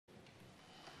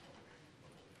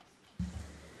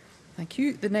Thank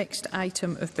you. The next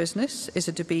item of business is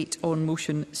a debate on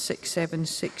motion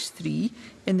 6763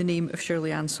 in the name of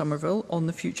Shirley Ann Somerville on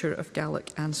the future of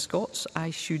Gaelic and Scots. I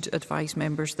should advise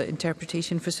members that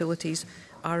interpretation facilities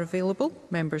are available.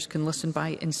 Members can listen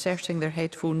by inserting their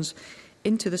headphones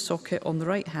into the socket on the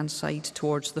right-hand side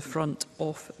towards the front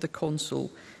of the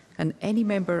console. And any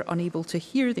member unable to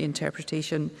hear the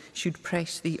interpretation should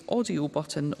press the audio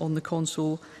button on the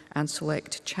console and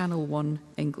select Channel 1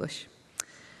 English.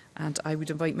 And I would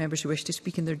invite members who wish to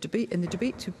speak in the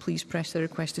debate to please press the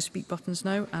request to speak buttons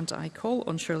now. And I call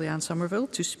on Shirley Ann Somerville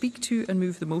to speak to and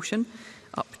move the motion.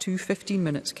 Up to 15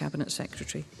 minutes, Cabinet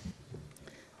Secretary.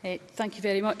 Thank you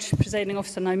very much, Presiding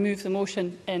Officer. And I move the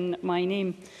motion in my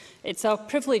name. It's a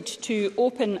privilege to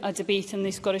open a debate in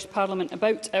the Scottish Parliament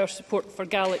about our support for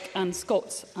Gaelic and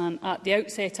Scots. And at the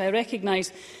outset, I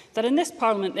recognise that in this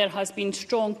Parliament there has been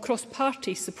strong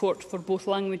cross-party support for both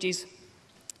languages.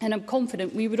 And I'm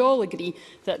confident we would all agree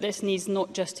that this needs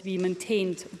not just to be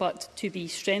maintained, but to be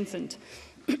strengthened.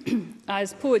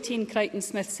 As poet Ian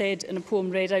Crichton-Smith said in a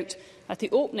poem read out at the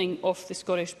opening of the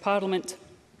Scottish Parliament,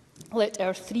 "Let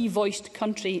our three-voiced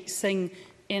country sing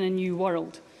in a new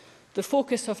world." The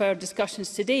focus of our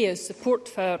discussions today is support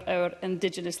for our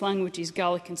indigenous languages,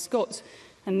 Gaelic and Scots,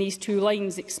 and these two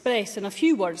lines express in a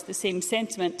few words the same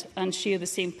sentiment and share the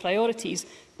same priorities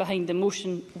behind the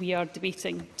motion we are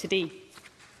debating today.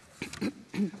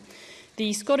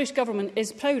 The Scottish Government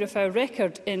is proud of our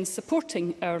record in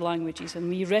supporting our languages, and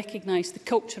we recognise the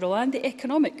cultural and the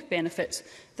economic benefits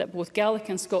that both Gaelic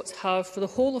and Scots have for the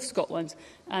whole of Scotland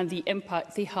and the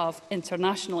impact they have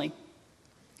internationally.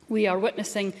 We are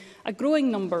witnessing a growing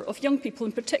number of young people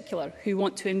in particular who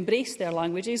want to embrace their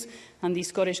languages, and the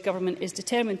Scottish Government is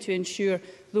determined to ensure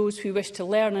those who wish to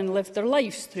learn and live their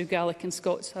lives through Gaelic and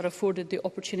Scots are afforded the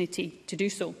opportunity to do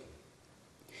so.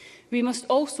 We must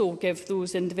also give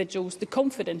those individuals the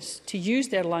confidence to use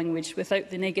their language without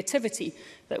the negativity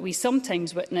that we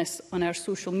sometimes witness on our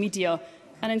social media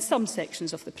and in some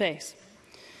sections of the press.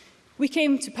 We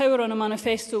came to power on a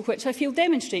manifesto which I feel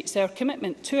demonstrates our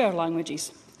commitment to our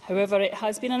languages. However, it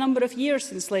has been a number of years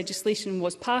since legislation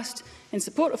was passed in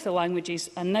support of the languages,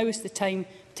 and now is the time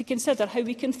to consider how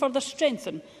we can further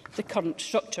strengthen the current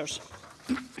structures.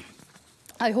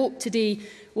 I hope today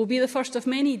will be the first of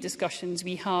many discussions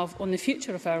we have on the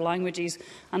future of our languages,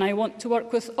 and I want to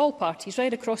work with all parties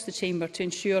right across the Chamber to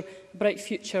ensure a bright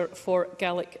future for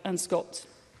Gaelic and Scots.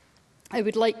 I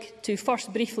would like to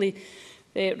first briefly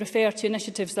refer to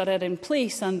initiatives that are in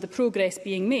place and the progress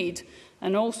being made,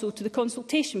 and also to the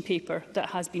consultation paper that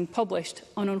has been published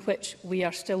and on which we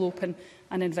are still open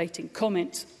and inviting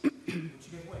comments.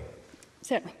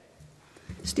 Certainly.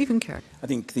 Stephen Kerr. I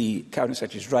think the Cabinet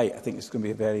Secretary is right. I think it's going to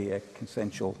be a very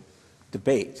consensual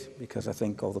debate, because I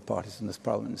think all the parties in this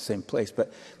Parliament are in the same place.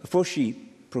 But before she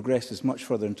progresses much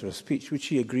further into her speech, would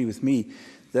she agree with me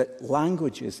that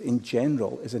languages in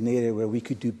general is an area where we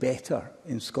could do better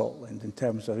in Scotland in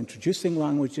terms of introducing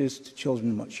languages to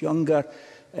children much younger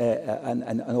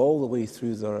and all the way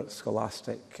through their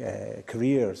scholastic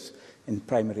careers in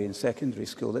primary and secondary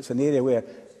school? It's an area where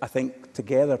I think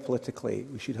together politically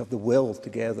we should have the will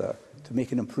together to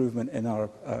make an improvement in our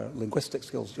linguistic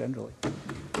skills generally.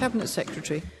 Cabinet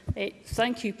Secretary.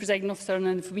 Thank you, Presiding Officer.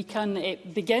 And if we can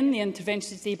begin the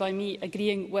intervention today by me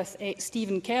agreeing with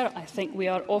Stephen Kerr, I think we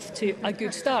are off to a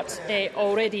good start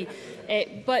already.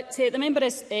 But the member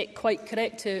is quite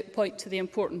correct to point to the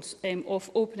importance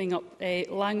of opening up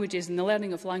languages and the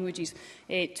learning of languages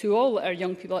to all our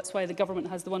young people. That's why the Government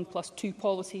has the 1+2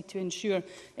 policy to ensure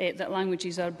that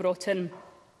languages are brought in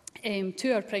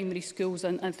to our primary schools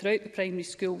and throughout the primary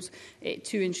schools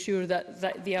to ensure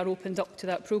that they are opened up to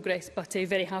that progress. But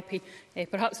very happy,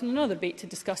 perhaps in another debate, to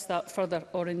discuss that further,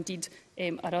 or indeed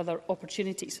at other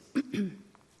opportunities.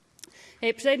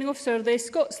 Presiding Officer, the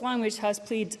Scots language has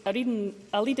played a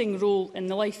leading role in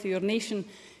the life of our nation,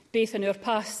 both in our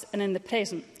past and in the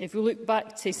present. If we look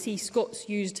back to see Scots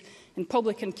used in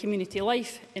public and community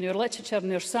life, in our literature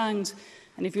and our songs,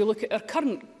 and if you look at our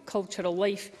current cultural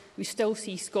life, we still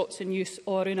see Scots in use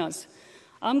all around us.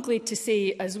 I'm glad to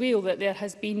say as well that there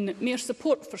has been more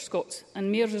support for Scots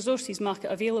and more resources make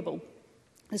it available.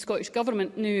 The Scottish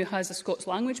Government now has a Scots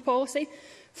language policy.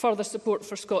 Further support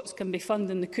for Scots can be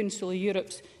found in the Council of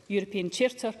Europe's European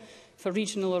Charter for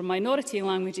regional or minority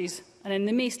languages, and in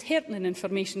the most heartening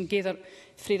information gathered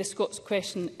for the Scots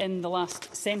question in the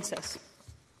last census.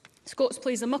 Scots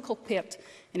plays a muckle part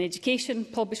in education,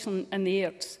 publishing and the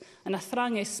arts, and a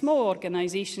thrang of small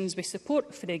organisations with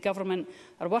support for the Government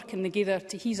are working together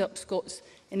to ease up Scots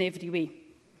in every way.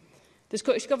 The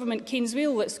Scottish Government kens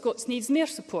well that Scots needs more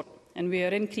support, and we are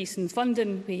increasing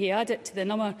funding. We add it to the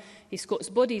number of Scots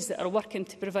bodies that are working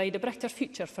to provide a brighter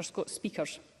future for Scots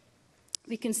speakers.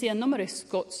 We can see a number of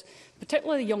Scots,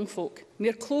 particularly young folk,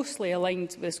 more closely aligned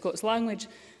with the Scots language,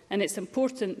 and it's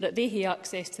important that they have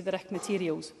access to the RIC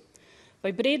materials.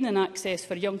 By broadening access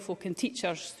for young folk and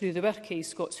teachers through the work of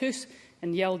Scots House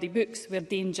and Yaldi Books, we're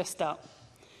doing just that.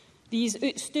 These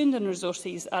outstanding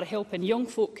resources are helping young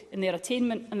folk in their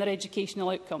attainment and their educational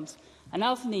outcomes, and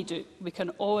as they do, we can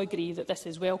all agree that this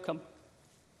is welcome.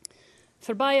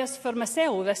 For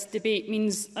myself, this debate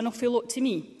means an awful lot to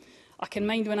me. I can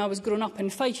mind when I was growing up in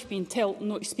Fife being told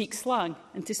not to speak slang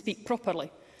and to speak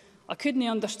properly. I couldn't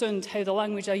understand how the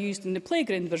language I used in the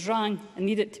playground was wrong and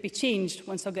needed to be changed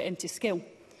once I got into skill.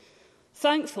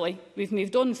 Thankfully, we've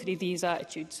moved on from these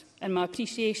attitudes, and my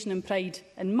appreciation and pride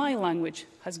in my language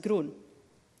has grown.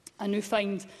 I now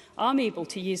find I'm able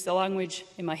to use the language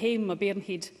in my home, my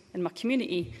bairnhood, in my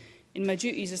community, in my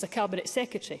duties as a Cabinet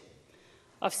Secretary.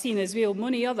 I've seen as well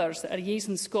many others that are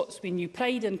using Scots with new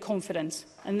pride and confidence,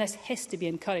 and this has to be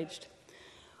encouraged.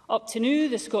 Up to now,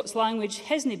 the Scots language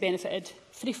hasn't benefited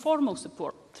from formal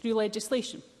support through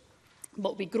legislation,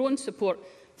 but with growing support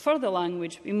for the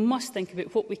language, we must think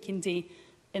about what we can do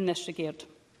in this regard.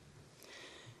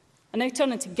 And now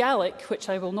turning to Gaelic, which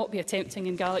I will not be attempting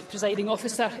in Gaelic, Presiding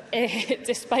Officer,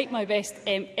 despite my best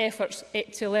efforts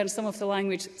to learn some of the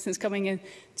language since coming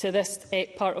into this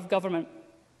part of government.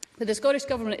 But the Scottish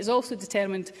Government is also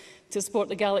determined to support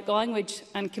the Gaelic language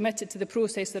and committed to the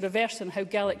process of reversing how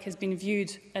Gaelic has been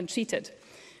viewed and treated.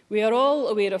 We are all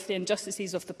aware of the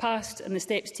injustices of the past and the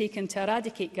steps taken to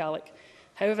eradicate Gaelic.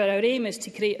 However, our aim is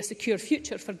to create a secure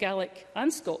future for Gaelic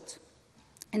and Scots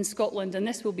in Scotland, and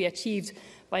this will be achieved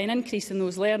by an increase in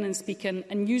those learning, speaking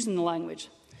and using the language.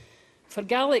 For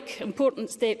Gaelic, important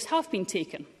steps have been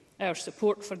taken. Our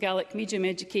support for Gaelic medium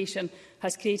education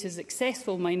has created a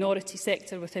successful minority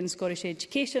sector within Scottish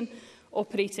education,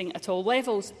 operating at all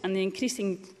levels and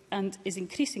is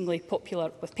increasingly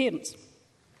popular with parents.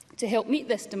 To help meet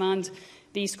this demand,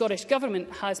 the Scottish Government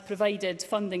has provided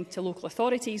funding to local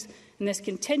authorities, and this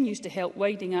continues to help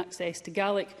widen access to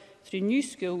Gaelic through new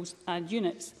schools and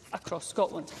units across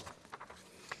Scotland.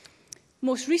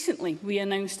 Most recently, we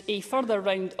announced a further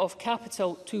round of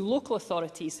capital to local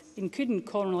authorities, including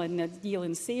Cornwall and Neil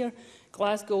and Sayre,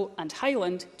 Glasgow and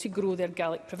Highland, to grow their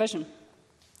Gaelic provision.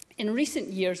 In recent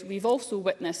years, we've also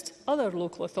witnessed other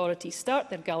local authorities start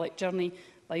their Gaelic journey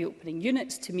by opening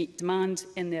units to meet demand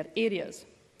in their areas.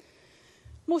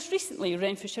 Most recently,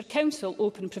 Renfrewshire Council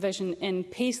opened provision in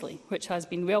Paisley, which has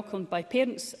been welcomed by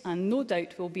parents and no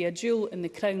doubt will be a jewel in the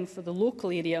crown for the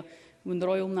local area when the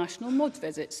Royal National Mod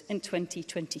visits in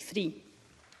 2023.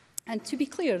 And to be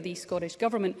clear, the Scottish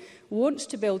Government wants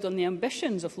to build on the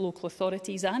ambitions of local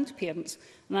authorities and parents,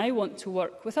 and I want to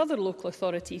work with other local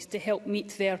authorities to help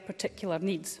meet their particular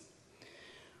needs.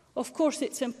 Of course,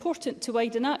 it's important to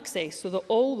widen access so that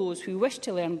all those who wish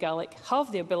to learn Gaelic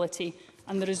have the ability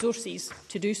and the resources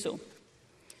to do so.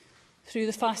 Through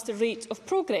the Faster Rate of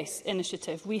Progress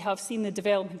initiative, we have seen the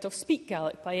development of Speak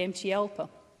Gaelic by MT Alpa.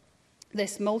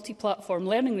 This multi-platform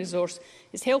learning resource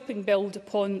is helping build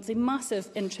upon the massive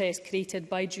interest created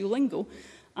by Duolingo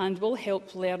and will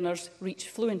help learners reach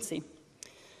fluency.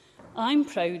 I'm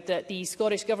proud that the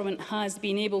Scottish Government has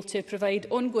been able to provide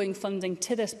ongoing funding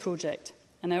to this project,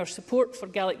 and our support for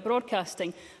Gaelic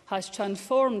broadcasting has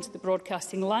transformed the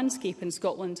broadcasting landscape in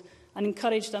Scotland and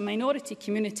encouraged a minority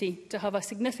community to have a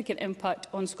significant impact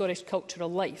on Scottish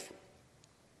cultural life.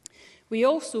 We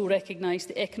also recognise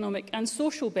the economic and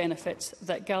social benefits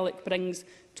that Gaelic brings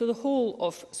to the whole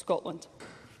of Scotland.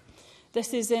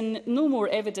 This is no more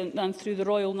evident than through the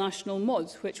Royal National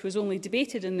Mod, which was only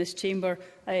debated in this chamber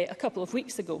a couple of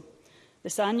weeks ago.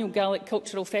 This annual Gaelic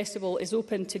Cultural Festival is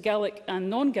open to Gaelic and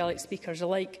non-Gaelic speakers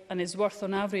alike and is worth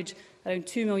on average around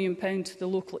 £2 million to the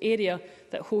local area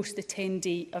that hosts the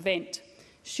 10-day event.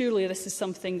 Surely this is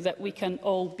something that we can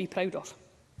all be proud of.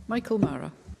 Michael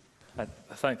Mara. I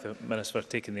thank the Minister for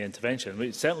taking the intervention.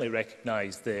 We certainly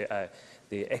recognise the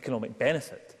economic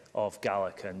benefit of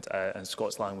Gaelic and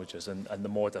Scots languages, and the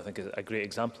mod, I think, is a great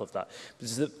example of that. But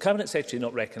does the Cabinet Secretary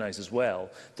not recognise as well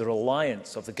the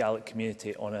reliance of the Gaelic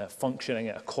community on a functioning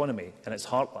economy in its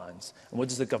heartlands? And what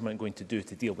is the Government going to do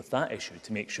to deal with that issue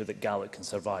to make sure that Gaelic can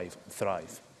survive and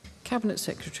thrive? Cabinet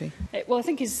Secretary. Well, I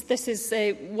think this is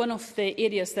one of the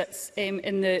areas that's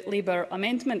in the Labour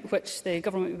amendment, which the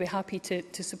Government would be happy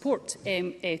to support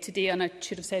today. And I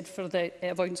should have said, for the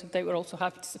avoidance of doubt, we're also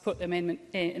happy to support the amendment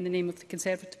in the name of the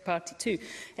Conservative Party too.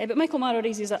 But Michael Mara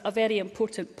raises a very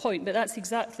important point, but that's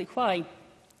exactly why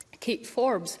Kate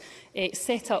Forbes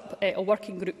set up a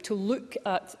working group to look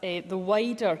at the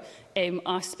wider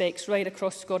aspects right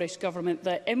across Scottish Government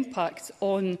that impact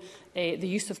on the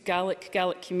use of Gaelic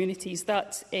communities.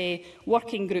 That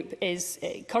working group is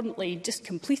currently just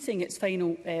completing its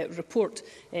final report,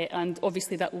 and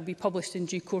obviously that will be published in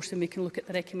due course, and we can look at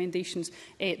the recommendations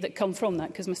that come from that,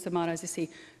 because Mr Maher, as I say,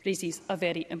 raises a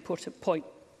very important point.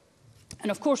 And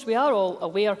of course, we are all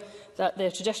aware that the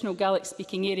traditional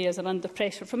Gaelic-speaking areas are under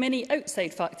pressure from many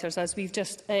outside factors, as we've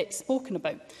just spoken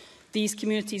about. These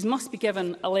communities must be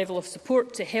given a level of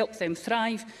support to help them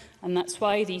thrive, and that's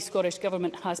why the Scottish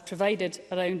Government has provided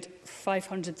around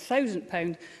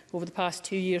 £500,000 over the past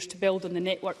 2 years to build on the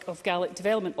network of Gaelic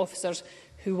development officers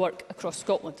who work across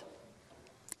Scotland.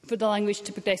 For the language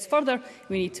to progress further,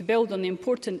 we need to build on the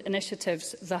important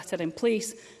initiatives that are in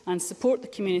place and support the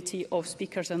community of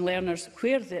speakers and learners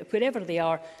wherever they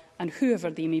are and whoever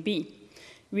they may be.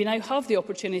 We now have the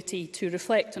opportunity to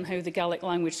reflect on how the Gaelic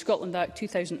Language Scotland Act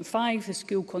 2005, the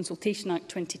School Consultation Act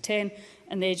 2010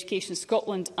 and the Education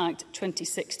Scotland Act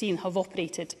 2016 have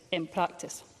operated in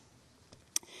practice.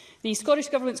 The Scottish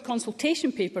Government's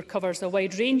consultation paper covers a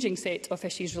wide-ranging set of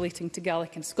issues relating to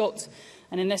Gaelic and Scots,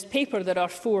 and in this paper there are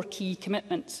 4 key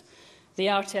commitments. They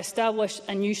are to establish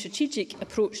a new strategic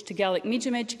approach to Gaelic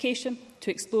medium education, to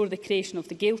explore the creation of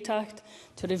the Gaeltacht,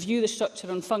 to review the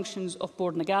structure and functions of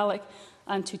Bord na Gaelic,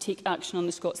 and to take action on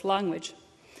the Scots language.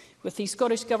 With the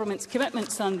Scottish Government's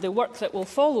commitments and the work that will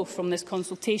follow from this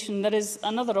consultation, there is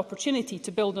another opportunity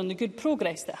to build on the good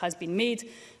progress that has been made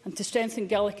and to strengthen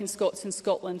Gaelic and Scots in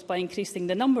Scotland by increasing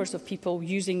the numbers of people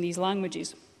using these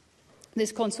languages.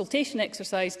 This consultation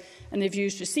exercise and the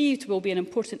views received will be an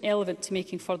important element to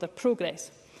making further progress.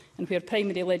 And where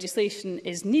primary legislation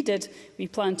is needed, we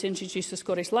plan to introduce a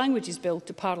Scottish Languages Bill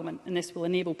to Parliament, and this will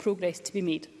enable progress to be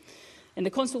made. In the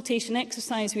consultation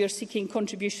exercise, we are seeking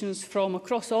contributions from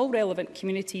across all relevant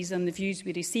communities, and the views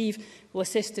we receive will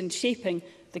assist in shaping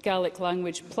the Gaelic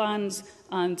language plans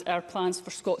and our plans for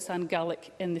Scots and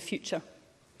Gaelic in the future.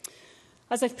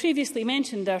 As I've previously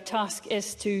mentioned, our task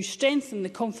is to strengthen the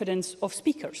confidence of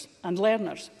speakers and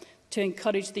learners, to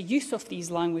encourage the use of these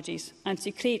languages and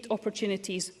to create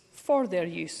opportunities for their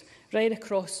use right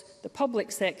across the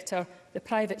public sector, the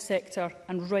private sector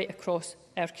and right across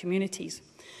our communities.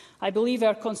 I believe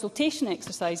our consultation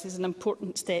exercise is an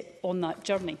important step on that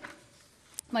journey.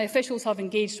 My officials have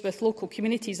engaged with local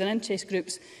communities and interest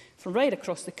groups from right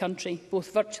across the country,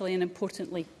 both virtually and,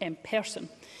 importantly, in person.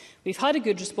 We've had a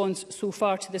good response so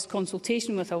far to this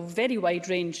consultation with a very wide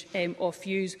range of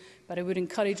views, but I would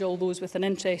encourage all those with an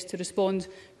interest to respond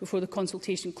before the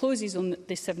consultation closes on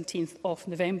the 17th of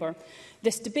November.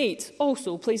 This debate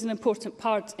also plays an important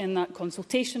part in that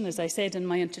consultation. As I said in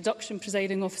my introduction,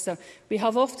 Presiding Officer, we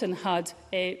have often had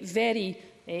very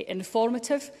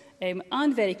informative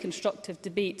and very constructive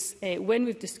debates when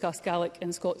we've discussed Gaelic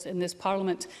and Scots in this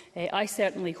Parliament. I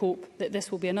certainly hope that this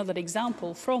will be another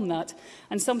example from that,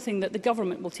 and something that the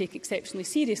Government will take exceptionally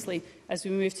seriously as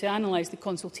we move to analyse the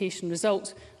consultation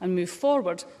results and move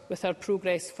forward with our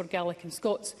progress for Gaelic and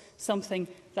Scots, something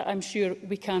that I'm sure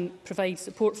we can provide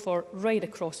support for right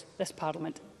across this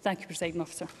Parliament. Thank you, Presiding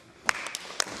Officer.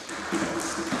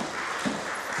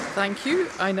 Thank you.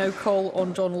 I now call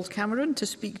on Donald Cameron to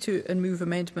speak to and move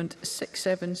Amendment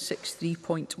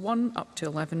 6763.1 up to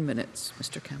 11 minutes.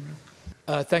 Mr Cameron.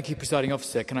 Thank you, Presiding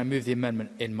Officer. Can I move the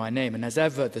amendment in my name? And as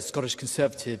ever, the Scottish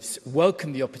Conservatives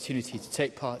welcome the opportunity to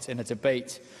take part in a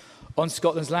debate on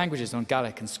Scotland's languages, on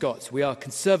Gaelic and Scots. We are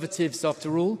Conservatives,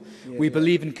 after all. We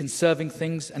believe in conserving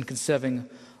things and conserving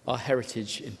our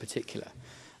heritage in particular.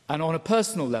 And on a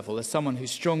personal level, as someone who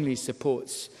strongly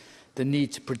supports the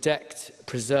need to protect,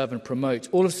 preserve and promote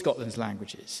all of Scotland's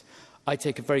languages, I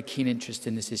take a very keen interest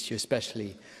in this issue,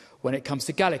 especially when it comes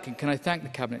to Gaelic. And can I thank the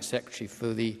Cabinet Secretary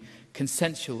for the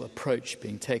consensual approach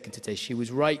being taken today. She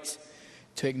was right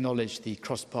to acknowledge the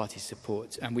cross-party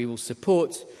support, and we will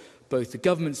support both the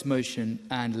Government's motion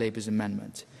and Labour's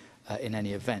amendment in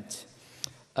any event.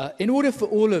 In order for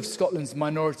all of Scotland's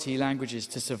minority languages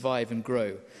to survive and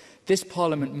grow, this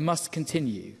Parliament must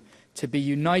continue to be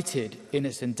united in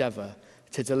its endeavour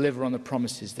to deliver on the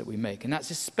promises that we make. And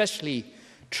that's especially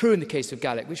true in the case of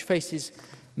Gaelic, which faces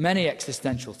many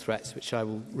existential threats, which I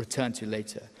will return to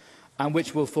later, and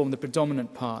which will form the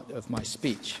predominant part of my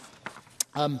speech.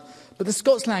 But the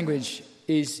Scots language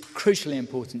is crucially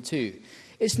important too.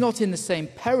 It's not in the same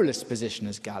perilous position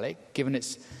as Gaelic, given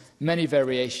its many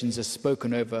variations are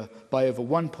spoken by over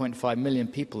 1.5 million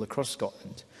people across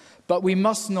Scotland. But we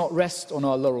must not rest on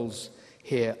our laurels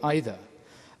here either.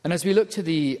 And as we look to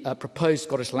the proposed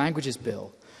Scottish Languages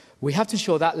Bill, we have to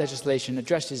ensure that legislation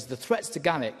addresses the threats to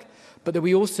Gaelic, but that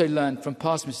we also learn from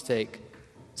past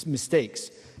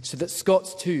mistakes so that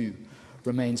Scots too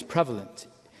remains prevalent.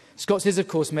 Scots is, of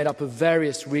course, made up of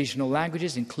various regional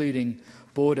languages, including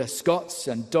Border Scots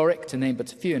and Doric, to name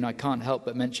but a few, and I can't help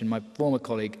but mention my former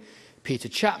colleague, Peter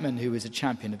Chapman, who was a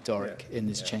champion of Doric in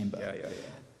this chamber.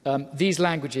 These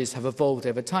languages have evolved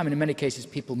over time, and in many cases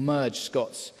people merge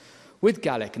Scots with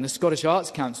Gaelic, and the Scottish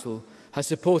Arts Council has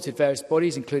supported various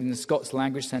bodies, including the Scots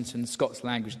Language Centre and the Scots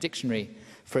Language Dictionary,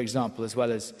 for example, as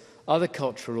well as other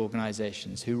cultural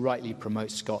organisations who rightly promote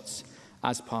Scots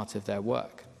as part of their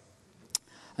work.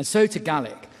 And so to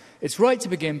Gaelic, it's right to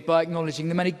begin by acknowledging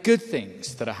the many good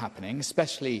things that are happening,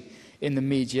 especially in the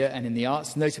media and in the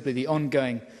arts, notably the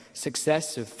ongoing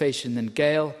success of Féishin and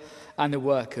Gael and the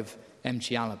work of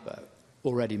M.G. Alaba,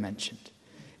 already mentioned.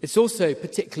 It's also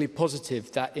particularly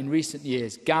positive that in recent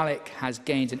years Gaelic has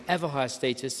gained an ever higher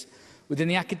status within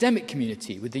the academic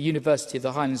community, with the University of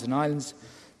the Highlands and Islands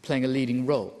playing a leading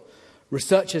role.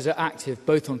 Researchers are active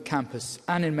both on campus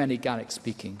and in many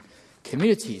Gaelic-speaking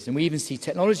communities, and we even see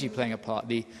technology playing a part.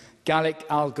 The Gaelic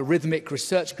Algorithmic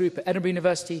Research Group at Edinburgh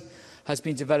University has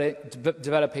been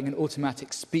developing an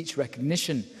automatic speech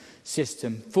recognition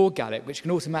system for Gaelic, which can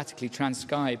automatically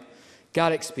transcribe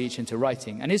Gaelic speech into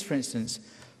writing, and is, for instance,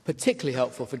 particularly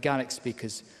helpful for Gaelic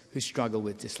speakers who struggle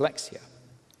with dyslexia.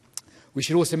 We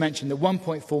should also mention that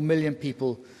 1.4 million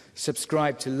people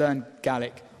subscribe to learn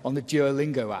Gaelic on the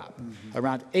Duolingo app,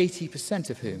 around 80%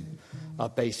 of whom are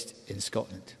based in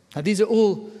Scotland. Now, these are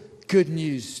all good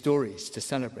news stories to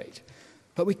celebrate,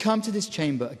 but we come to this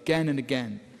chamber again and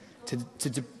again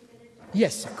to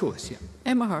yes, of course, yeah.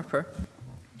 Emma Harper.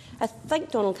 I thank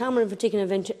Donald Cameron for taking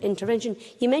an intervention.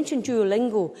 He mentioned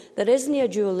Duolingo. There isn't a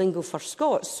Duolingo for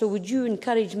Scots, so would you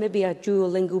encourage maybe a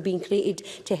Duolingo being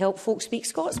created to help folks speak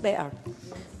Scots better?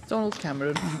 Donald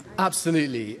Cameron.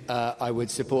 Absolutely, I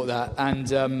would support that.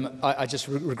 And I just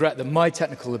regret that my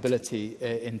technical ability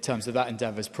in terms of that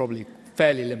endeavour is probably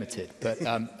fairly limited. But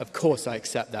of course I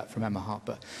accept that from Emma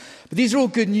Harper. But these are all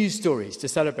good news stories to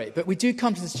celebrate. But we do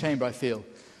come to this chamber, I feel,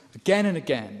 again and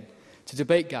again to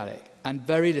debate Gaelic, and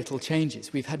very little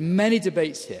changes. We've had many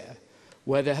debates here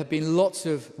where there have been lots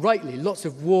of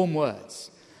warm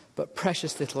words, but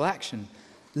precious little action.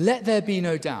 Let there be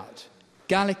no doubt.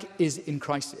 Gaelic is in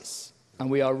crisis,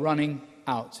 and we are running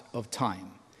out of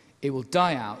time. It will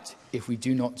die out if we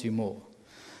do not do more.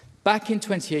 Back in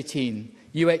 2018,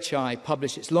 UHI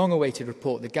published its long-awaited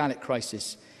report, The Gaelic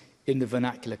Crisis in the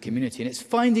Vernacular Community, and its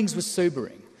findings were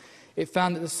sobering. It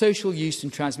found that the social use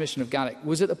and transmission of Gaelic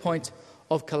was at the point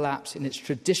of collapse in its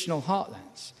traditional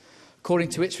heartlands. According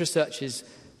to its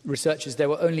researchers, there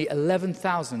were only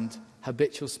 11,000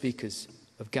 habitual speakers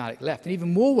of Gaelic left. And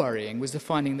even more worrying was the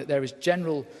finding that there is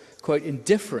general, quote,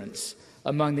 indifference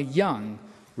among the young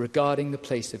regarding the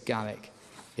place of Gaelic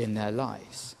in their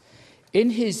lives. In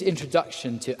his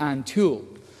introduction to Anne Toole,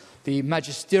 the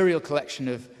magisterial collection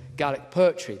of Gaelic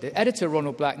poetry, the editor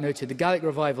Ronald Black noted the Gaelic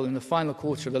revival in the final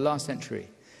quarter of the last century.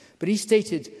 But he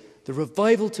stated, the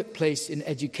revival took place in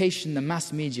education, the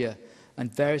mass media,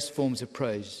 and various forms of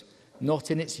prose,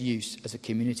 not in its use as a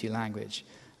community language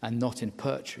and not in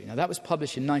poetry. Now, that was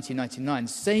published in 1999,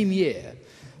 same year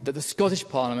that the Scottish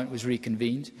Parliament was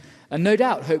reconvened, and no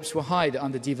doubt hopes were high that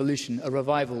under devolution a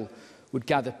revival would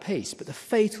gather pace. But the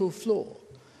fatal flaw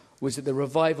was that the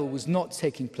revival was not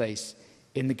taking place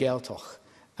in the Gaeltacht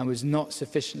and was not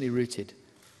sufficiently rooted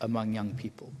among young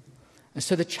people. And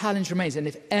so the challenge remains, and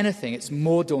if anything, it's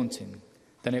more daunting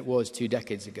than it was 2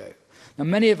 decades ago. Now,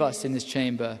 many of us in this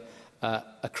chamber,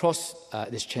 across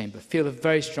this chamber, feel a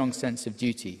very strong sense of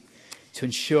duty to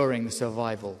ensuring the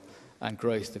survival and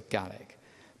growth of Gaelic.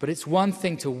 But it's one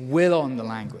thing to will on the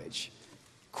language,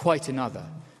 quite another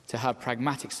to have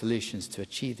pragmatic solutions to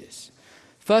achieve this.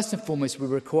 First and foremost, we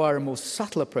require a more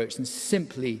subtle approach than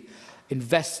simply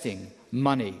investing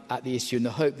money at the issue in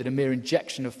the hope that a mere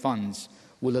injection of funds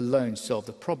will alone solve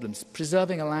the problems.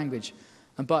 Preserving a language,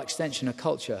 and by extension a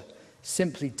culture,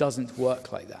 simply doesn't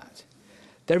work like that.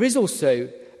 There is also,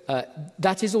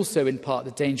 that is also in part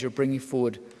the danger of bringing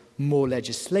forward more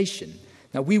legislation.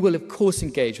 Now, we will of course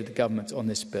engage with the government on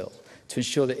this bill to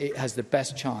ensure that it has the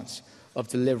best chance of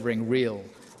delivering real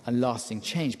and lasting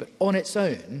change, but on its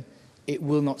own, it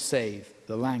will not save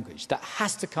the language. That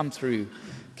has to come through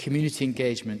community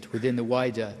engagement within the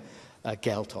wider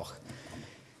Gaeltacht.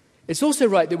 It's also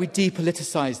right that we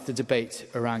depoliticise the debate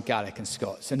around Gaelic and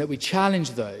Scots and that we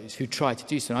challenge those who try to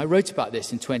do so. And I wrote about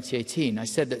this in 2018. I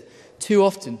said that too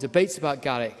often debates about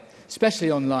Gaelic,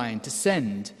 especially online,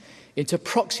 descend into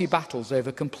proxy battles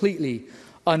over completely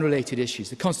unrelated issues.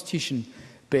 The Constitution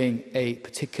being a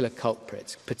particular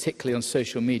culprit, particularly on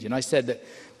social media. And I said that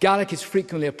Gaelic is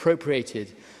frequently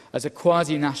appropriated as a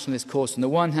quasi-nationalist cause on the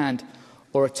one hand,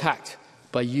 or attacked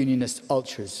by unionist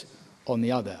ultras on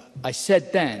the other. I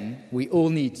said then we all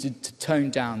need to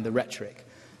tone down the rhetoric,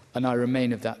 and I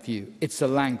remain of that view. It's a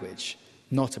language,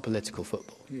 not a political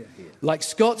football. Like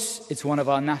Scots, it's one of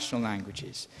our national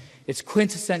languages. It's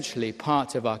quintessentially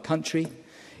part of our country.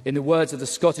 In the words of the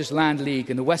Scottish Land League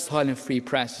and the West Highland Free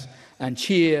Press, and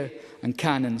cheer and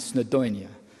canon snadoinia.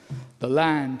 The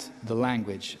land, the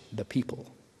language, the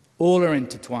people. All are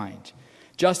intertwined.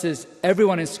 Just as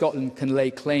everyone in Scotland can lay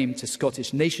claim to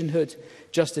Scottish nationhood,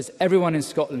 just as everyone in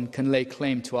Scotland can lay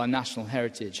claim to our national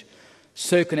heritage,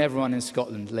 so can everyone in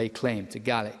Scotland lay claim to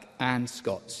Gaelic and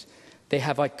Scots. They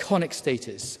have iconic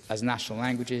status as national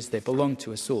languages. They belong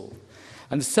to us all.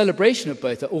 And the celebration of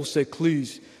both are also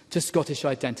clues to Scottish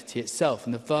identity itself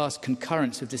and the vast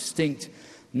concurrence of distinct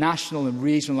national and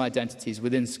regional identities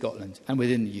within Scotland and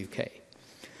within the UK.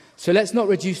 So let's not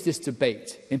reduce this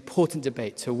debate, important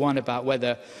debate, to one about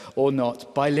whether or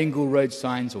not bilingual road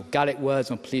signs or Gaelic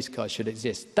words on police cars should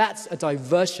exist. That's a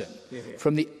diversion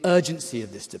from the urgency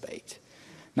of this debate.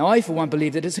 Now, I, for one,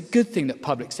 believe that it's a good thing that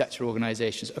public sector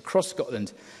organisations across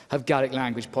Scotland have Gaelic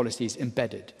language policies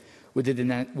embedded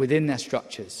within their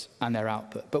structures and their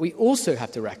output. But we also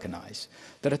have to recognise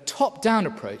that a top-down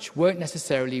approach won't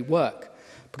necessarily work,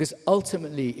 because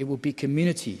ultimately it will be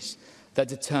communities that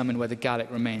determine whether Gaelic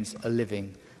remains a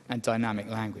living and dynamic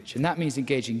language. And that means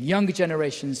engaging younger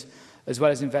generations, as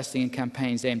well as investing in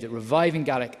campaigns aimed at reviving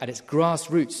Gaelic at its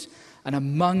grassroots and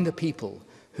among the people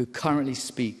who currently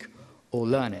speak or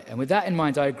learn it. And with that in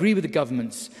mind, I agree with the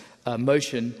government's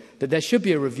motion that there should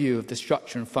be a review of the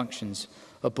structure and functions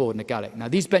of Board na Gaelic. Now,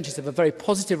 these benches have a very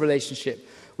positive relationship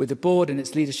with the board and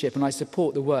its leadership, and I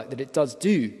support the work that it does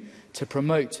do to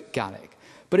promote Gaelic.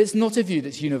 But it's not a view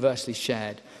that's universally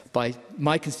shared by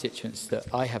my constituents that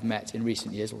I have met in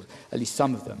recent years, or at least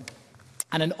some of them.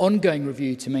 And an ongoing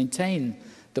review to maintain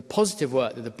the positive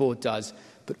work that the board does,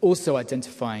 but also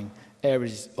identifying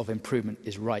areas of improvement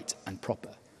is right and proper.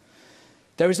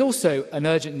 There is also an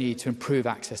urgent need to improve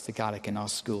access to Gaelic in our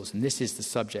schools, and this is the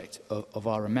subject of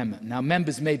our amendment. Now,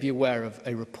 members may be aware of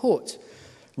a report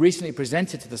recently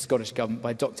presented to the Scottish Government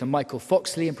by Dr. Michael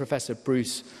Foxley and Professor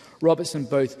Bruce Robertson,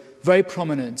 both very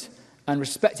prominent and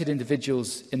respected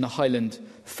individuals in the Highland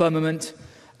firmament.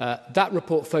 That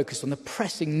report focused on the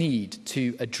pressing need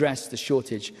to address the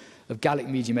shortage of Gaelic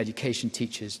medium education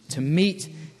teachers to meet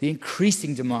the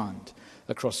increasing demand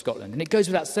across Scotland. And it goes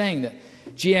without saying that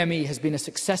GME has been a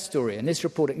success story, and this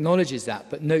report acknowledges that,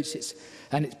 but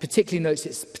it particularly notes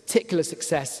its particular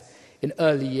success in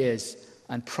early years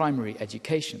and primary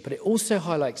education. But it also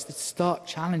highlights the stark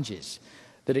challenges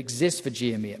that exist for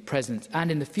GME at present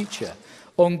and in the future.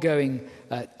 Ongoing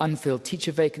unfilled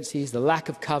teacher vacancies, the lack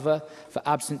of cover for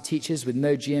absent teachers with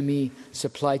no GME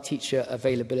supply teacher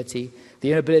availability,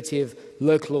 the inability of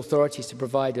local authorities to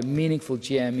provide a meaningful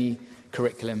GME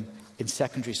curriculum in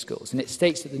secondary schools. And it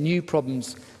states that the new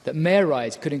problems that may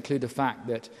arise could include the fact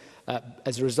that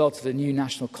as a result of the new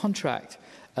national contract,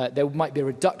 there might be a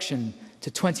reduction to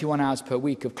 21 hours per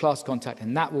week of class contact,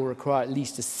 and that will require at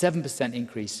least a 7%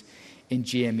 increase in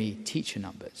GME teacher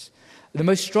numbers. The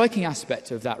most striking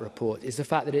aspect of that report is the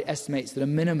fact that it estimates that a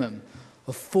minimum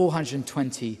of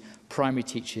 420 primary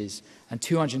teachers and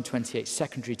 228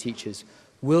 secondary teachers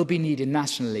will be needed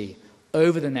nationally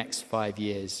over the next 5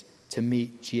 years to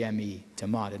meet GME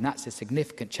demand. And that's a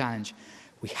significant challenge.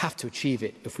 We have to achieve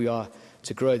it if we are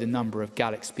to grow the number of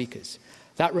Gaelic speakers.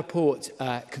 That report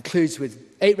concludes with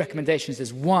 8 recommendations.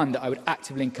 There's one that I would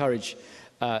actively encourage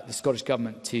the Scottish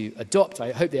Government to adopt.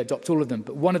 I hope they adopt all of them,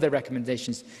 but one of their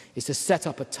recommendations is to set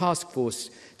up a task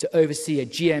force to oversee a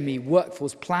GME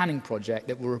workforce planning project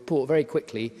that will report very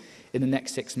quickly in the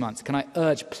next 6 months. Can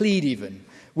I plead even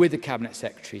with the Cabinet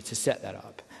Secretary to set that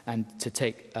up and to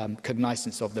take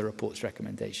cognizance of the report's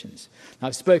recommendations. Now,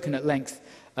 I've spoken at length,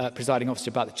 Presiding Officer,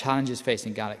 about the challenges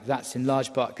facing Gaelic. That's in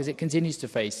large part because it continues to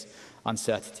face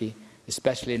uncertainty,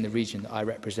 especially in the region that I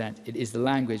represent. It is the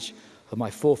language of my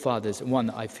forefathers and one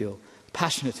that I feel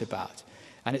passionate about.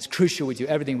 And it's crucial we do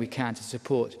everything we can to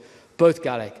support both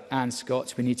Gaelic and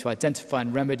Scots. We need to identify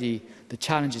and remedy the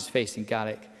challenges facing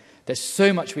Gaelic. There's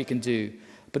so much we can do,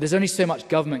 but there's only so much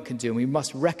government can do, and we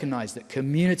must recognise that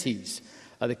communities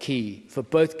are the key for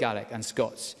both Gaelic and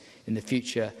Scots in the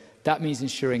future. That means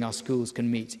ensuring our schools can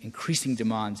meet increasing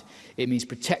demand. It means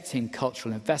protecting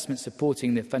cultural investment,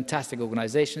 supporting the fantastic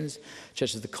organisations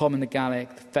such as the Common na Gaelic,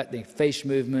 the Feish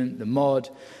movement, the MOD,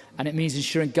 and it means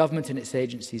ensuring government and its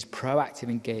agencies proactively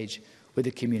engage with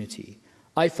the community.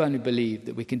 I firmly believe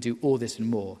that we can do all this and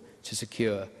more to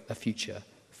secure a future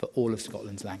for all of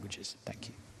Scotland's languages. Thank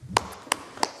you.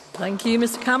 Thank you,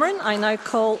 Mr Cameron. I now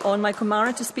call on Michael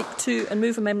Mara to speak to and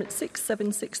move Amendment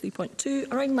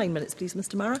 6763.2. Around 9 minutes, please,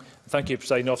 Mr Mara. Thank you,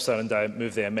 Presiding Officer, and I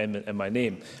move the amendment in my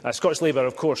name. Scottish Labour,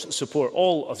 of course, support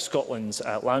all of Scotland's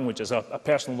languages. A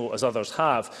personal note, as others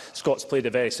have, Scots played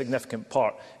a very significant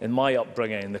part in my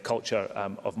upbringing and the culture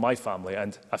of my family,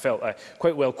 and I felt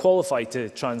quite well qualified to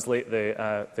translate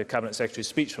the Cabinet Secretary's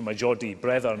speech from my Geordie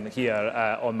brethren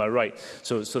here on my right.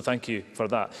 So thank you for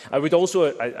that. I would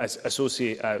also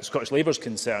associate Scottish Labour's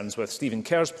concerns with Stephen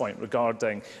Kerr's point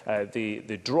regarding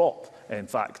the drop, in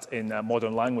fact, in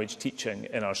modern language teaching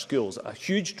in our schools. A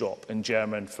huge drop in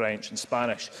German, French and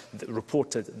Spanish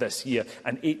reported this year,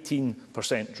 an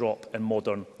 18% drop in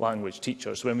modern language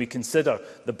teachers. When we consider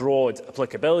the broad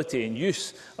applicability and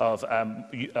use of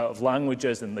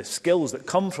languages and the skills that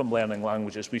come from learning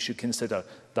languages, we should consider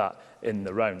that in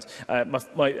the round.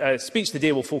 My speech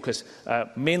today will focus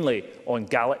mainly on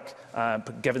Gaelic,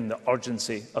 given the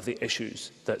urgency of the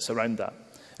issues that surround that.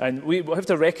 And we have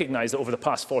to recognise that over the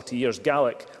past 40 years,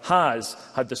 Gaelic has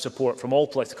had the support from all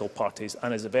political parties,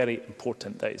 and is very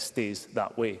important that it stays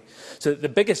that way. So the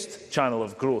biggest channel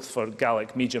of growth for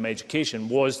Gaelic medium education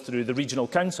was through the regional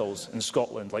councils in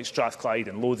Scotland, like Strathclyde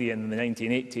and Lothian in the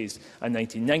 1980s and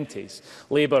 1990s.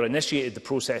 Labour initiated the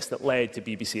process that led to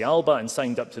BBC Alba and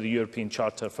signed up to the European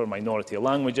Charter for Minority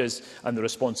Languages and the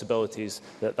responsibilities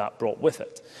that that brought with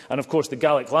it. And of course, the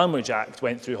Gaelic Language Act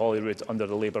went through Holyrood under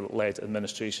the Labour-led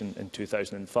administration in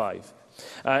 2005.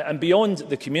 And beyond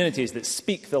the communities that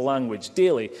speak the language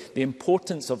daily, the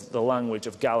importance of the language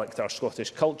of Gaelic to our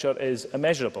Scottish culture is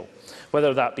immeasurable.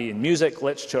 Whether that be in music,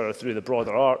 literature or through the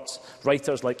broader arts,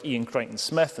 writers like Ian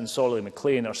Crichton-Smith and Sorley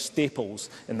MacLean are staples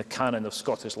in the canon of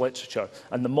Scottish literature,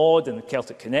 and the Maud and the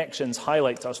Celtic Connections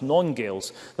highlight to us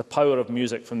non-Gaels the power of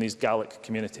music from these Gaelic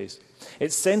communities.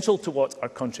 It's central to what our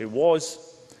country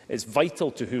was, it's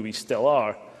vital to who we still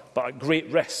are, but at great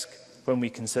risk when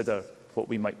we consider what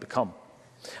we might become.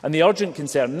 And the urgent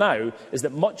concern now is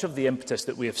that much of the impetus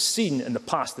that we have seen in the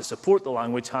past to support the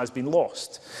language has been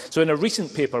lost. So in a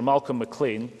recent paper, Malcolm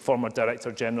McLean, former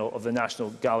Director-General of the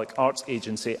National Gaelic Arts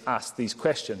Agency, asked these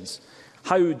questions.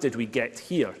 How did we get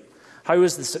here? How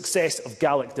has the success of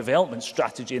Gaelic development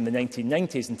strategy in the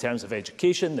 1990s in terms of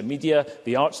education, the media,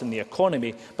 the arts and the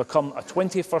economy become a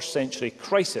 21st century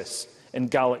crisis in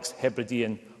Gaelic's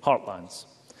Hebridean heartlands?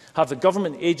 Have the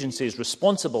government agencies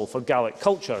responsible for Gaelic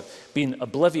culture been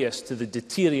oblivious to the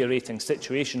deteriorating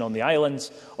situation on the islands,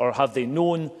 or have they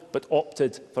known but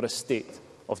opted for a state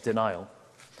of denial?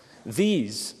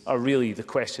 These are really the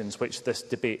questions which this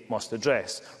debate must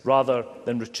address, rather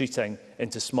than retreating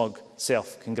into smug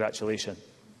self-congratulation.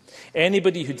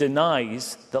 Anybody who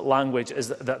denies that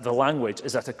the language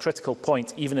is at a critical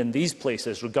point, even in these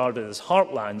places regarded as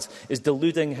heartlands, is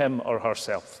deluding him or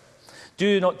herself.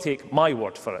 Do not take my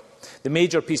word for it. The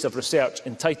major piece of research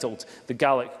entitled The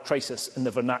Gaelic Crisis in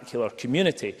the Vernacular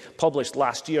Community, published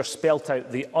last year, spelt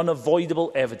out the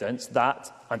unavoidable evidence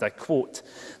that, and I quote,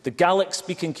 the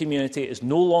Gaelic-speaking community is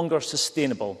no longer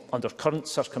sustainable under current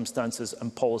circumstances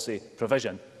and policy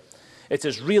provision. It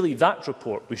is really that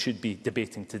report we should be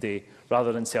debating today,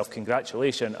 rather than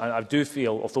self-congratulation. And I do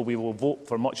feel, although we will vote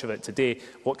for much of it today,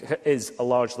 what is a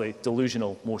largely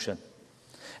delusional motion.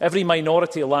 Every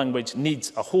minority language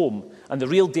needs a home, and the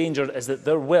real danger is that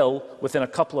there will, within a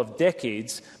couple of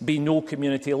decades, be no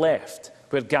community left,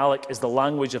 where Gaelic is the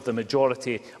language of the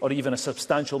majority or even a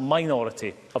substantial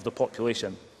minority of the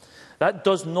population. That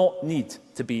does not need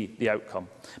to be the outcome.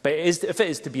 But if it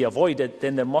is to be avoided,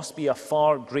 then there must be a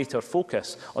far greater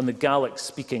focus on the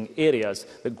Gaelic-speaking areas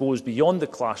that goes beyond the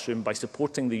classroom by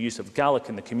supporting the use of Gaelic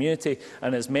in the community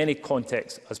and in as many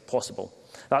contexts as possible.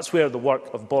 That's where the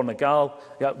work of Borna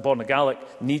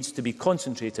Gaelic needs to be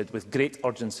concentrated with great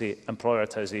urgency and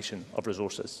prioritisation of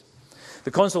resources.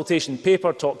 The consultation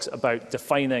paper talks about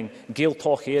defining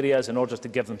Gaeltalk areas in order to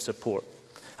give them support.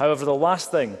 However, the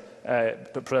last thing,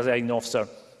 Presiding Officer,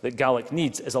 that Gaelic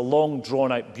needs is a long,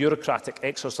 drawn-out bureaucratic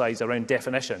exercise around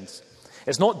definitions.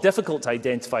 It's not difficult to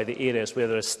identify the areas where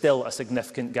there is still a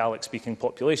significant Gaelic-speaking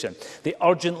population. They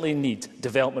urgently need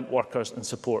development workers and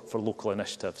support for local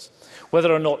initiatives.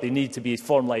 Whether or not they need to be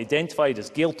formally identified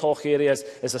as Gaeltalk areas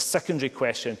is a secondary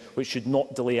question which should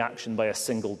not delay action by a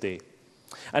single day.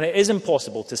 And it is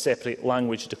impossible to separate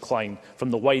language decline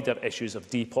from the wider issues of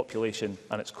depopulation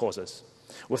and its causes.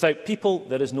 Without people,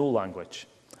 there is no language.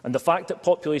 And the fact that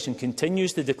population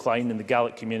continues to decline in the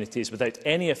Gaelic communities without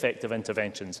any effective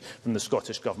interventions from the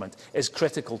Scottish Government is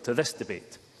critical to this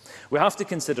debate. We have to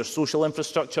consider social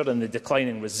infrastructure and the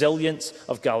declining resilience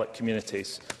of Gaelic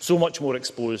communities, so much more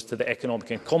exposed to the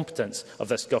economic incompetence of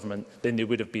this government than they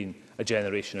would have been a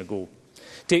generation ago.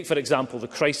 Take, for example, the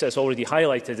crisis already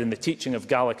highlighted in the teaching of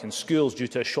Gaelic in schools due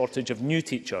to a shortage of new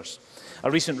teachers.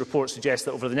 A recent report suggests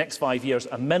that over the next 5 years,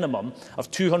 a minimum of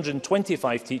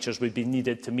 225 teachers would be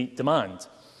needed to meet demand.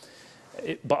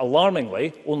 But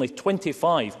alarmingly, only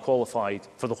 25 qualified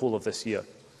for the whole of this year.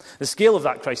 The scale of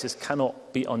that crisis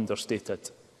cannot be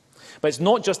understated. But it's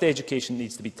not just education that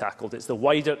needs to be tackled, it's the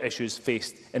wider issues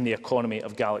faced in the economy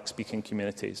of Gaelic-speaking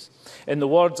communities. In the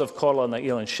words of Corla na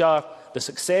Eilean Shah, the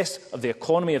success of the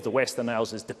economy of the Western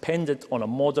Isles is dependent on a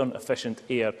modern, efficient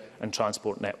air and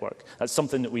transport network. That's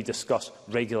something that we discuss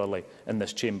regularly in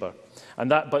this chamber.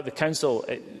 But the Council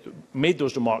made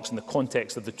those remarks in the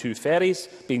context of the 2 ferries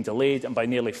being delayed and by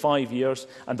nearly 5 years,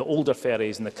 and the older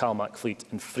ferries in the Calmac fleet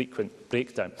in frequent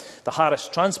breakdown. The Harris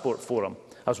Transport Forum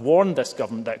has warned this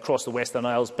government that across the Western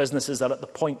Isles businesses are at the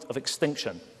point of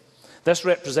extinction. This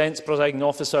represents, Presiding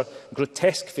Officer,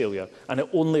 grotesque failure, and it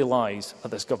only lies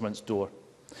at this government's door.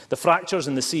 The fractures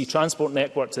in the sea transport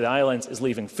network to the islands is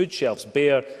leaving food shelves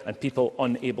bare and people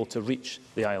unable to reach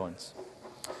the islands.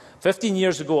 15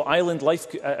 years ago, island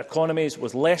life economies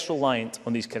was less reliant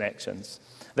on these connections.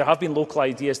 There have been local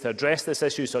ideas to address this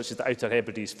issue, such as the Outer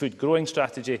Hebrides food growing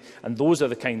strategy, and those are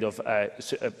the kind of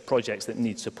projects that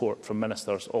need support from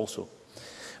ministers also.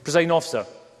 Presiding Officer,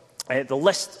 the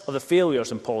list of the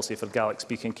failures in policy for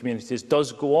Gaelic-speaking communities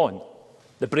does go on.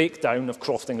 The breakdown of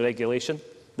crofting regulation,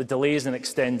 the delays in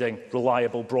extending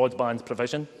reliable broadband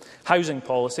provision, housing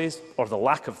policies, or the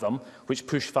lack of them, which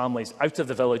push families out of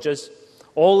the villages.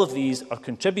 All of these are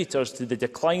contributors to the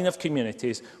decline of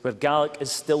communities where Gaelic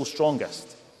is still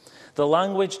strongest. The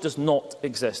language does not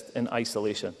exist in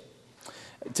isolation.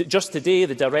 Just today,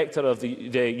 the director of the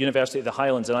University of the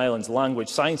Highlands and Islands Language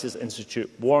Sciences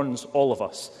Institute warns all of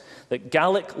us that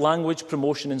Gaelic language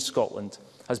promotion in Scotland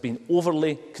has been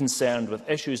overly concerned with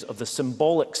issues of the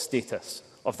symbolic status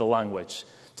of the language,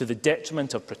 to the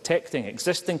detriment of protecting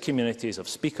existing communities of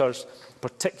speakers,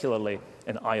 particularly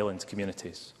in island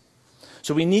communities.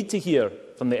 So we need to hear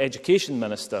from the Education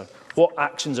Minister what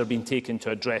actions are being taken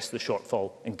to address the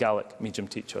shortfall in Gaelic medium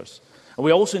teachers. And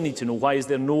we also need to know why is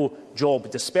there no job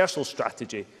dispersal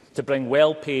strategy to bring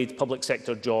well-paid public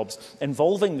sector jobs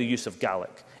involving the use of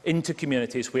Gaelic into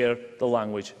communities where the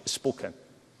language is spoken.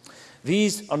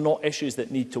 These are not issues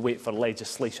that need to wait for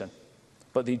legislation,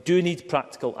 but they do need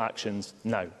practical actions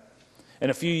now. In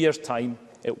a few years' time,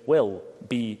 it will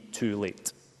be too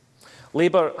late.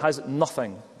 Labour has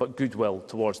nothing but goodwill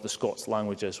towards the Scots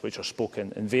languages which are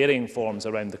spoken in varying forms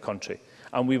around the country,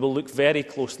 and we will look very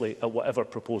closely at whatever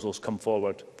proposals come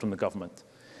forward from the government.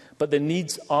 But the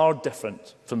needs are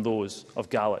different from those of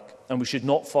Gaelic, and we should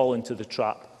not fall into the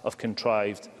trap of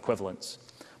contrived equivalence.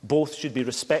 Both should be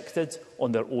respected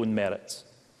on their own merits.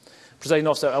 Presiding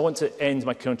Officer, I want to end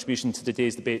my contribution to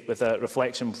today's debate with a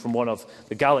reflection from one of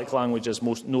the Gaelic language's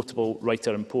most notable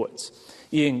writer and poets.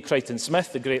 Ian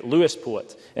Crichton-Smith, the great Lewis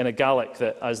poet, in a Gaelic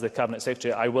that, as the Cabinet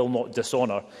Secretary I will not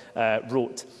dishonour,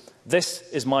 wrote, "This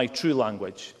is my true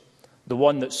language, the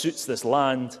one that suits this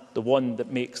land, the one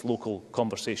that makes local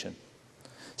conversation."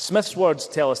 Smith's words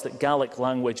tell us that Gaelic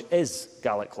language is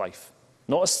Gaelic life,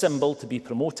 not a symbol to be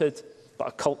promoted, but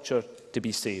a culture to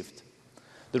be saved.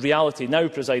 The reality now,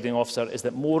 Presiding Officer, is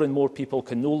that more and more people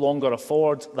can no longer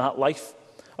afford that life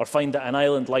or find that an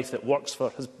island life that works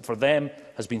for them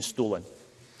has been stolen.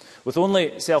 With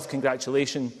only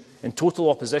self-congratulation in total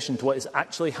opposition to what is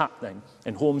actually happening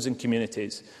in homes and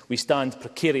communities, we stand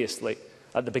precariously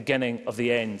at the beginning of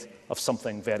the end of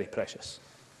something very precious.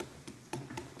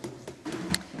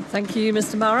 Thank you,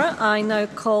 Mr Mara. I now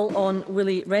call on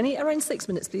Willie Rennie. Around 6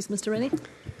 minutes, please, Mr Rennie.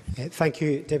 Thank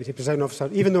you, Deputy Presiding Officer.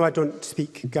 Even though I don't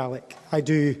speak Gaelic, I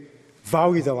do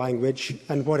value the language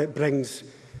and what it brings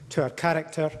to our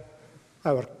character,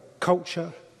 our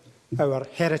culture, our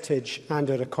heritage and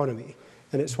our economy,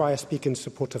 and it's why I speak in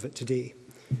support of it today.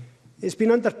 It's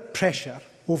been under pressure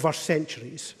over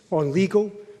centuries on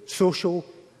legal, social,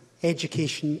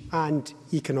 education and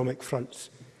economic fronts.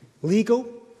 Legal,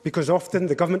 because often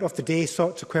the government of the day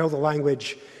sought to quell the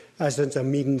language as a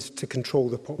means to control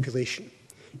the population.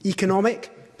 Economic,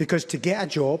 because to get a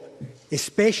job,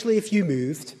 especially if you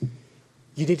moved,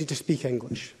 you needed to speak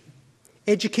English.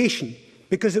 Education,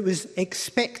 because it was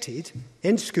expected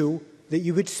in school that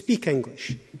you would speak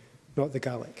English, not the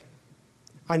Gaelic.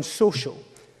 And social,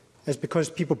 as because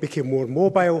people became more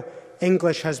mobile,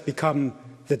 English has become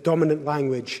the dominant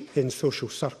language in social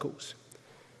circles.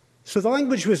 So the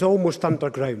language was almost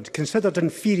underground, considered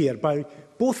inferior by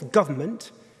both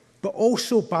government, but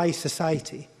also by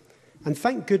society. And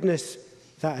thank goodness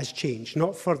that has changed,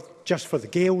 not just for the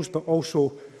Gaels, but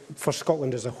also for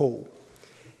Scotland as a whole.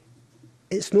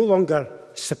 It's no longer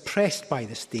suppressed by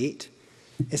the state,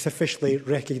 it's officially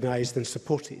recognised and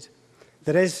supported.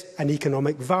 There is an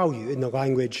economic value in the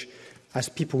language as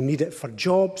people need it for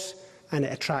jobs, and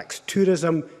it attracts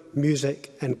tourism,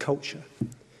 music and culture.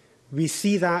 We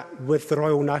see that with the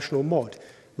Royal National Mod,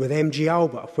 with MG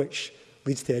Alba, which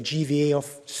leads to a GVA of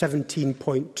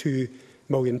 £17.2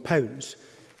 million.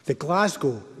 The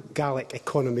Glasgow Gaelic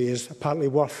economy is apparently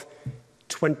worth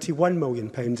 £21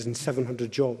 million and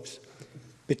 700 jobs.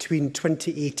 Between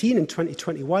 2018 and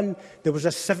 2021, there was a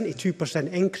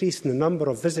 72% increase in the number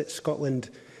of Visit Scotland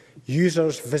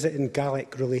users visiting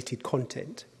Gaelic-related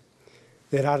content.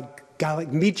 There are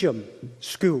Gaelic medium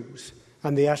schools,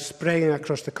 and they are spreading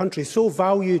across the country, so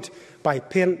valued by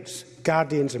parents,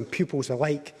 guardians and pupils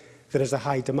alike, there is a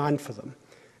high demand for them.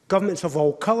 Governments of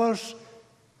all colours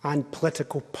and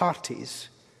political parties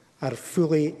are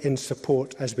fully in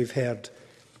support, as we've heard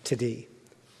today.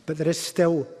 But there is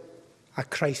still a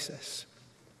crisis,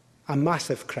 a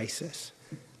massive crisis,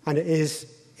 and it is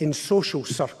in social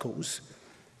circles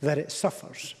that it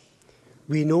suffers.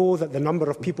 We know that the number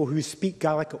of people who speak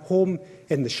Gaelic at home,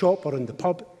 in the shop or in the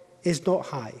pub is not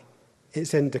high.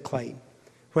 It's in decline.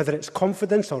 Whether it's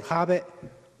confidence or habit,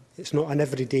 it's not an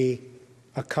everyday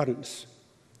occurrence.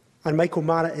 And Michael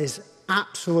Marrett is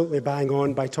absolutely bang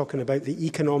on by talking about the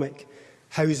economic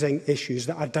housing issues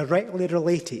that are directly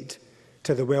related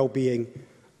to the well-being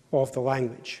of the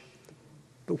language.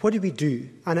 But what do we do?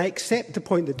 And I accept the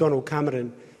point that Donald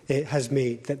Cameron has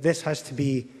made, that this has to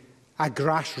be a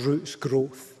grassroots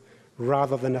growth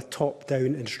rather than a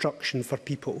top-down instruction for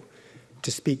people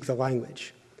to speak the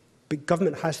language. But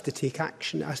government has to take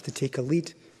action, it has to take a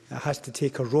lead, it has to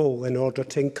take a role in order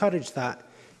to encourage that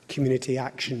community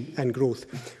action and growth,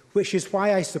 which is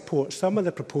why I support some of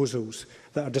the proposals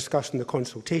that are discussed in the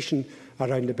consultation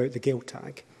around about the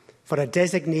Gaeltag, for a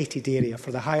designated area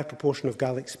for the higher proportion of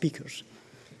Gaelic speakers.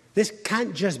 This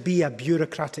can't just be a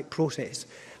bureaucratic process,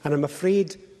 and I'm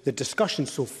afraid the discussion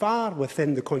so far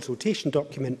within the consultation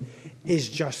document is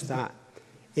just that.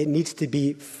 It needs to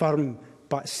be firm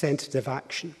but sensitive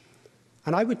action.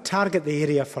 And I would target the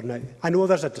area for now. I know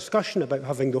there's a discussion about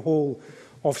having the whole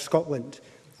of Scotland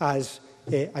as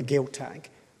a Gaeltag,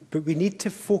 but we need to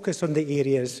focus on the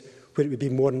areas where it would be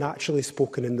more naturally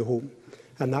spoken in the home.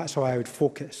 And that's how I would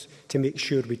focus, to make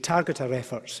sure we target our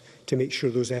efforts, to make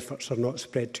sure those efforts are not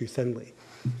spread too thinly.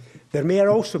 There may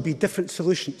also be different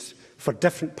solutions for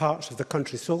different parts of the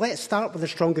country. So let's start with the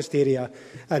strongest area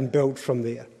and build from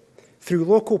there. Through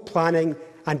local planning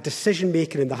and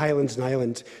decision-making in the Highlands and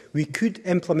Islands, we could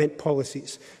implement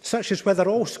policies such as whether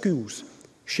all schools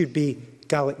should be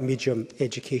Gaelic medium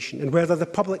education and whether the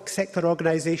public sector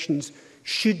organisations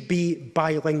should be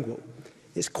bilingual.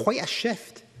 It's quite a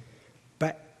shift,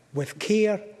 but with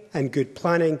care and good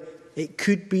planning, it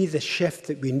could be the shift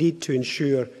that we need to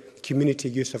ensure community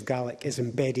use of Gaelic is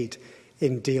embedded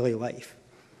in daily life.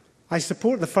 I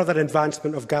support the further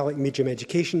advancement of Gaelic medium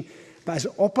education, but as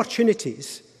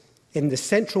opportunities in the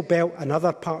Central Belt and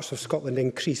other parts of Scotland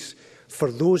increase for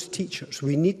those teachers,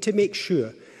 we need to make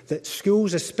sure that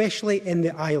schools, especially in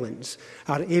the islands,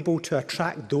 are able to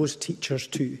attract those teachers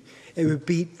too. It would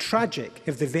be tragic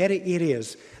if the very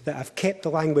areas that have kept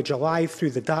the language alive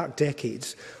through the dark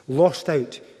decades lost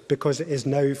out because it is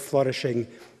now flourishing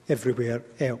everywhere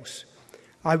else.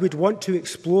 I would want to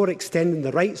explore extending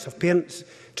the rights of parents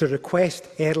to request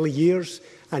early years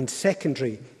and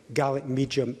secondary Gaelic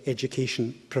medium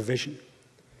education provision.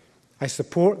 I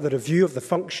support the review of the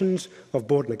functions of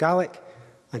Bord na Gaelic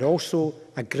and also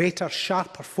a greater,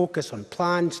 sharper focus on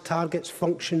plans, targets,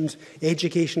 functions,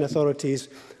 education authorities,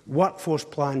 workforce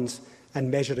plans and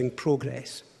measuring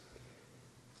progress.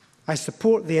 I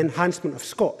support the enhancement of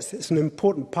Scots. It's an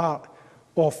important part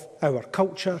of our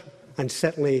culture and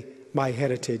certainly my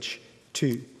heritage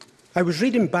too. I was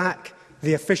reading back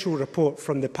the official report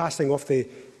from the passing of the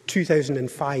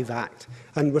 2005 Act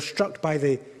and was struck by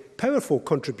the powerful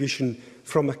contribution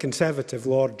from a Conservative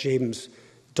Lord James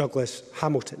Douglas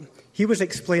Hamilton. He was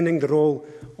explaining the role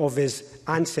of his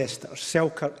ancestor,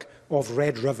 Selkirk of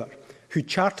Red River, who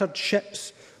chartered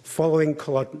ships following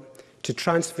Culloden to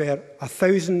transfer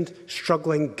 1,000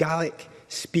 struggling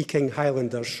Gaelic-speaking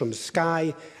Highlanders from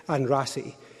Skye and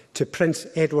Rassie to Prince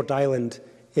Edward Island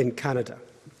in Canada.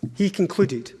 He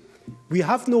concluded, "We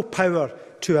have no power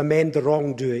to amend the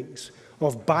wrongdoings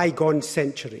of bygone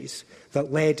centuries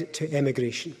that led to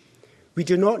emigration. We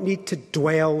do not need to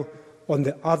dwell on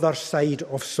the other side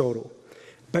of sorrow,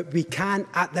 but we can,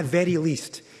 at the very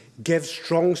least, give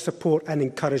strong support and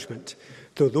encouragement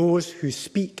to those who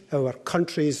speak our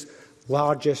country's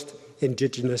largest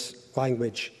Indigenous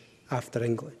language after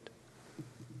England.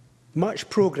 Much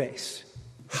progress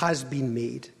has been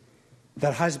made.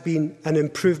 There has been an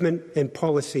improvement in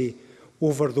policy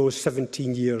over those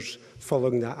 17 years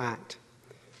following that Act.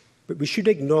 But we should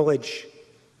acknowledge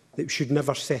that we should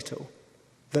never settle,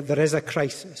 that there is a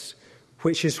crisis,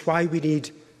 which is why we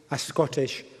need a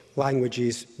Scottish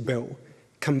Languages Bill,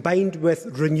 combined with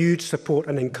renewed support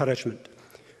and encouragement,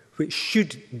 which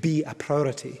should be a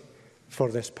priority for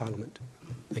this Parliament.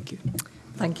 Thank you.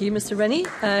 Thank you, Mr Rennie.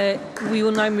 We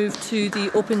will now move to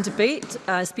the open debate,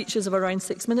 speeches of around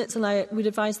 6 minutes, and I would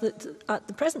advise that at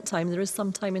the present time there is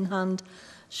some time in hand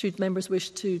should members wish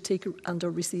to take and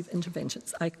or receive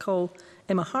interventions. I call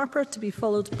Emma Harper to be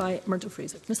followed by Murdo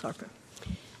Fraser. Ms Harper.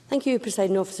 Thank you,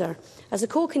 Presiding Officer. As a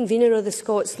co-convener of the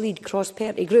Scots Lead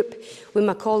cross-party group with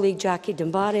my colleague Jackie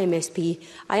Dunbar MSP,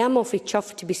 I am awfully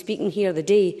chuffed to be speaking here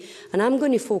today, and I'm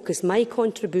going to focus my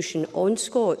contribution on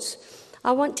Scots.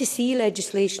 I want to see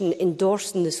legislation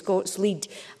endorsing the Scots Lead,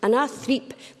 and I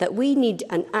threep that we need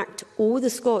an Act o' the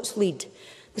Scots Lead.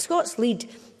 The Scots Lead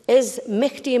is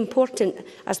mighty important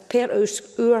as per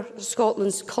our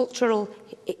Scotland's cultural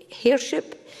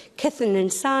heirship, kithing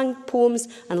and sang, poems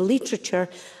and literature,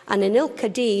 and in ilka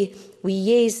day we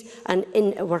use and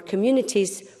in our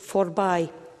communities forby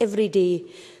every day.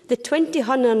 The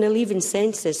 2011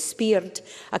 census speared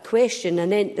a question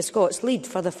anent the Scots Lead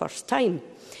for the first time.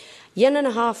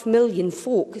 1.5 million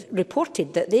folk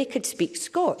reported that they could speak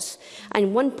Scots,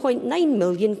 and 1.9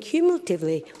 million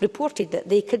cumulatively reported that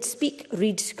they could speak,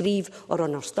 read, scrive or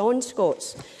understand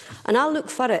Scots. And I look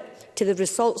for it to the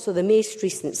results of the most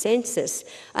recent census,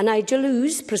 and I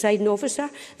delude, Presiding Officer,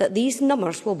 that these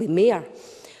numbers will be more.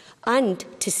 And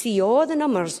to see all the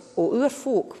numbers of our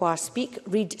folk who speak,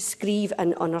 read, scrive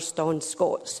and understand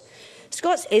Scots.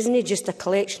 Scots isn't just a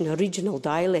collection of regional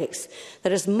dialects.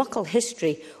 There is muckle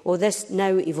history of this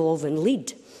now evolving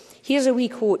lead. Here's a wee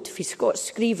quote from Scots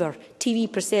scriver,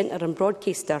 TV presenter and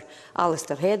broadcaster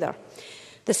Alistair Heather.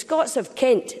 The Scots have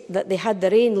kent that they had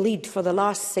their own lead for the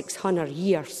last 600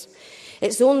 years.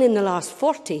 It's only in the last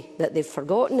 40 that they've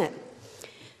forgotten it.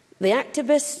 The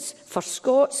activists for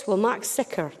Scots will make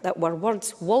sicker that our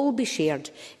words will be shared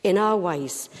in our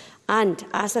ways. And,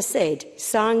 as I said,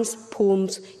 songs,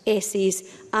 poems,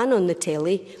 essays and on the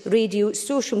telly, radio,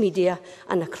 social media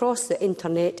and across the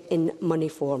internet in many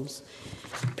forms.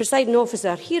 Presiding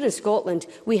Officer, here in Scotland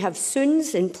we have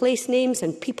soons and place names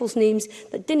and people's names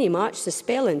that didn't match the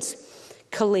spellings.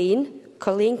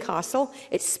 Culzean Castle,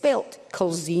 it's spelt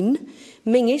Culzean.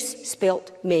 Mingus,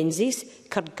 spelt Menzies.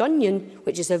 Cargunnion,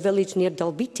 which is a village near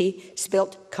Dalbeattie,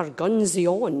 spelt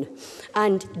Cargunzion.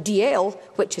 And DL,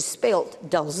 which is spelt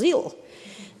Dalziel.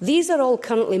 These are all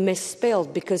currently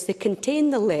misspelled because they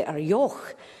contain the letter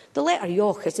Yoch. The letter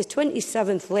Yoch is the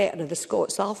 27th letter of the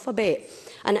Scots alphabet,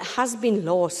 and it has been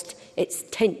lost its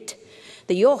tint.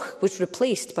 The Yoch was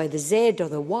replaced by the Z or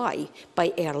the Y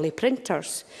by early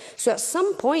printers. So at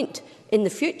some point in the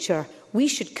future, we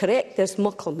should correct this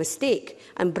muckle mistake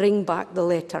and bring back the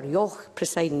letter Yoch,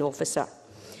 Presiding Officer.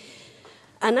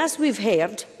 And as we've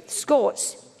heard,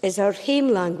 Scots is our home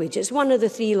language. It's one of the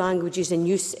 3 languages in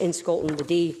use in Scotland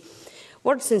today.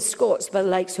 Words in Scots by the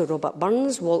likes of Robert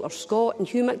Burns, Walter Scott and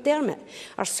Hugh McDermott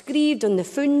are scribed on the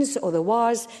funds or the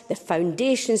was, the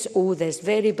foundations of this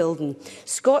very building.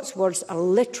 Scots words are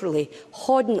literally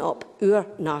holding up our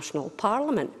national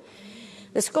parliament.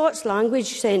 The Scots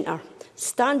Language Centre,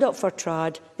 Stand Up for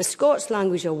Trad, the Scots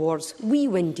Language Awards, Wee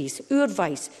Windies, Our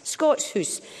Vice, Scots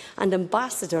House and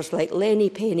ambassadors like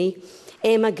Lenny Penny,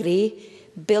 Emma Gray,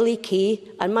 Billy Kay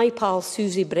and my pal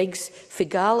Susie Briggs for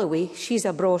Galloway. She's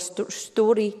a braw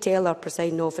storyteller,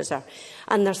 Presiding Officer.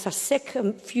 And there's a sick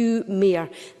few more.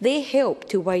 They help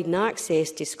to widen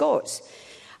access to Scots.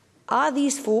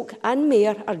 These folk and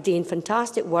mayor are doing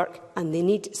fantastic work and they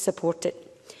need supported.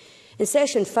 In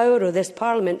session 4 of this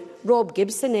Parliament, Rob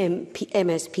Gibson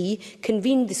MSP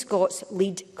convened the Scots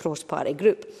Lead cross-party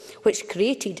group, which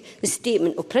created the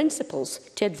Statement of Principles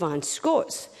to advance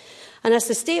Scots. And as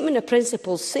the Statement of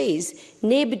Principles says,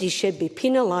 nobody should be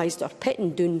penalised or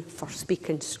pitted down for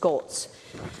speaking Scots.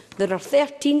 There are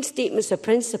 13 Statements of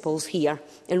Principles here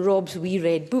in Rob's wee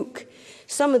red book.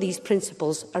 Some of these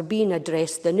principles are being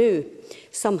addressed anew.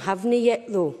 Some haven't yet,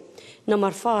 though.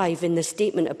 Number 5 in the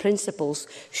Statement of Principles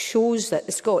shows that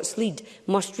the Scots Lead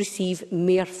must receive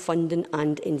more funding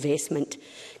and investment.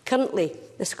 Currently,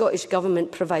 the Scottish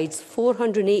Government provides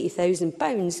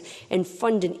 £480,000 in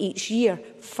funding each year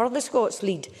for the Scots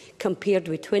Lead, compared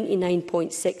with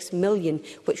 £29.6 million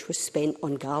which was spent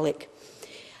on Gaelic.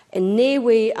 In no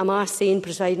way am I saying,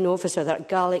 Presiding Officer, that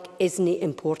Gaelic isn't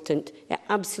important. It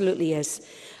absolutely is.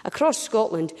 Across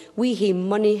Scotland, we have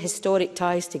many historic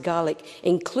ties to Gaelic,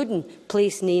 including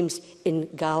place names in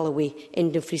Galloway,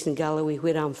 in Dumfries and Galloway,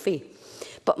 where I'm from.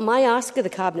 But my ask of the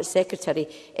Cabinet Secretary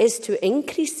is to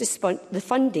increase the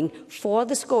funding for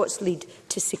the Scots Lead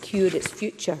to secure its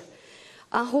future.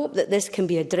 I hope that this can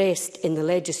be addressed in the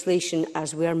legislation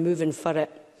as we are moving for it.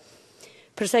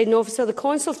 Presiding Officer, the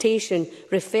consultation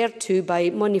referred to by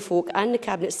Money Folk and the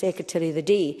Cabinet Secretary of the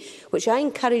day, which I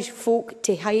encourage folk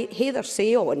to hear their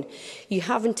say on, you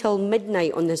have until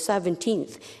midnight on the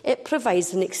 17th. It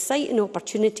provides an exciting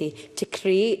opportunity to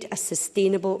create a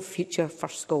sustainable future for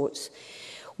Scots.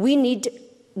 We need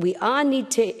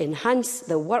to enhance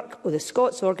the work of the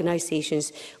Scots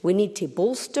organisations. We need to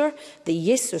bolster the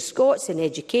use of Scots in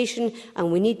education,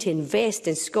 and we need to invest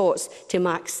in Scots to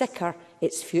make sicker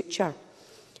its future.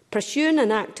 Pursuing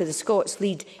an act to the Scots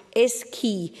Lead is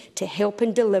key to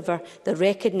helping deliver the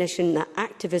recognition that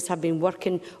activists have been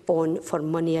working on for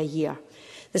many a year.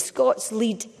 The Scots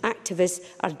Lead activists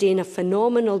are doing a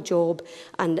phenomenal job,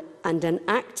 and an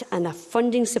act and a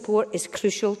funding support is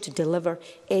crucial to deliver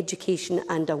education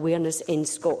and awareness in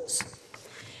Scots.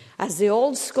 As the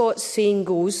old Scots saying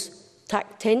goes,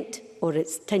 tak tent or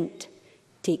it's tint,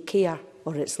 take care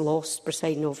or it's lost,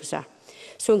 Presiding Officer.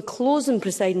 So in closing,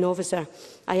 Presiding Officer,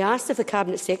 I asked if the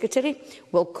Cabinet Secretary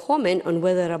will comment on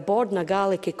whether a Bordna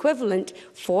Gaelic equivalent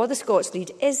for the Scots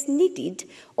Lead is needed,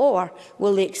 or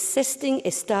will the existing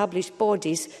established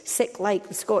bodies, like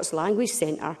the Scots Language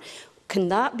Centre, can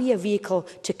that be a vehicle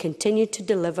to continue to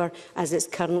deliver as it's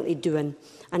currently doing?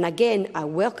 And again, I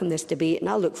welcome this debate and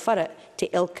I look for it to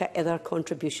ilka other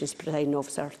contributions, Presiding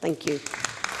Officer. Thank you.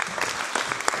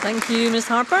 Thank you, Ms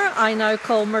Harper. I now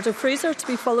call Murdo Fraser to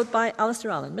be followed by Alistair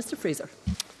Allen. Mr Fraser.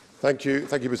 Thank you,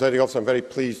 Presiding Officer. I'm very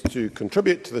pleased to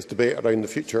contribute to this debate around the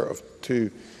future of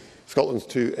Scotland's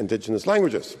two indigenous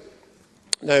languages.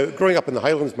 Now, growing up in the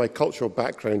Highlands, my cultural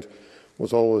background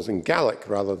was always in Gaelic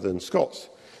rather than Scots.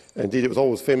 Indeed, it was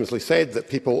always famously said that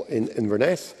people in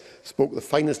Inverness spoke the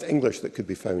finest English that could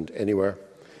be found anywhere,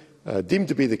 deemed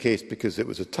to be the case because it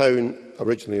was a town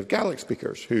originally of Gaelic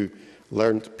speakers who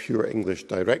learned pure English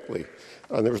directly.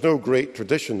 And there was no great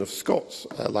tradition of Scots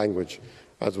language,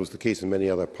 as was the case in many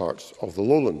other parts of the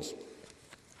lowlands.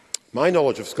 My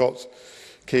knowledge of Scots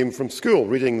came from school,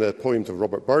 reading the poems of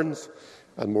Robert Burns,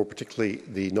 and more particularly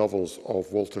the novels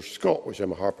of Walter Scott, which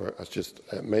Emma Harper has just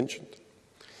mentioned.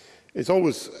 It's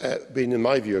always been, in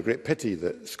my view, a great pity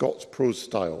that Scott's prose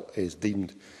style is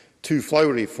deemed too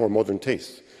flowery for modern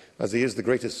tastes, as he is the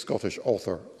greatest Scottish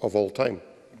author of all time.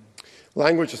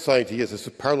 Language aside, he is a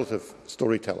superlative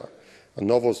storyteller, and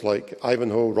novels like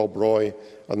Ivanhoe, Rob Roy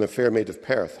and The Fair Maid of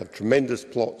Perth have tremendous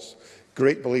plots,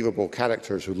 great believable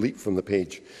characters who leap from the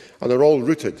page, and are all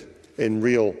rooted in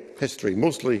real history,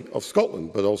 mostly of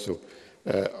Scotland, but also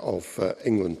of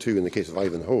England too, in the case of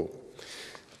Ivanhoe.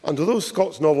 And although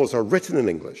Scott's novels are written in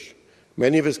English,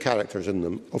 many of his characters in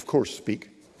them, of course, speak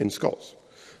in Scots,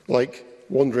 like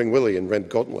Wandering Willie in Red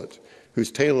Gauntlet, whose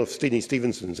tale of Steenie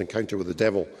Stevenson's encounter with the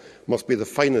devil must be the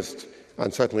finest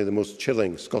and certainly the most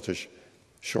chilling Scottish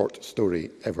short story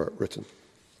ever written.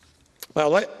 Well,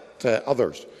 I'll let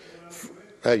others...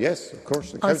 yes, of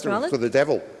course, encounter with the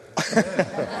devil.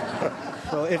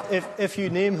 Well, if you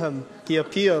name him, he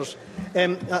appears.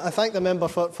 I thank the member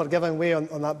for giving way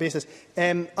on that basis,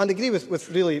 and agree with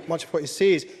really much of what he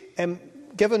says.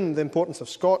 Given the importance of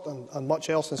Scotland and much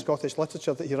else in Scottish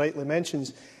literature that he rightly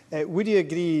mentions, would you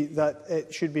agree that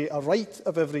it should be a right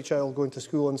of every child going to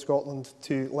school in Scotland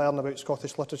to learn about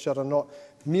Scottish literature and not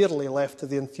merely left to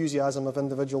the enthusiasm of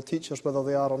individual teachers, whether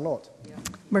they are or not?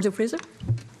 Murdo Fraser.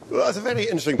 Well, that's a very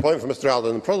interesting point from Mr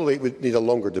Allen, and probably we need a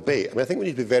longer debate. I think we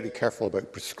need to be very careful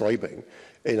about prescribing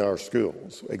in our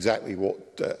schools exactly what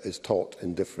is taught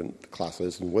in different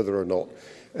classes, and whether or not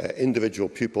individual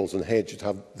pupils and heads should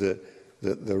have the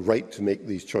right to make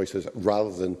these choices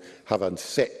rather than have a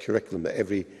set curriculum that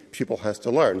every pupil has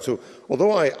to learn. So,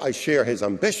 although I share his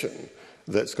ambition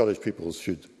that Scottish pupils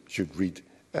should read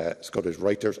Scottish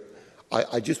writers,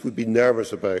 I just would be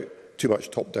nervous about too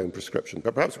much top-down prescription.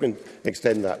 But perhaps we can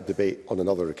extend that debate on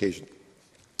another occasion.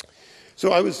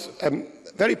 So I was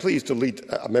very pleased to lead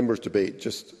a members' debate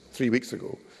just 3 weeks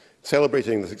ago,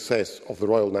 celebrating the success of the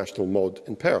Royal National Mod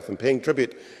in Perth and paying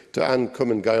tribute to Anne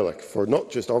Cummin Gaelic for not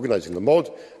just organising the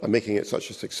Mod and making it such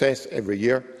a success every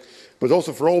year, but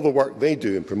also for all the work they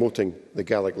do in promoting the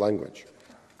Gaelic language.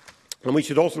 And we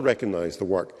should also recognise the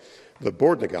work that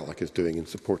Bordna Gaelic is doing in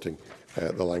supporting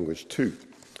the language too.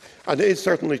 And it is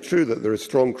certainly true that there is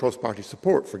strong cross-party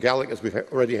support for Gaelic, as we've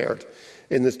already heard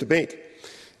in this debate.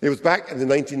 It was back in the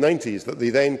 1990s that the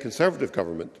then Conservative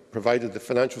government provided the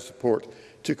financial support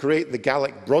to create the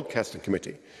Gaelic Broadcasting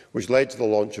Committee, which led to the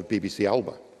launch of BBC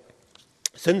Alba.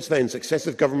 Since then,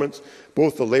 successive governments,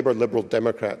 both the Labour Liberal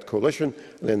Democrat coalition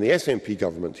and then the SNP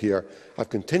government here, have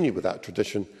continued with that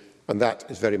tradition, and that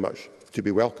is very much to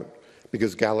be welcomed,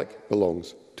 because Gaelic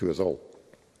belongs to us all.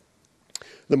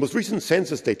 The most recent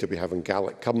census data we have on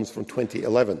Gaelic comes from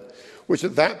 2011, which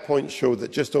at that point showed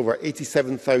that just over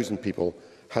 87,000 people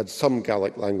had some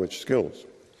Gaelic language skills.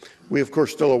 We, of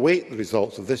course, still await the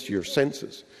results of this year's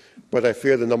census, but I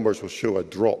fear the numbers will show a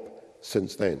drop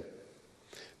since then.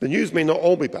 The news may not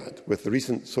all be bad, with the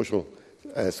recent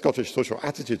Scottish Social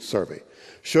Attitudes Survey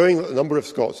showing that the number of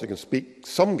Scots who can speak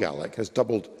some Gaelic has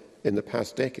doubled in the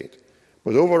past decade.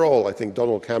 But overall, I think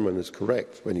Donald Cameron is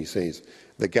correct when he says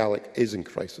that Gaelic is in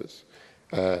crisis.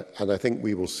 And I think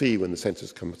we will see when the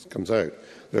census comes out,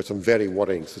 there are some very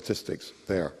worrying statistics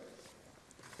there.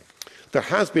 There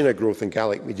has been a growth in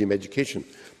Gaelic medium education,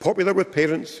 popular with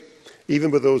parents, even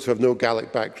with those who have no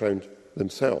Gaelic background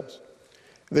themselves.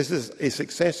 This is a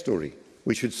success story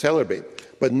we should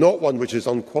celebrate, but not one which is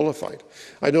unqualified.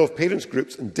 I know of parents'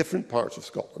 groups in different parts of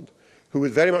Scotland who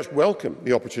would very much welcome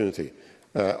the opportunity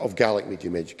of Gaelic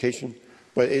medium education,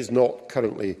 but it is not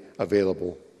currently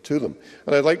available to them.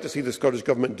 And I'd like to see the Scottish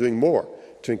Government doing more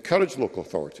to encourage local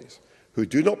authorities who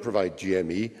do not provide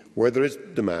GME where there is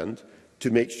demand to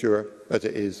make sure that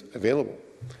it is available.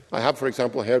 I have, for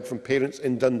example, heard from parents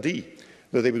in Dundee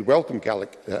that they would welcome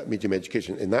Gaelic medium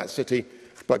education in that city,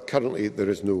 but currently there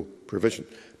is no provision.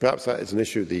 Perhaps that is an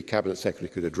issue the Cabinet Secretary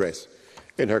could address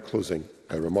in her closing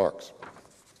remarks.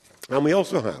 And we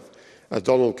also have, as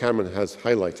Donald Cameron has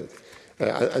highlighted,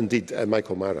 indeed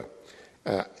Michael Mara,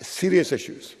 serious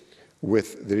issues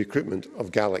with the recruitment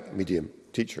of Gaelic medium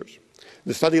teachers.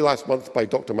 The study last month by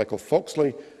Dr Michael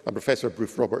Foxley and Professor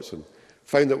Bruce Robertson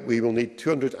found that we will need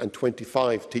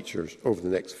 225 teachers over the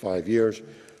next 5 years,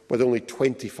 with only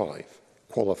 25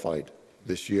 qualified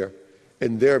this year.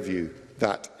 In their view,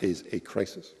 that is a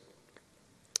crisis.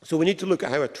 So we need to look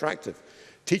at how attractive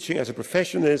teaching as a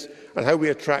profession is and how we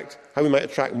might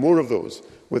attract more of those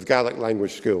with Gaelic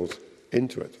language skills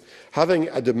into it. Having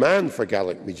a demand for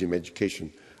Gaelic medium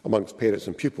education amongst parents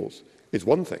and pupils is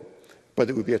one thing, but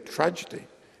it would be a tragedy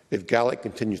if Gaelic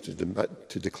continues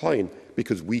to decline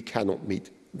because we cannot meet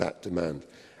that demand.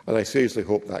 And I seriously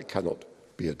hope that can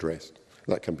be addressed.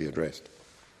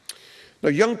 Now,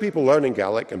 young people learning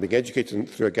Gaelic and being educated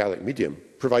through a Gaelic medium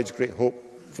provides great hope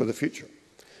for the future.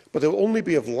 But it will only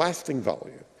be of lasting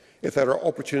value if there are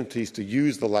opportunities to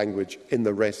use the language in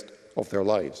the rest of their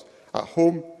lives, at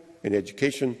home, in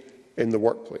education, in the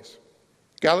workplace.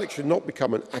 Gaelic should not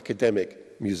become an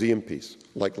academic museum piece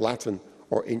like Latin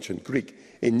or ancient Greek.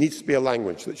 It needs to be a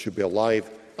language that should be alive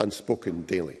and spoken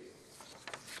daily.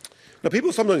 Now,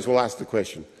 people sometimes will ask the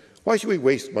question, why should we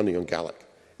waste money on Gaelic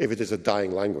if it is a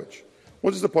dying language?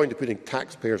 What is the point of putting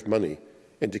taxpayers' money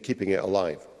into keeping it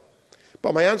alive?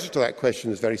 But my answer to that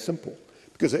question is very simple,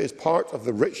 because it is part of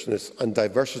the richness and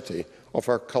diversity of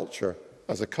our culture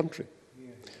as a country.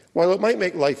 While it might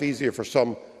make life easier for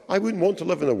some, I wouldn't want to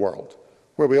live in a world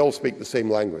where we all speak the same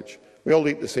language, we all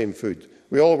eat the same food,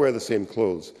 we all wear the same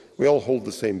clothes, we all hold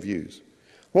the same views.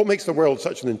 What makes the world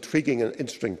such an intriguing and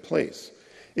interesting place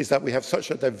is that we have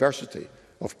such a diversity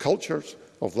of cultures,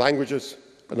 of languages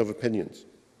and of opinions.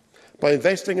 By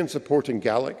investing in supporting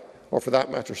Gaelic, or for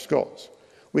that matter Scots,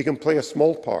 we can play a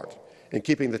small part in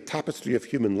keeping the tapestry of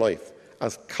human life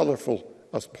as colourful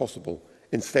as possible,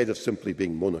 instead of simply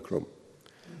being monochrome.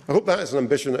 I hope that is an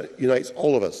ambition that unites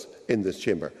all of us in this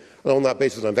chamber. And on that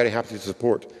basis, I'm very happy to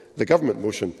support the government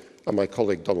motion and my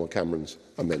colleague Donald Cameron's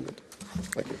amendment.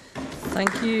 Thank you.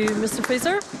 Thank you, Mr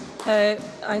Fraser.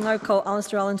 I now call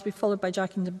Alistair Allen to be followed by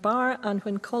Jackie DeBar. And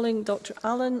when calling Dr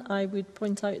Allen, I would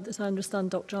point out that I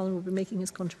understand Dr Allen will be making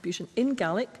his contribution in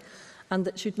Gaelic, and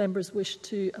that should members wish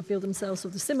to avail themselves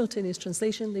of the simultaneous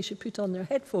translation, they should put on their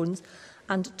headphones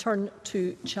and turn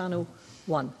to Channel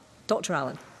 1. Dr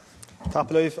Allen.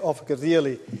 Tapalauf of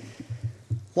Gardieli.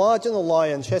 Lad in the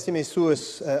lion, Chessie me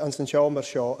suus an St. Chalmers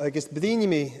Shaw, agus bedini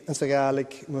me in sa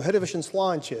Gaelic, mo hirivision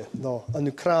slantje, no, an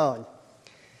Ukraine.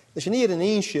 The Shanir in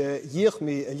Ancient, Yich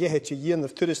me a Yehetje Yin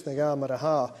of Tourist Nagamara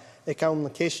Ha, a count the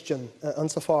question an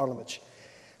sa Farlamage.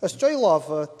 As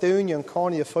Joylava, the Union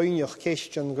Carnia Foinich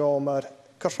question gomer,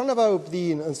 Karsanava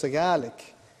Bdeen in sa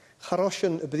Gaelic,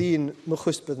 Haroshan Bdeen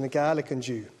Muhusped na Gaelic and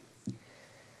Jew.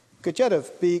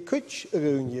 Gudjerf be kuch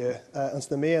arounje ans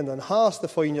na meen en haast de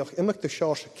foinjoch immig de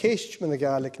charge keest met de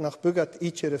Gaelic nach bugat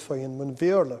ietsje de foin men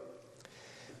veerle.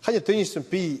 Cha je dunis yn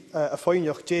bi a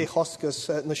ffoinioch je chosgus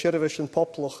na siarvish yn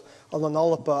poplwch an an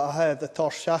alpa a hedd y tar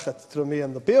siachat drwy mi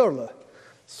yn the beorle.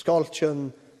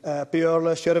 Sgaltyn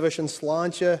beorle, siarvish yn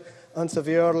slantje an sa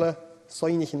beorle,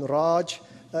 sainig yn raj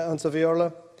an sa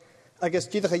beorle. Agus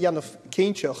dydych a janaf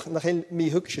ceintioch na chael mi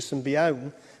hwgsys yn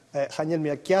biawn, chan yin mi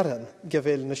a geran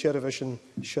gyfeil na siarvish yn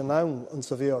sianawn an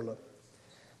sa beorle.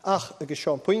 Ach, agus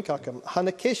Sean Pwyncacam, han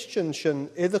y cestiwn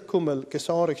sy'n iddo cwmyl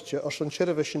gysorichtio os yn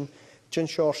siarvish yn Jin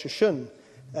Shorsh Shin,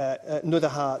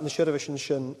 Nudaha, Nishirvision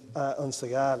Shin, and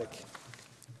Gaelic.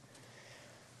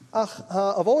 Ach,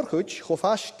 ha of Orhuch,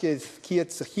 Hofashkid, Kiet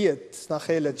Sahiet,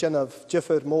 Snachele, Genev,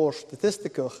 Jiffer, Moor,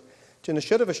 Statisticach, Jin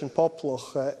Nishirvision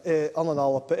Poploch,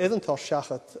 Ananalap, Edentor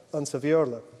Shachat, and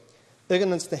Savierle.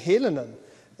 Iganans the Helenen,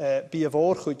 be of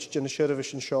Orhuch, Jin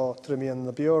Nishirvision Shaw, Trimian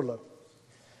the Bjorle.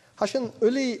 Hashin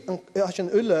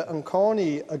Ulle and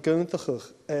Carney a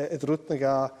Guntachach, Ed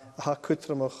Rutnaga, ha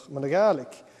Kutramach,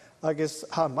 Managalic, agus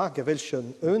ha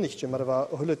Magavilshin, Unichtje, Marva,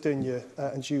 Hulletunje,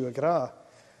 and Jew a Gra.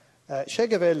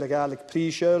 Shegavel, the Gaelic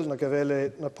Prishel, Nagavele,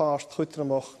 Napast,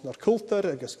 Kutramach,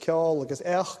 Narkulter, agus Kjal, agus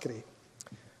Erchgri.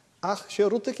 Ach, she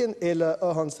Rutikin Ella,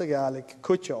 a Hansa Gaelic,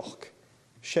 Kutjoch,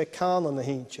 she Kanan a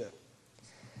Hintje.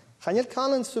 Hanil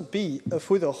Kanan so be a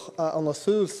Fudoch on a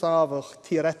Sul Savach,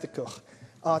 Theoreticach,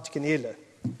 Archkin Ella.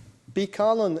 Be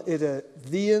Kanan ide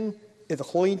Dien, ide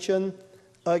Hointjen,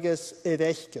 agus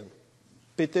edechken.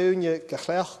 Bedoonje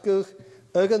gechlechgug,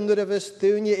 ugen nurvis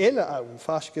doonje ille aun,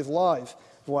 faskes live,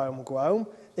 waum gwaum,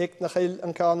 ik nachil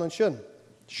an kanon shun.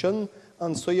 Shun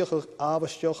an suiachig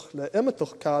abestjoch le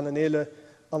immetoch kanon ille,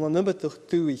 an an immetoch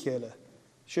tuig ille.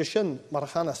 Shun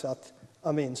marachanasat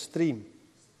a mainstream.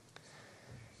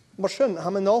 Maar shun, ha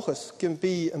men noches, gyn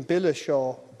bi een bille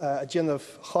shaw, a gin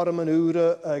of charman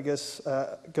ure, agus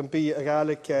gyn bi a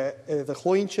Gaelic de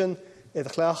glointjen, de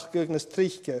glachgug na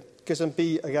strichke, gus een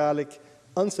bi a Gaelic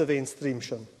ansa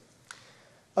mainstreamshin.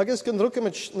 Agus gan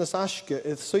rukimich na saske,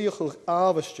 suiachig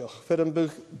avestjoch, vir een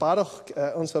bug barach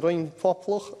ansa rein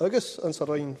poploch, agus ansa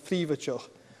rein frivetjoch.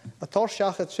 A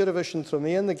torshachet shirvishin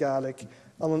tromeen de Gaelic,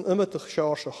 an een immetich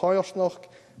sjaarse hoiersnoch,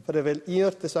 vir de wel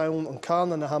eer te zijn an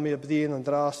kanen na hamie bedien en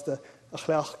draaste, a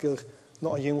glachgug na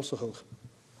a jongsigig.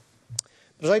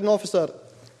 Presiding officer,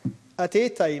 at a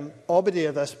time,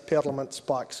 obedy this Parliament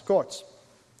spoke Scots.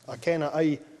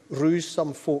 I ruse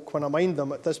some folk when I mind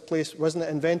them at this place wasn't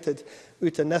invented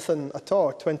out of nothing at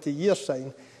all 20 years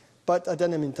syne, but I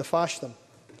didn't mean to fash them.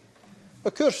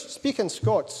 Of course, speaking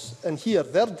Scots in here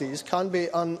their days can be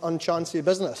an unchancy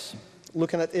business.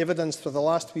 Looking at evidence for the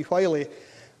last wee while,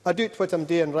 I doubt what I'm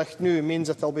doing right now means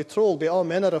that I'll be trolled by all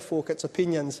manner of folk its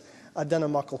opinions I dinna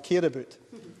muckle care about.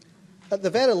 At the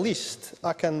very least,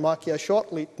 I can make you a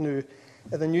short lead now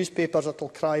in the newspapers that'll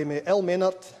cry me El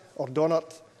Maynard or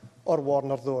Donart or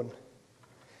Warner Thone.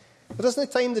 There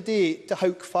isn't time today to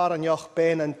howk far and yoch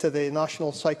ben into the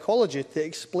national psychology to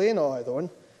explain all I thone.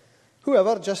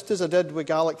 However, just as I did with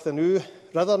Gaelic the new,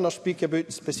 rather than speak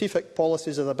about specific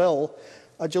policies of the bill,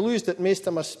 I delused that most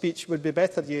of my speech would be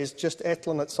better used just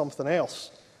etling at something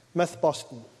else,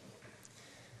 myth-busting.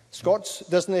 Scots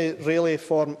doesn't really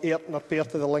form airt nor pair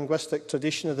to the linguistic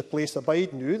tradition of the place I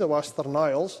bide now, the Western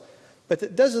Isles, but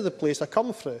it does of the place I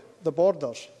come from, the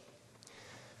Borders.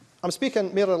 I was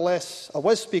speaking more or less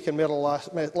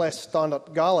standard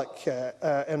Gaelic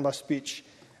in my speech.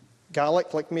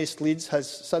 Gaelic, like most Leeds, has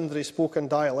sundry spoken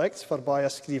dialects for by a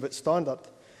screeve at standard.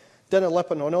 Dinna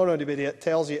lippin on anybody, it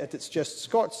tells you that it's just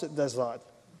Scots that does that.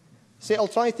 So I'll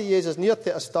try to use as near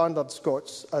to a standard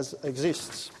Scots as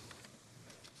exists.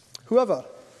 However,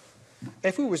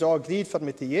 if we was all agreed for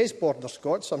me to use Border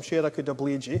Scots, I'm sure I could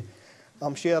oblige you.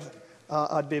 I'm sure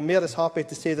I'd be more as happy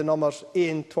to say the numbers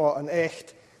 1, 2 and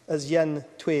 8 as 1,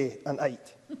 2 and 8.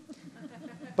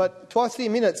 But 2 or 3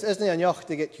 minutes isn't enough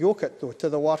to get yoked, though, to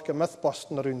the work of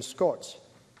myth-busting around Scots.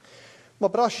 My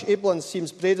brush Eblin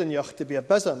seems braid enough to be a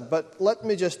bizzin, but let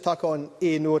me just tack on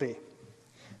a nori.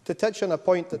 To touch on a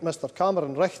point that Mr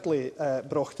Cameron rightly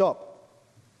brought up.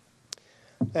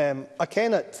 I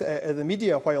ken it in the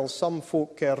media while some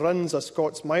folk runs a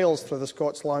Scots miles through the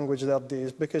Scots language their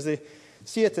days because they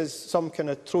see it as some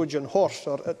kind of Trojan horse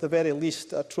or at the very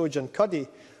least a Trojan cuddy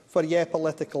for your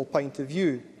political point of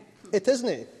view. It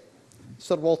isn't.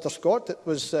 Sir Walter Scott,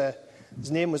 his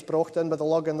name was brought in by the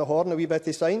lug in the horn a wee bit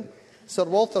of sign. Sir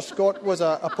Walter Scott was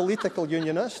a political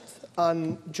unionist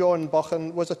and John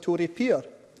Buchan was a Tory peer.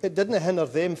 It didn't hinder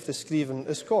them from screeving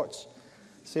as Scots.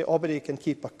 So everybody can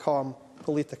keep a calm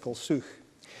political such.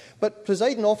 But,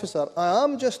 presiding officer, I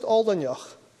am just old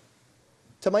enough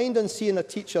to mind on seeing a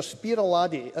teacher spear a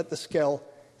laddie at the skill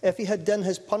if he had done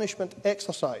his punishment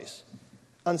exercise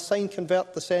and sign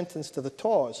convert the sentence to the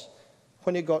tause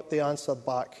when he got the answer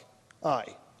back,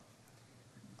 aye.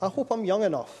 I hope I'm young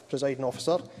enough, Presiding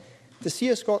Officer, to see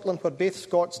a Scotland where both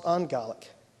Scots and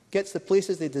Gaelic gets the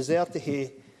places they deserve to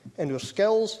hae in our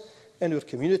skills, in our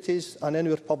communities and in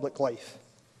our public life.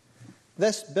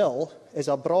 This bill is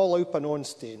a brawl up an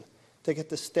onstain to get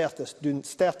the started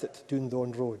down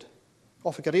the road.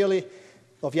 Of Gaelic,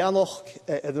 of Janoch,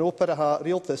 in the opera ha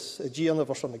realtas, Gian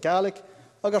from the Gaelic,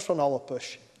 agus from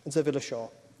Alapush, and Zivila Shaw.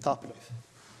 Tapenoof.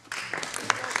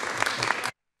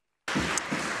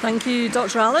 Thank you,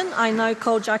 Dr Allen. I now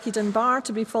call Jackie Dunbar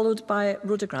to be followed by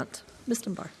Rhoda Grant. Ms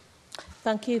Dunbar.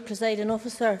 Thank you, Presiding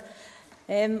Officer.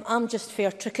 I'm just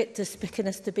fair tricket to speak in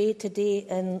this debate today,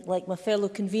 and like my fellow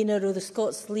convener of the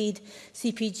Scots Lead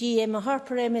CPG, Emma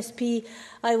Harper MSP,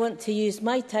 I want to use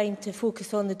my time to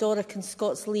focus on the Doric and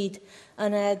Scots Lead,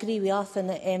 and I agree with everything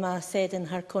that Emma said in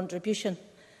her contribution.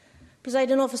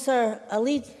 Presiding Officer, a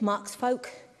lead marks folk,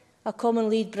 a common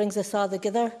lead brings us all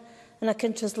together, and a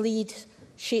country's lead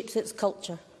shapes its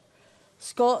culture.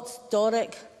 Scots,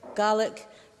 Doric, Gaelic,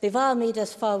 they've all made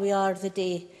us far we are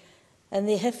today, and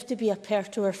they have to be a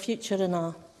part to our future and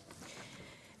all.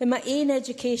 In my own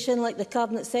education, like the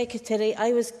Cabinet Secretary,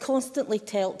 I was constantly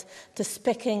told to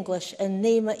speak English and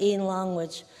name my own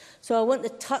language. So I want to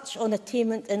touch on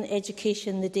attainment in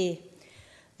education today.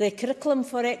 The Curriculum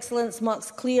for Excellence makes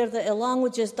clear that the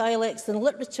languages, dialects and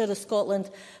literature of Scotland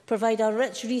provide a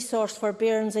rich resource for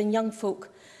bairns and young folk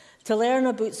to learn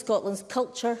about Scotland's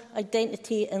culture,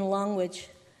 identity and language.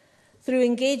 Through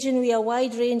engaging with a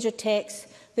wide range of texts,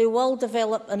 they will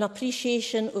develop an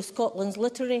appreciation of Scotland's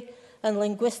literary and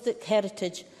linguistic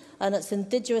heritage and its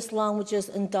indigenous languages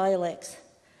and dialects.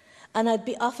 And I'd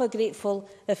be awfully grateful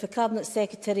if the Cabinet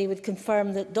Secretary would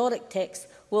confirm that Doric texts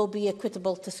will be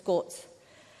equitable to Scots.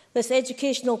 This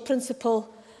educational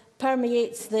principle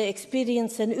permeates the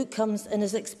experience and outcomes and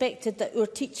is expected that our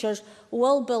teachers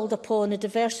will build upon a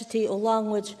diversity of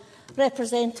language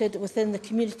represented within the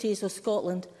communities of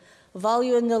Scotland,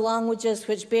 valuing the languages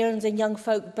which bairns and young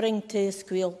folk bring to the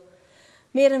school.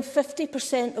 More than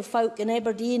 50% of folk in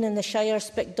Aberdeen and the Shire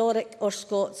speak Doric or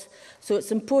Scots, so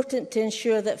it's important to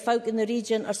ensure that folk in the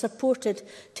region are supported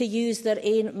to use their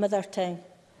own mother tongue.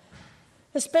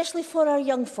 Especially for our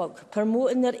young folk,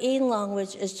 promoting their own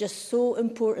language is just so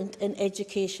important in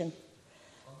education.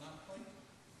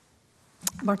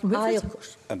 Martin Whitfield. Of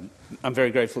course. I'm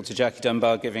very grateful to Jackie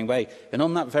Dunbar giving way. And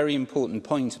on that very important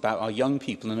point about our young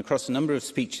people and across a number of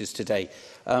speeches today,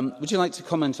 would you like to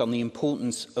comment on the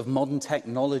importance of modern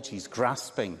technologies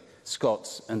grasping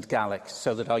Scots and Gaelic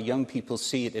so that our young people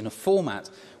see it in a format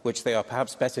which they are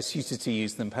perhaps better suited to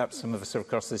use than perhaps some of us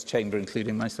across this chamber,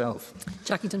 including myself?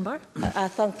 Jackie Dunbar. I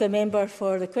thank the member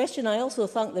for the question. I also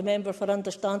thank the member for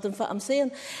understanding what I'm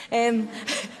saying.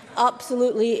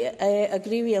 Absolutely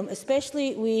agree with him,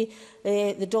 especially with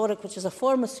the Doric, which is a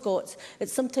form of Scots.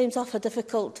 It's sometimes awful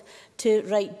difficult to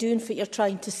write down what you're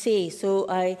trying to say, so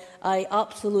I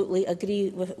absolutely agree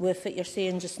with what you're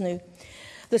saying just now.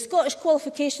 The Scottish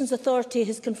Qualifications Authority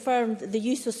has confirmed the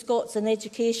use of Scots in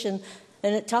education,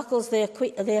 and it tackles the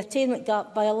attainment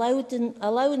gap by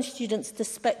allowing students to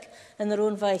speak in their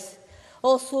own voice.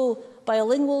 Also,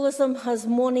 bilingualism has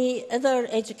many other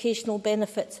educational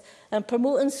benefits, and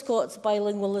promoting Scots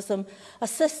bilingualism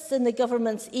assists in the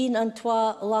government's un and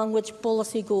twa language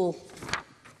policy goal.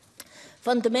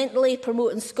 Fundamentally,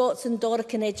 promoting Scots and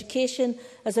Doric in education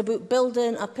is about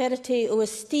building a parity of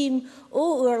esteem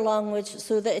of our language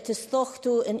so that it is thought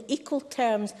of in equal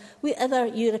terms with other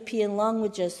European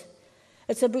languages.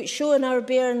 It's about showing our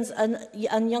bairns and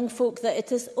young folk that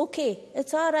it is okay,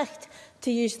 it's all right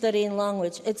to use their own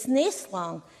language. It's nae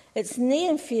slang, it's nae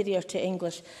inferior to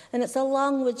English, and it's a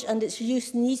language and its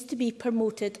use needs to be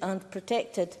promoted and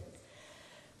protected.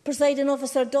 Presiding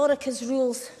Officer, Doric has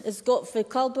rules, it's got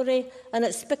vocabulary, and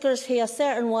its speakers have a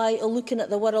certain way of looking at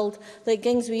the world that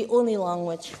gings with only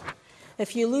language.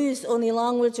 If you lose only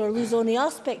language or lose only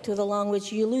aspect of the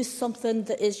language, you lose something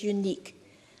that is unique.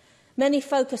 Many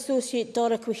folk associate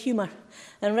Doric with humour,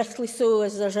 and rightly so,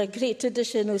 as there's a great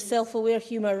tradition of self-aware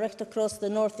humour right across the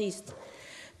North East.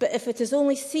 But if it is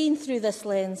only seen through this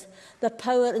lens, the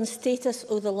power and status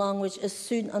of the language is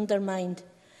soon undermined.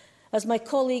 As my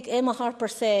colleague Emma Harper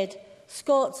said,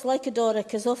 Scots, like a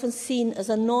Doric, is often seen as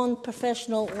a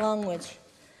non-professional language.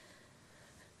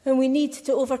 And we need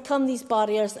to overcome these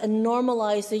barriers and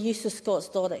normalise the use of Scots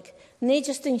Doric, not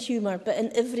just in humour, but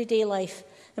in everyday life,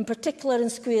 in particular in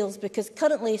schools, because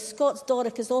currently Scots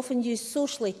Doric is often used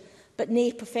socially, but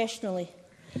nae professionally.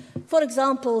 For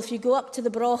example, if you go up to the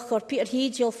Broch or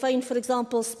Peterhead, you'll find, for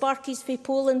example, Sparkies from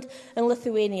Poland and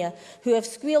Lithuania, who have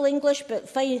squeal English but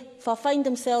find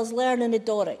themselves learning a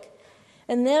Doric.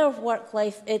 In their work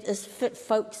life, it is fit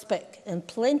folk speak. In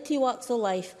plenty walks of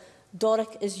life,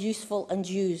 Doric is useful and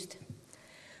used.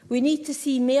 We need to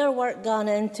see more work gone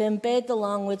in to embed the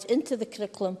language into the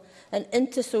curriculum and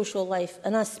into social life,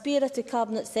 and I spear to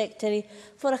Cabinet Secretary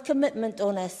for a commitment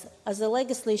on this as the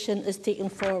legislation is taken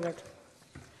forward.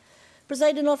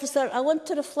 Presiding Officer, I want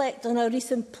to reflect on a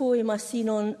recent poem I seen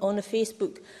on the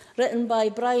Facebook, written by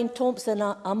Brian Thompson,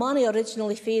 a man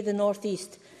originally fae the North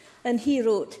East, and he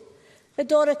wrote, "The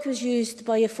Doric was used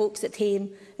by your folks at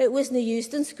hame, it wasna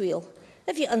used in school.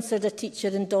 If you answered a teacher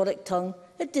in Doric tongue,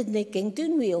 it didna ging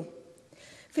doon weel.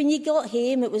 When you got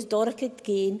hame, it was Doric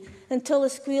again, until the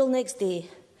school next day.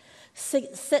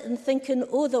 Sitting thinking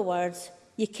o' the words,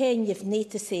 you ken you've nae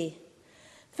to say.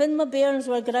 When my bairns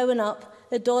were growing up,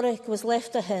 the Doric was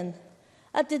left a hin.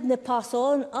 I didna pass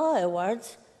on a'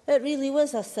 words, it really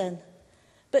was a sin.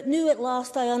 But now at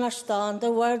last I understand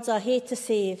the words I hate to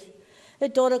save. The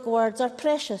Doric words are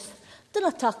precious,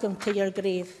 dinna tak them to your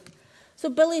grave. So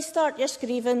Billy, start your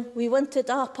screeving, we want it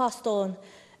a' passed on.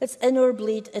 It's in our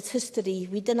bleed, it's history,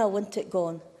 we dinna want it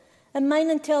gone. And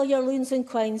mind and tell your loons and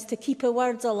quines to keep the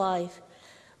words alive.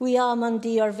 We a' mun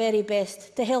do our very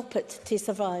best to help it to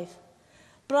survive.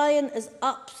 Brian is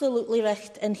absolutely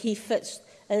right, and he fits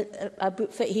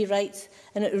about what he writes,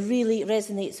 and it really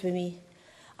resonates with me.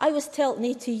 I was told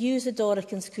nae to use the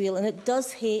Doric in school, and it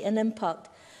does hae an impact.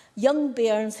 Young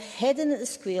bairns heading into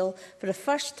school for the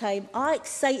first time are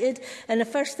excited, and the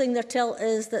first thing they're told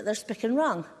is that they're speaking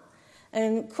wrong.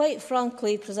 And quite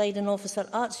frankly, Presiding Officer,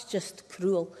 that's just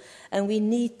cruel, and we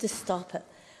need to stop it.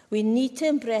 We need to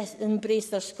embrace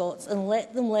their Scots and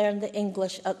let them learn the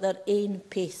English at their own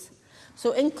pace.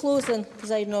 So in closing,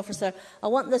 Presiding Officer, I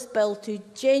want this bill to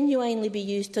genuinely be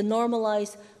used to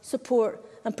normalise, support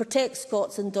and protect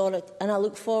Scots in Doric, and I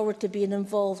look forward to being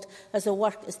involved as the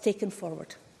work is taken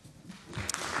forward.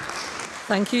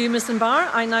 Thank you, Ms Dunbar.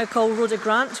 I now call Rhoda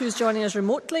Grant, who is joining us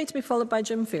remotely, to be followed by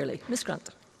Jim Fairley. Ms Grant.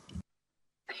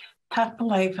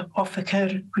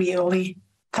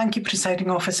 Thank you,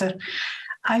 Presiding Officer.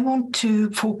 I want to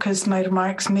focus my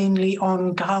remarks mainly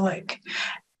on Gaelic.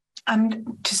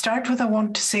 And to start with, I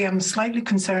want to say I'm slightly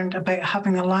concerned about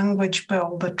having a language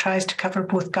bill that tries to cover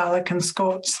both Gaelic and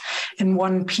Scots in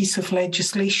one piece of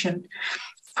legislation.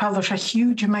 While there's a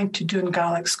huge amount to do in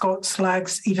Gaelic, Scots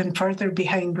lags even further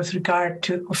behind with regard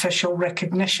to official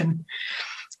recognition.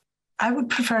 I would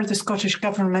prefer the Scottish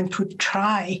Government would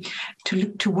try to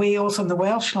look to Wales and the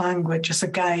Welsh language as a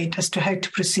guide as to how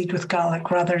to proceed with Gaelic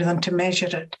rather than to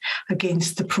measure it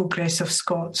against the progress of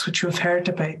Scots, which we've heard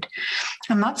about.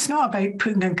 And that's not about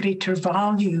putting a greater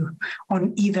value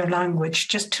on either language,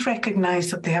 just to recognise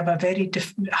that they have very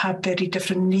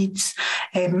different needs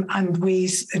and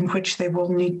ways in which they will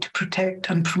need to protect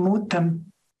and promote them.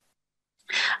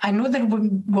 I know there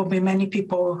will be many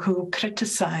people who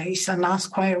criticise and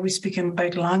ask why are we speaking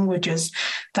about languages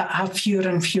that have fewer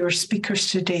and fewer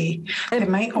speakers today.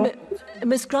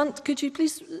 Ms Grant, could you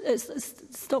please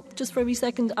stop just for a wee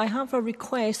second? I have a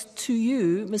request to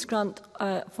you, Ms Grant,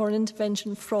 for an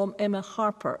intervention from Emma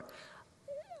Harper.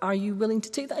 Are you willing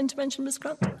to take that intervention, Ms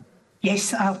Grant?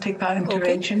 Yes, I'll take that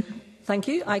intervention. Okay. Thank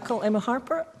you. I call Emma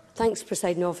Harper. Thanks,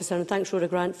 Presiding Officer, and thanks, Rhoda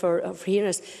Grant, for hearing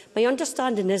us. My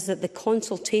understanding is that the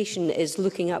consultation is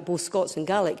looking at both Scots and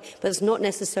Gaelic, but it's not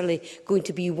necessarily going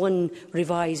to be one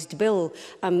revised bill.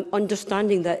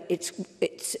 Understanding that it's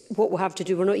what we'll have to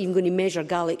do, we're not even going to measure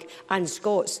Gaelic and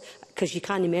Scots, because you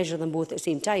can't measure them both at the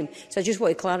same time. So I just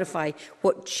want to clarify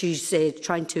what she's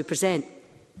trying to present.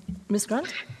 Ms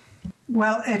Grant?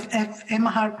 Well, if Emma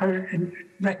Harper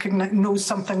knows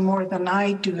something more than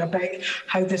I do about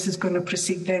how this is going to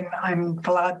proceed, then I'm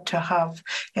glad to have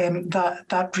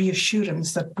that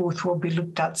reassurance that both will be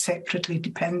looked at separately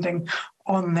depending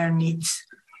on their needs.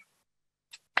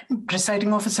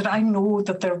 Presiding Officer, I know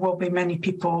that there will be many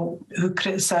people who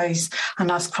criticise and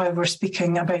ask why we're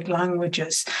speaking about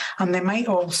languages, and they might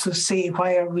also say,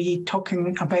 why are we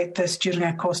talking about this during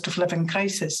a cost of living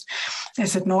crisis?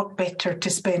 Is it not better to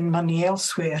spend money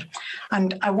elsewhere?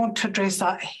 And I want to address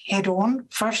that head on.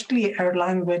 Firstly, our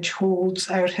language holds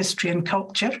our history and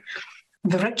culture.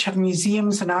 The rich have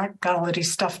museums and art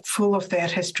galleries stuffed full of their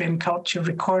history and culture,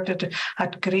 recorded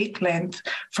at great length.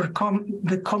 For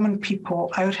the common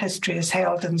people, our history is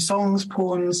held in songs,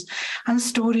 poems, and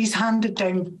stories handed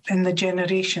down in the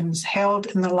generations, held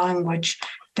in the language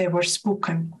they were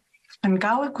spoken. And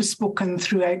Gaelic was spoken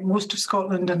throughout most of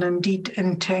Scotland and indeed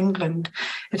into England.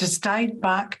 It has died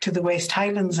back to the West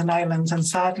Highlands and Islands, and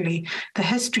sadly, the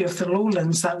history of the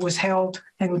lowlands that was held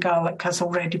in Gaelic has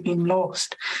already been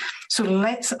lost. So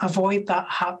let's avoid that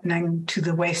happening to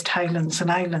the West Highlands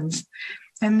and Islands.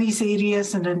 In these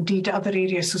areas, and indeed other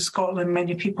areas of Scotland,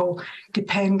 many people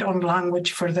depend on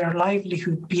language for their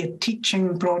livelihood, be it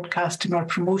teaching, broadcasting or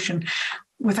promotion.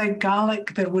 Without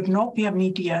Gaelic, there would not be a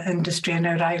media industry in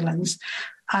our islands.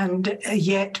 And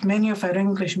yet many of our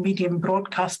English medium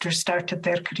broadcasters started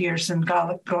their careers in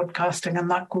Gaelic broadcasting, and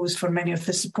that goes for many of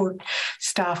the support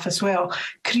staff as well.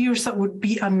 Careers that would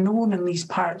be unknown in these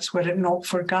parts were it not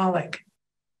for Gaelic.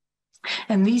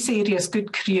 In these areas,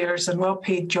 good careers and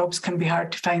well-paid jobs can be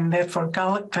hard to find. Therefore,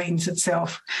 Gaelic finds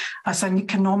itself as an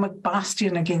economic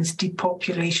bastion against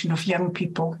depopulation of young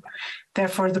people.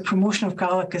 Therefore, the promotion of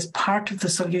Gaelic is part of the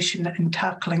solution in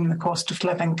tackling the cost of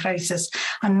living crisis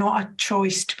and not a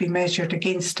choice to be measured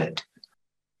against it.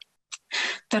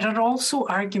 There are also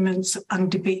arguments and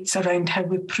debates around how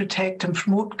we protect and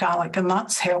promote Gaelic, and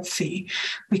that's healthy.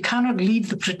 We cannot leave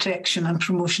the protection and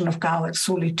promotion of Gaelic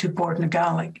solely to Bord na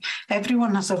Gaelic.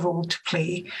 Everyone has a role to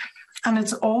play, and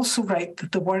it's also right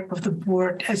that the work of the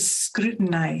board is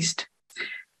scrutinised.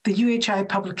 The UHI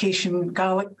publication,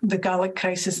 The Gaelic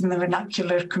Crisis in the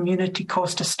Vernacular Community,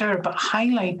 caused a stir, but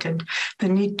highlighted the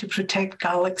need to protect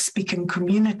Gaelic-speaking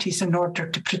communities in order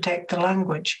to protect the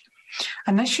language.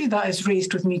 An issue that is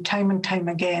raised with me time and time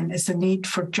again is the need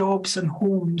for jobs and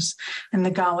homes in the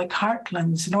Gaelic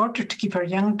heartlands in order to keep our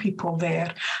young people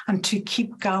there and to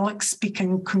keep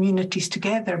Gaelic-speaking communities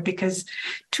together, because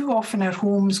too often our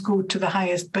homes go to the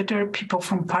highest bidder, people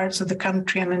from parts of the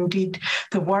country and indeed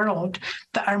the world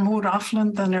that are more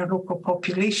affluent than our local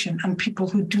population, and people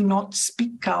who do not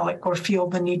speak Gaelic or feel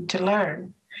the need to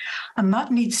learn. And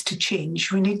that needs to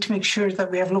change. We need to make sure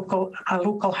that we have a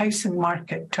local housing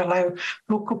market to allow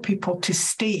local people to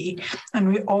stay, and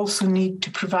we also need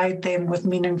to provide them with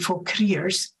meaningful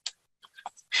careers.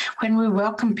 When we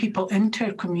welcome people into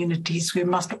our communities, we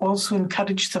must also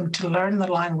encourage them to learn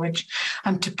the language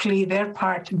and to play their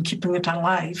part in keeping it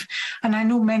alive. And I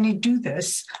know many do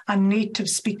this, and native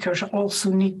speakers also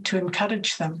need to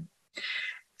encourage them.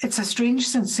 It's a strange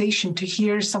sensation to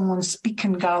hear someone speak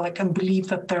in Gaelic and believe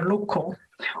that they're local,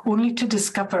 only to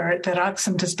discover their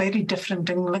accent is very different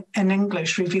in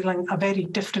English, revealing a very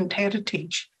different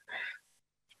heritage.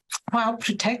 While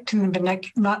protecting the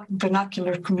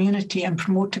vernacular community and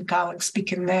promoting Gaelic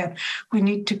speaking there, we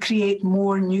need to create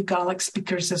more new Gaelic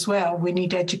speakers as well. We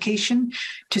need education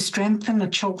to strengthen a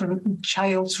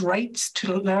child's rights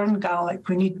to learn Gaelic.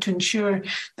 We need to ensure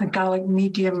the Gaelic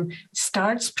medium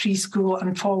starts preschool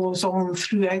and follows on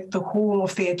throughout the whole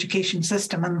of the education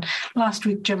system. And last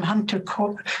week, Jim Hunter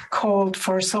called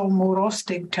for Solmore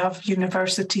Ostig to have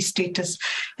university status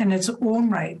in its own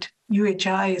right.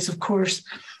 UHI is, of course,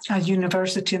 a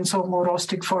university, and Solmore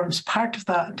Ostig forms part of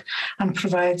that and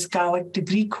provides Gaelic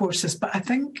degree courses. But I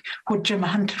think what Jim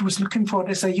Hunter was looking for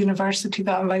is a university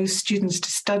that allows students to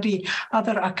study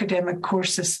other academic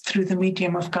courses through the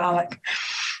medium of Gaelic.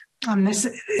 And this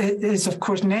is, of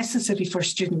course, necessary for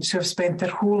students who have spent their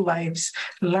whole lives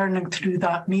learning through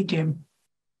that medium.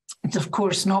 It's, of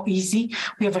course, not easy.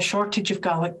 We have a shortage of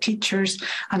Gaelic teachers,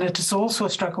 and it is also a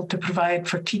struggle to provide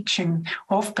for teaching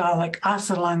of Gaelic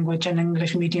as a language in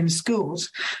English medium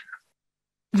schools.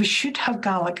 We should have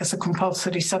Gaelic as a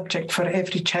compulsory subject for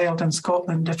every child in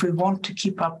Scotland if we want to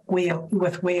keep up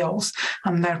with Wales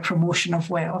and their promotion of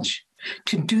Welsh.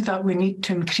 To do that, we need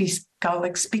to increase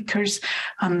Gaelic speakers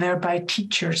and thereby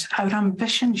teachers. Our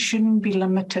ambition shouldn't be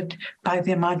limited by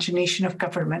the imagination of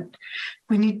government.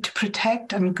 We need to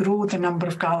protect and grow the number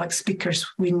of Gaelic speakers.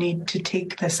 We need to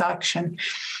take this action.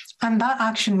 And that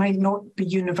action might not be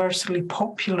universally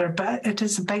popular, but it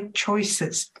is about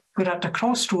choices. We're at a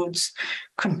crossroads.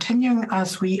 Continuing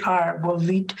as we are will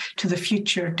lead to the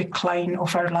future decline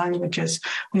of our languages.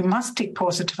 We must take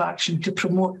positive action to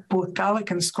promote both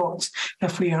Gaelic and Scots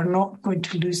if we are not going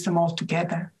to lose them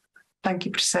altogether. Thank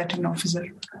you, Presiding Officer.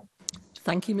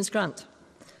 Thank you, Ms Grant.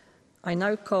 I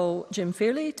now call Jim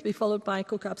Fairley to be followed by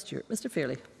Co-Cap Stewart. Mr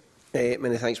Fairley.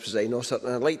 Many thanks, Presiding Officer.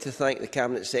 And I'd like to thank the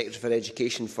Cabinet Secretary for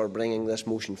Education for bringing this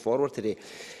motion forward today.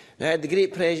 I had the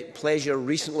great pleasure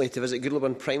recently to visit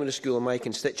Goodlebin Primary School in my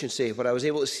constituency, where I was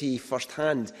able to see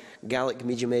first-hand Gaelic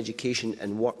medium education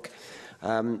in work.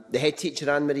 The head teacher,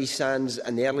 Anne-Marie Sands,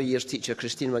 and the early years teacher,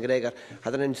 Christine McGregor,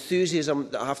 had an enthusiasm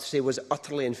that I have to say was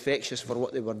utterly infectious for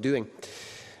what they were doing.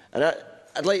 And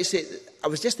I'd like to say I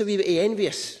was just a wee bit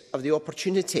envious of the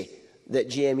opportunity that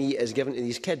GME is given to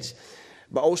these kids,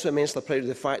 but also immensely proud of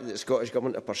the fact that the Scottish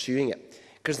Government are pursuing it.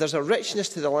 Because there's a richness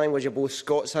to the language of both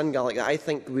Scots and Gaelic that I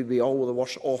think we'd be all the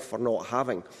worse off for not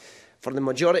having. For the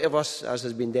majority of us, as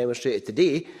has been demonstrated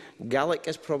today, Gaelic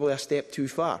is probably a step too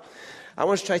far. I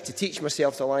once tried to teach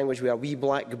myself the language with a wee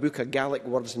black book of Gaelic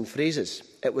words and phrases.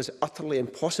 It was utterly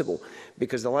impossible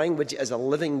because the language is a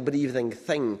living, breathing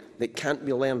thing that can't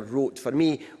be learned rote. For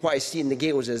me, what I see in the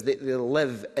Gaels is that they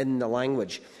live in the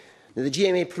language. Now, the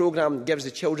GMA programme gives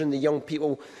the children, the young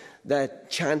people, the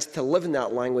chance to live in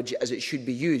that language as it should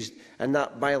be used, and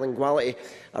that bilinguality,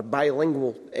 or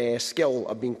bilingual skill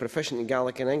of being proficient in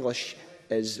Gaelic and English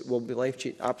will be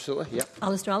life-changing. Absolutely, yeah.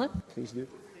 Alistair Allen. Please do.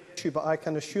 But I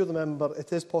can assure the member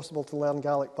it is possible to learn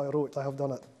Gaelic by rote. I have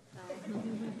done it.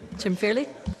 Jim Fairley.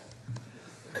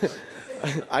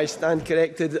 I stand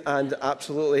corrected and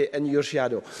absolutely in your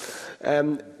shadow.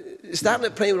 Starting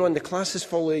at primary one, the classes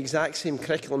follow the exact same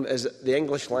curriculum as the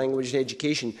English language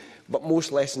education, but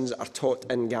most lessons are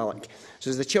taught in Gaelic.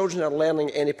 So as the children are learning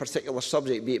any particular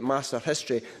subject, be it maths or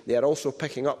history, they are also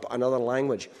picking up another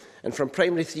language. And from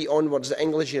primary 3 onwards, the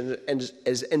English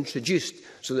is introduced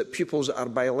so that pupils are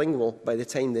bilingual by the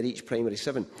time they reach primary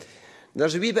 7.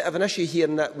 There's a wee bit of an issue here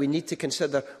in that we need to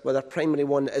consider whether primary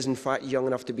 1 is in fact young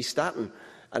enough to be starting.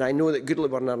 And I know that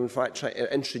Goodleyburn are in fact trying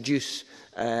to introduce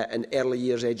an early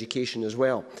years education as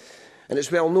well. And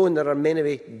it's well known there are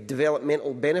many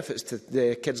developmental benefits to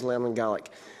the kids learning Gaelic.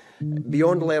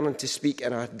 Beyond learning to speak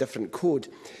in a different code,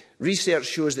 research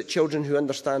shows that children who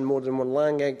understand more than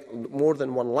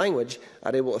one language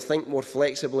are able to think more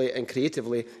flexibly and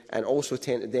creatively, and also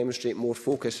tend to demonstrate more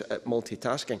focus at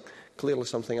multitasking. Clearly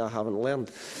something I haven't learned.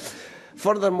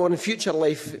 Furthermore, in future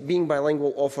life, being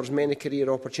bilingual offers many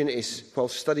career opportunities, while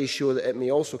studies show that it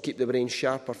may also keep the brain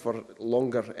sharper for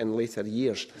longer in later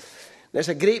years. It's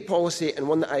a great policy and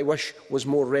one that I wish was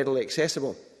more readily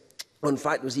accessible. In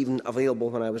fact, was even available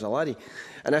when I was a laddie.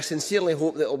 And I sincerely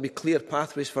hope that there will be clear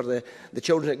pathways for the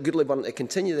children at Goodleyburn to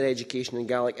continue their education in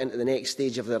Gaelic into the next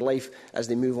stage of their life as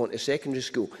they move on to secondary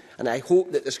school. And I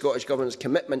hope that the Scottish Government's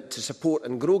commitment to support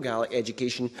and grow Gaelic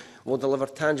education will deliver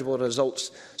tangible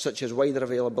results, such as wider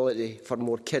availability for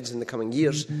more kids in the coming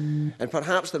years. And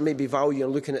perhaps there may be value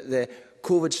in looking at the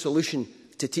COVID solution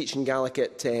to teaching Gaelic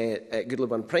at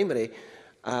Goodleyburn Primary,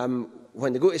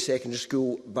 when they go to secondary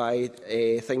school, by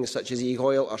things such as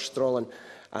Eagle or Strolin,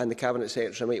 and the Cabinet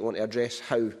Secretary might want to address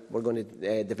how we're going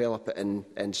to develop it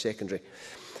in secondary.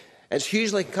 It's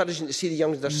hugely encouraging to see the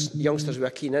youngsters with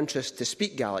a keen interest to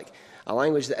speak Gaelic, a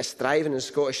language that is thriving in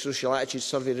Scottish Social Attitude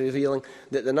Survey revealing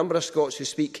that the number of Scots who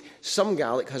speak some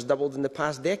Gaelic has doubled in the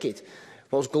past decade.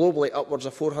 Whilst globally upwards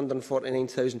of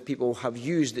 449,000 people have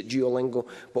used Duolingo,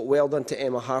 but well done to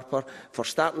Emma Harper for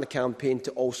starting the campaign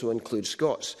to also include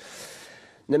Scots.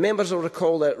 The members will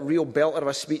recall the real belter of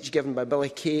a speech given by Billy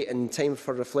Kay in Time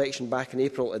for Reflection back in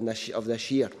April of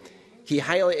this year. He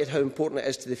highlighted how important it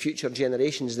is to the future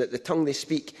generations that the tongue they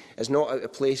speak is not out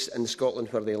of place in Scotland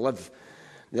where they live.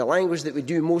 The language that we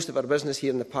do most of our business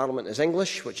here in the Parliament is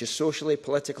English, which is socially,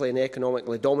 politically and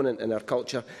economically dominant in our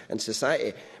culture and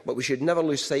society. But we should never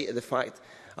lose sight of the fact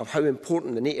of how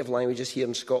important the native languages here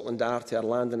in Scotland are to our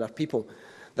land and our people.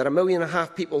 There are 1.5 million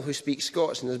people who speak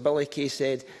Scots, and as Billy Kay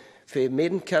said, from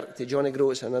Maidenkirk to Johnny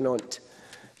Groats and Anont.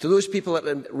 To those people,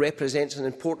 it represents an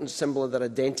important symbol of their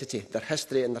identity, their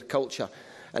history and their culture,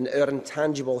 and our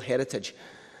intangible heritage.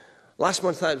 Last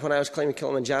month, when I was climbing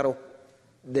Kilimanjaro,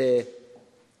 the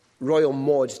Royal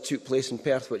Mod took place in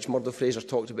Perth, which Murdo Fraser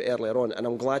talked about earlier on, and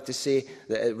I'm glad to say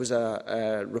that it was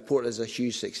reported as a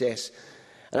huge success.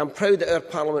 And I'm proud that our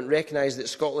Parliament recognised that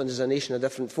Scotland is a nation of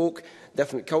different folk,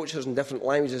 different cultures and different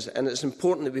languages, and it's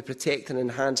important that we protect and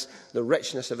enhance the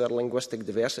richness of our linguistic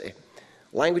diversity.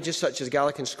 Languages such as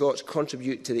Gaelic and Scots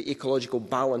contribute to the ecological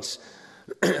balance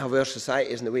of our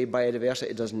societies in the way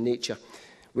biodiversity does in nature.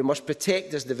 We must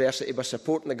protect this diversity by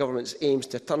supporting the Government's aims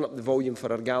to turn up the volume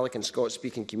for our Gaelic and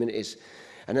Scots-speaking communities.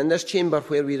 And in this chamber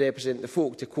where we represent the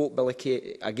folk, to quote Billy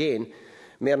Kay again,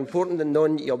 "More important than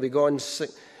none, you'll begin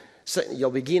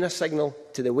a signal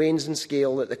to the wains and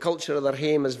scale that the culture of their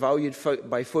hame is valued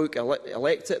by folk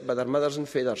elected by their mothers and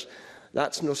fathers.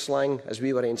 That's no slang, as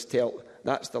we were aince telt.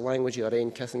 That's the language of our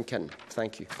ain kith and kin."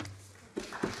 Thank you.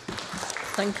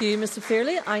 Thank you, Mr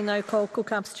Fairley. I now call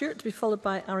CoCab Stewart to be followed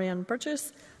by Ariane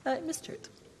Burgess. Ms Stewart.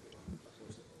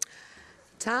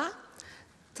 Ta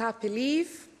Piliv.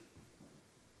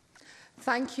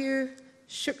 Thank you.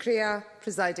 Shukriya,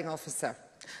 Presiding Officer.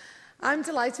 I'm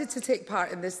delighted to take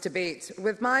part in this debate,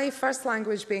 with my first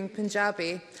language being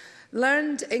Punjabi,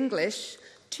 learned English,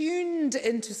 tuned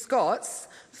into Scots,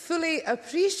 fully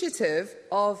appreciative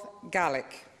of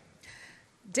Gaelic.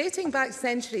 Dating back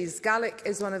centuries, Gaelic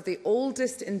is one of the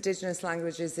oldest indigenous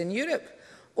languages in Europe,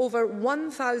 Over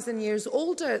 1,000 years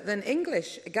older than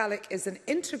English, Gaelic is an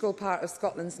integral part of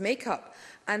Scotland's make-up,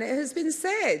 and it has been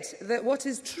said that what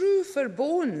is true for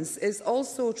bones is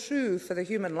also true for the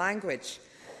human language.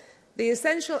 The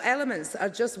essential elements are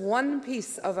just one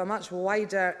piece of a much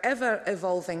wider,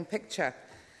 ever-evolving picture.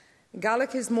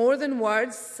 Gaelic is more than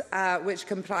words which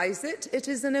comprise it. It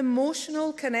is an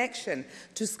emotional connection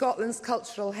to Scotland's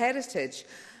cultural heritage.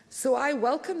 So I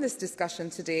welcome this discussion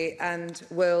today and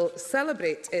will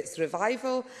celebrate its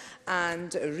revival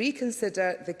and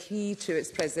reconsider the key to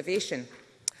its preservation.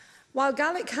 While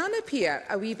Gaelic can appear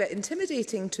a wee bit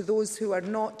intimidating to those who are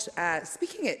not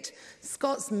speaking it,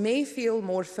 Scots may feel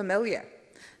more familiar.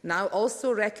 Now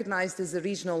also recognised as a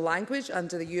regional language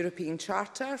under the European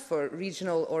Charter for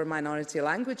Regional or Minority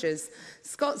Languages,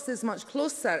 Scots is much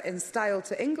closer in style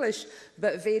to English,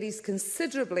 but varies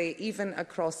considerably even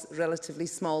across relatively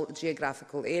small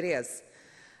geographical areas.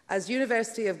 As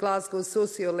University of Glasgow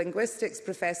sociolinguistics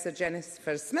professor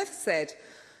Jennifer Smith said,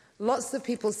 lots of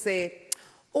people say,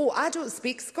 "Oh, I don't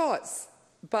speak Scots."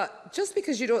 But just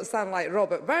because you don't sound like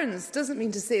Robert Burns doesn't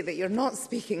mean to say that you're not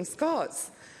speaking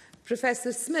Scots.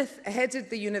 Professor Smith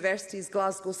headed the university's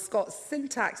Glasgow Scots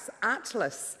Syntax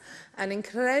Atlas, an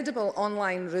incredible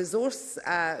online resource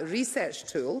research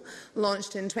tool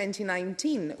launched in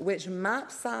 2019, which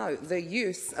maps out the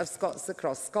use of Scots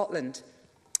across Scotland.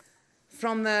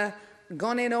 From the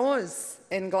Gonenose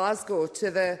in Glasgow to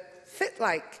the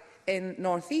Fitlike in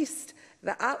North East,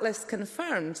 the Atlas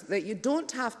confirmed that you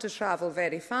don't have to travel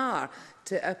very far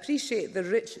to appreciate the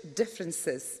rich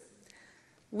differences.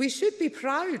 We should be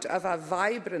proud of a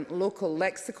vibrant local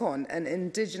lexicon and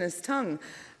Indigenous tongue,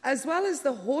 as well as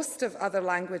the host of other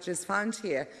languages found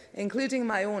here, including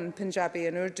my own Punjabi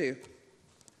and Urdu.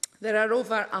 There are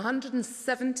over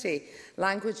 170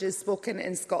 languages spoken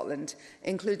in Scotland,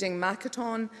 including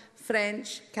Makaton,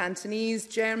 French, Cantonese,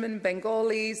 German,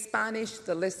 Bengali, Spanish,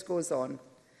 the list goes on.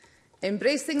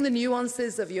 Embracing the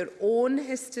nuances of your own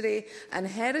history and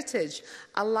heritage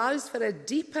allows for a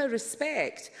deeper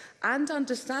respect and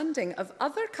understanding of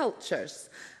other cultures.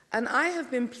 And I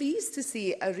have been pleased to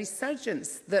see a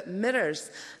resurgence that mirrors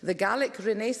the Gaelic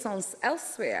Renaissance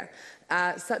elsewhere,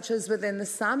 such as within the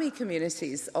Sami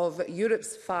communities of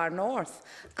Europe's far north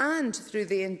and through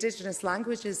the Indigenous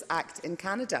Languages Act in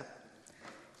Canada.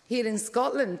 Here in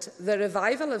Scotland, the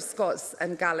revival of Scots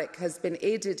and Gaelic has been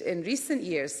aided in recent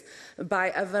years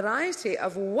by a variety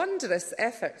of wondrous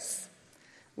efforts.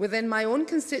 Within my own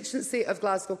constituency of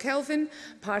Glasgow Kelvin,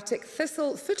 Partick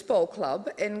Thistle Football Club,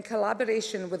 in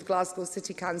collaboration with Glasgow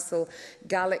City Council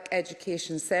Gaelic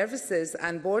Education Services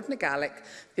and Bord na Gaelic,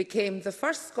 became the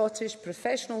first Scottish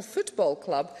professional football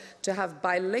club to have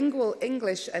bilingual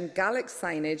English and Gaelic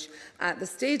signage at the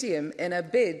stadium in a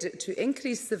bid to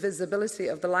increase the visibility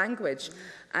of the language.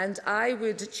 And I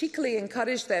would cheekily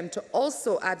encourage them to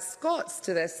also add Scots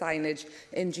to their signage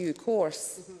in due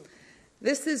course.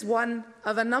 This is one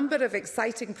of a number of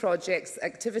exciting projects,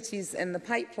 activities in the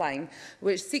pipeline,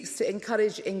 which seeks to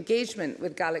encourage engagement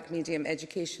with Gaelic medium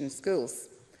education schools.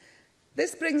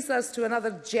 This brings us to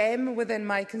another gem within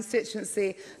my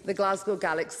constituency, the Glasgow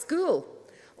Gaelic School.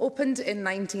 Opened in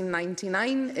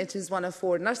 1999, it is one of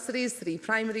 4 nurseries, 3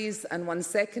 primaries and 1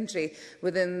 secondary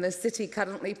within the city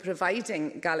currently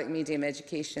providing Gaelic medium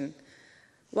education.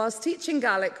 Whilst teaching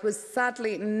Gaelic was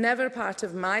sadly never part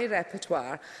of my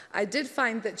repertoire, I did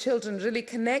find that children really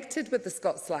connected with the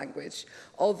Scots language,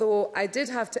 although I did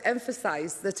have to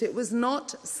emphasise that it was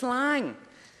not slang.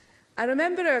 I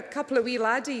remember a couple of wee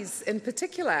laddies in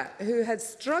particular who had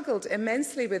struggled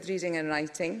immensely with reading and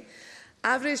writing.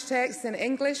 Average texts in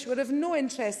English were of no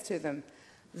interest to them.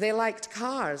 They liked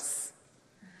cars.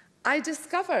 I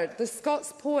discovered the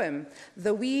Scots poem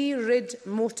The Wee Rid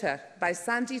Motor by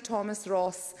Sandy Thomas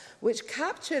Ross, which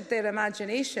captured their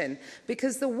imagination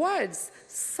because the words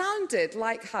sounded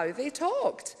like how they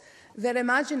talked. Their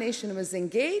imagination was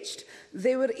engaged.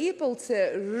 They were able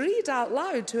to read out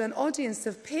loud to an audience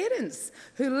of parents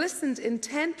who listened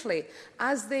intently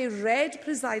as they read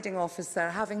Presiding Officer,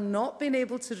 having not been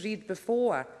able to read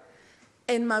before.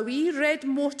 In my wee red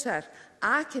motor,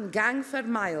 I can gang for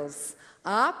miles,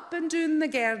 up and down the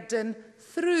garden,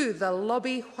 through the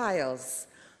lobby whiles.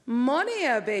 Mony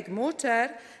a big motor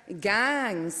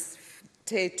gangs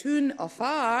tae toon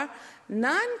afar,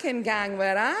 none can gang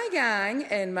where I gang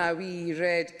in my wee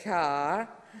red car.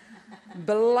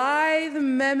 Blithe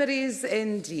memories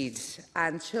indeed,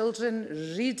 and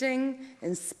children reading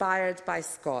inspired by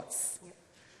Scots.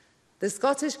 The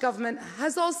Scottish Government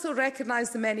has also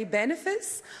recognised the many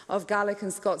benefits of Gaelic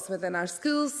and Scots within our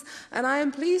schools, and I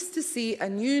am pleased to see a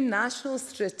new national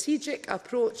strategic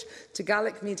approach to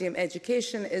Gaelic medium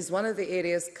education is one of the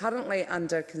areas currently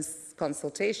under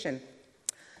consultation.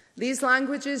 These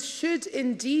languages should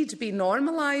indeed be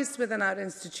normalised within our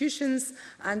institutions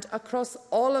and across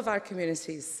all of our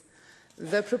communities.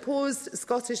 The proposed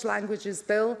Scottish Languages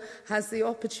Bill has the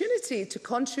opportunity to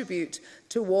contribute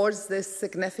towards this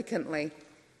significantly.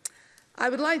 I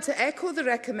would like to echo the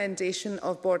recommendation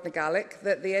of Bord na Gaelic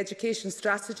that the education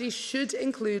strategy should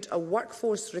include a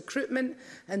workforce recruitment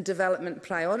and development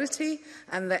priority,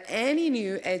 and that any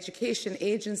new education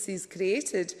agencies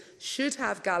created should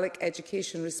have Gaelic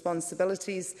education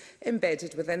responsibilities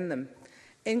embedded within them.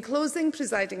 In closing,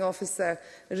 Presiding Officer,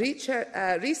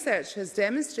 research has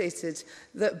demonstrated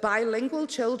that bilingual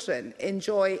children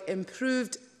enjoy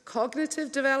improved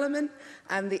cognitive development,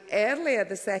 and the earlier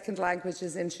the second language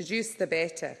is introduced, the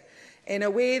better. In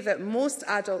a way that most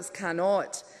adults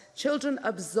cannot, children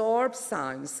absorb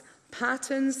sounds,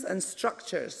 patterns and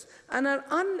structures and are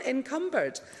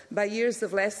unencumbered by years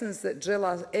of lessons that drill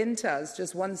into us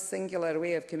just one singular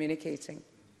way of communicating.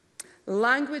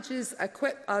 Languages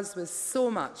equip us with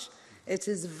so much. It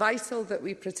is vital that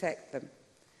we protect them.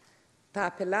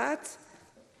 Papilat,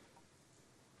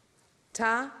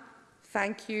 ta,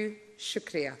 thank you,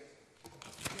 shukriya.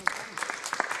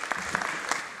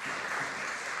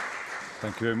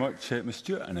 Thank you very much, Ms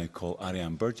Stewart. I now call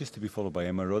Ariane Burgess to be followed by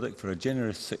Emma Roddick for a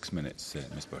generous 6 minutes.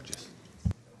 Ms Burgess.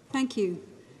 Thank you.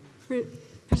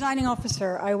 Presiding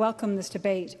Officer, I welcome this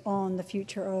debate on the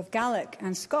future of Gaelic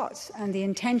and Scots and the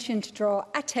intention to draw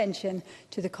attention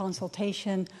to the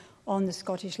consultation on the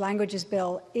Scottish Languages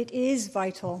Bill. It is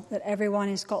vital that everyone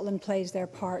in Scotland plays their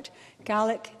part.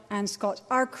 Gaelic and Scots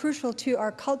are crucial to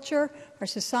our culture, our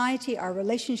society, our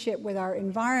relationship with our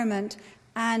environment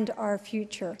and our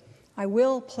future. I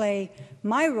will play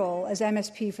my role as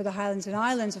MSP for the Highlands and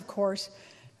Islands, of course,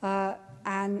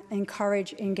 and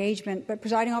encourage engagement. But,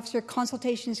 Presiding Officer,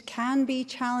 consultations can be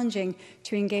challenging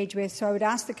to engage with, so I would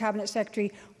ask the Cabinet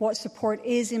Secretary what support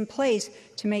is in place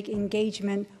to make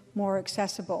engagement more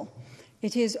accessible.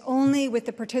 It is only with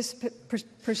the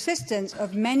persistence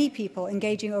of many people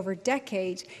engaging over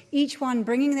decades, each one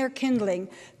bringing their kindling,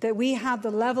 that we have the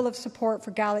level of support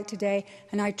for Gaelic today,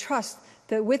 and I trust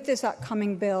that with this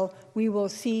upcoming bill we will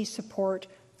see support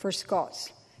for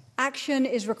Scots. Action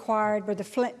is required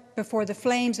before the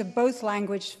flames of both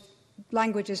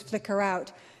languages flicker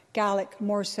out, Gaelic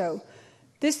more so.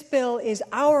 This bill is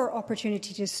our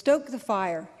opportunity to stoke the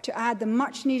fire, to add the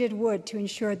much-needed wood to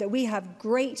ensure that we have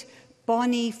great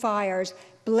bonny fires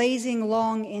blazing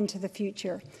long into the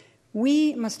future.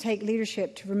 We must take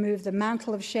leadership to remove the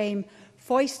mantle of shame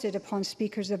foisted upon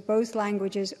speakers of both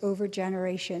languages over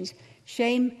generations.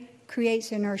 Shame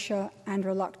creates inertia and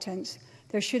reluctance.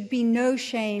 There should be no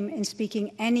shame in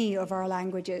speaking any of our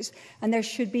languages, and there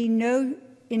should be no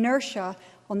inertia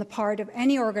on the part of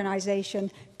any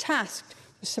organisation tasked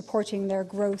with supporting their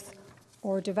growth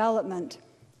or development.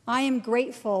 I am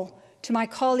grateful to my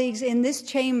colleagues in this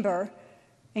chamber,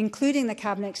 including the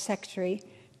Cabinet Secretary,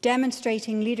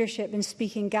 demonstrating leadership in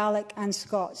speaking Gaelic and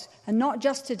Scots, and not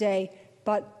just today,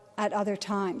 but at other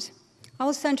times. I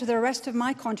will centre the rest of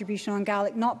my contribution on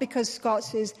Gaelic, not because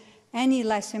Scots is any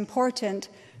less important.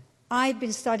 I've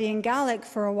been studying Gaelic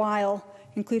for a while,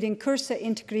 including Cursa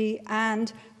Integri,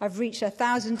 and I've reached a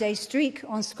 1,000-day streak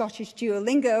on Scottish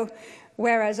Duolingo,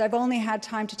 whereas I've only had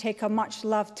time to take a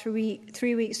much-loved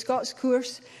three-week Scots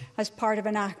course as part of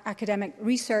an academic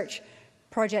research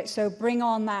project, so bring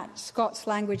on that Scots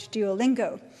language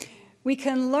Duolingo. We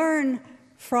can learn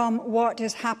from what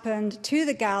has happened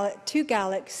to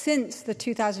Gaelic since the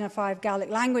 2005 Gaelic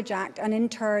Language Act, and in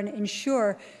turn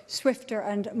ensure swifter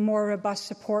and more robust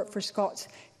support for Scots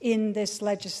in this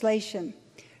legislation.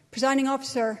 Presiding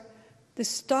Officer, the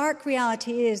stark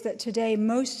reality is that today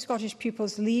most Scottish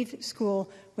pupils leave school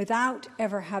without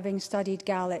ever having studied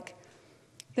Gaelic.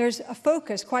 There's a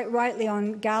focus, quite rightly,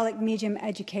 on Gaelic medium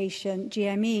education,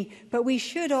 GME, but we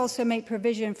should also make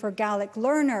provision for Gaelic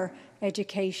learner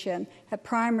education at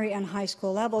primary and high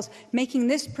school levels. Making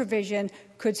this provision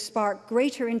could spark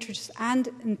greater interest and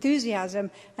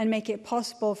enthusiasm and make it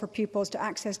possible for pupils to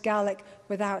access Gaelic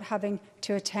without having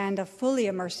to attend a fully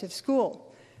immersive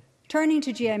school. Turning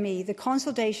to GME, the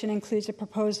consultation includes a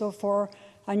proposal for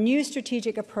a new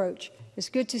strategic approach. It's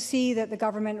good to see that the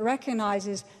government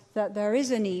recognises that there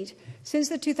is a need. Since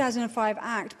the 2005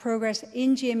 Act, progress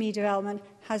in GME development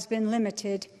has been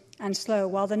limited and slow.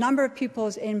 While the number of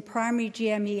pupils in primary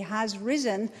GME has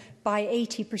risen by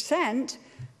 80%,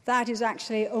 That is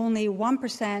actually only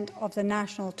 1% of the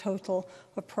national total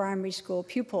of primary school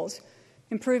pupils.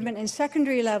 Improvement in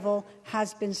secondary level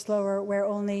has been slower, where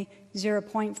only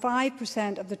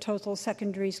 0.5% of the total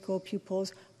secondary school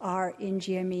pupils are in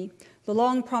GME. The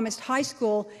long-promised high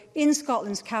school in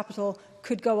Scotland's capital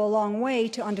could go a long way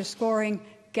to underscoring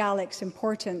Gaelic's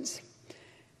importance.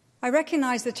 I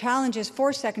recognise the challenges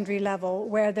for secondary level,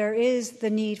 where there is the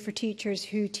need for teachers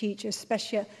who teach a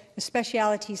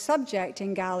speciality subject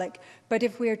in Gaelic, but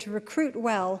if we are to recruit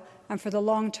well and for the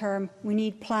long term, we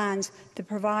need plans that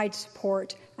provide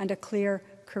support and a clear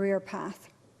career path.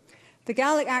 The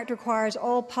Gaelic Act requires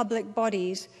all public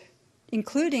bodies,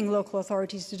 including local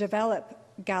authorities, to develop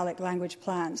Gaelic language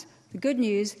plans. The good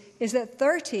news is that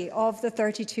 30 of the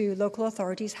 32 local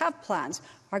authorities have plans: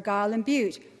 Argyll and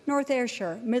Bute, North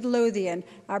Ayrshire, Midlothian,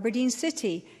 Aberdeen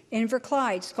City,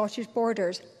 Inverclyde, Scottish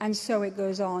Borders, and so it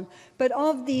goes on. But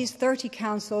of these 30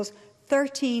 councils,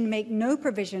 13 make no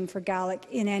provision for Gaelic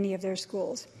in any of their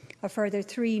schools. A further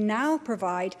 3 now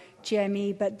provide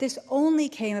GME, but this only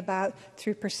came about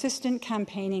through persistent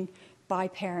campaigning by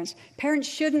parents. Parents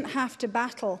shouldn't have to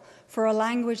battle for a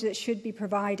language that should be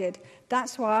provided.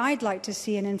 That's why I'd like to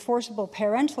see an enforceable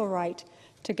parental right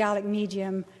to Gaelic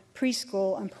medium,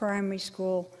 preschool and primary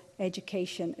school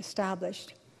education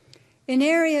established. In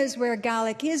areas where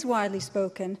Gaelic is widely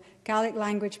spoken, Gaelic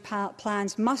language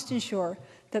plans must ensure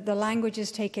that the language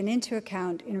is taken into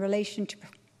account in relation to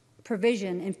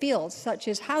provision in fields such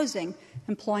as housing,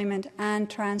 employment and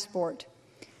transport.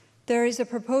 There is a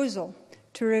proposal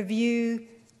to review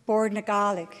Bord na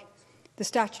Gaelic, the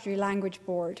statutory language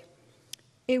board.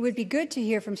 It would be good to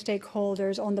hear from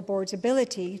stakeholders on the board's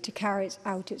ability to carry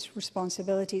out its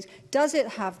responsibilities. Does it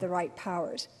have the right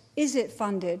powers? Is it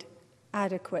funded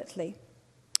adequately?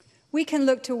 We can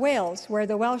look to Wales, where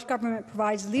the Welsh Government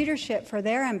provides leadership for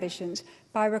their ambitions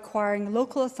by requiring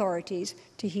local authorities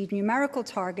to heed numerical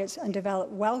targets and develop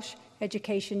Welsh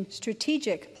education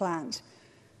strategic plans.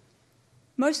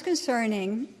 Most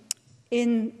concerning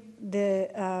in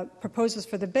the proposals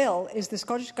for the bill is the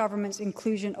Scottish Government's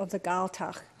inclusion of the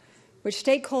Gaeltacht, which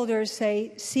stakeholders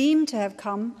say seem to have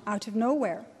come out of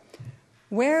nowhere.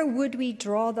 Where would we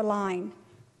draw the line?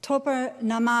 Topa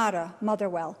Namara,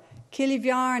 Motherwell,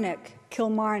 Killyviarnock,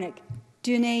 Kilmarnock,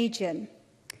 Dunedin.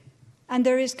 And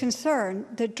there is concern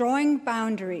that drawing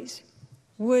boundaries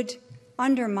would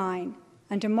undermine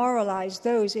and demoralise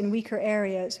those in weaker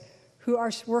areas who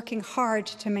are working hard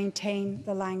to maintain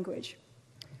the language.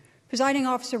 Presiding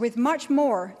Officer, with much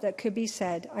more that could be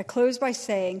said, I close by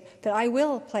saying that I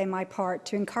will play my part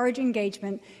to encourage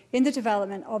engagement in the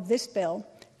development of this bill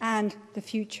and the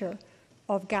future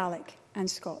of Gaelic and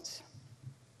Scots.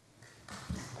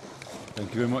 Thank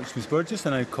you very much, Ms Burgess.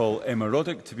 And I call Emma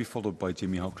Roddick to be followed by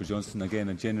Jamie Halker-Johnson. Again,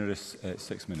 a generous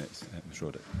 6 minutes. Ms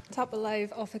Roddick. Tap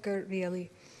alive, Officer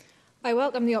Really. I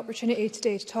welcome the opportunity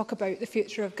today to talk about the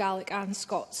future of Gaelic and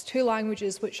Scots, 2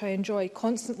 languages which I enjoy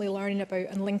constantly learning about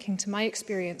and linking to my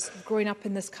experience of growing up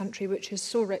in this country, which is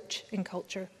so rich in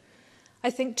culture. I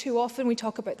think too often we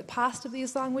talk about the past of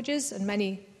these languages, and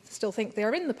many still think they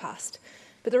are in the past.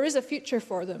 But there is a future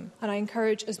for them, and I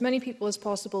encourage as many people as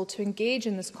possible to engage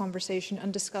in this conversation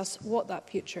and discuss what that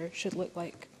future should look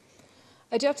like.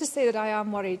 I do have to say that I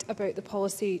am worried about the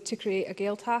policy to create a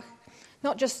Gaeltacht,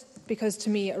 not just because to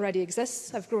me it already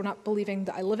exists. I've grown up believing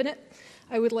that I live in it.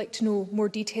 I would like to know more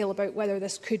detail about whether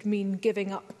this could mean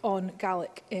giving up on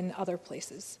Gaelic in other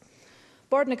places.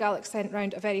 Bord na Gaelic sent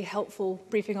round a very helpful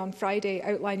briefing on Friday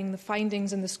outlining the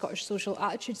findings in the Scottish Social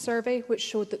Attitude Survey, which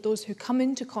showed that those who come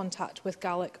into contact with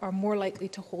Gaelic are more likely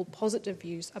to hold positive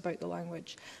views about the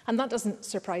language. And that doesn't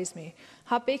surprise me.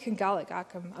 Ha bacon Gaelic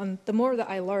acum, and the more that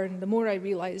I learn, the more I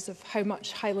realise of how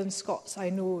much Highland Scots I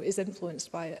know is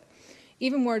influenced by it.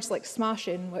 Even words like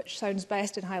smashing, which sounds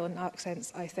best in Highland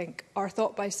accents, I think, are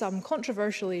thought by some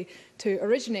controversially to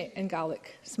originate in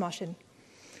Gaelic, smashing.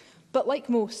 But like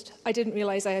most, I didn't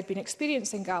realise I had been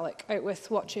experiencing Gaelic out with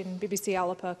watching BBC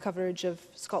Alapa coverage of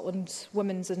Scotland's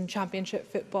women's and championship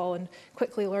football and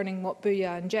quickly learning what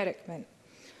booyah and jerrick meant.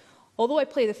 Although I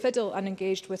play the fiddle and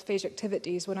engaged with phage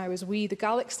activities when I was wee, the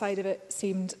Gaelic side of it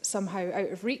seemed somehow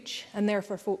out of reach, and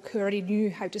therefore folk who already knew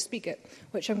how to speak it,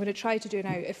 which I'm going to try to do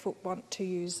now if folk want to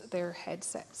use their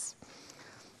headsets.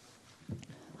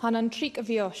 Han an tric a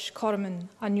bhiosh corman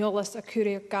aniolas a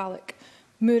curir Gaelic,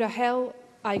 mura hel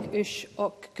ag ush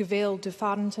och gweil du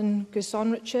farenton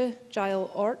gusonriche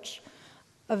jail orch,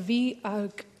 a vi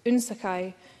ag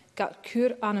unsacai gat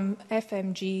cur anam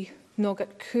FMG no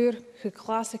gat cur hu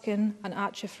classicin an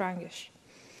atche frangish.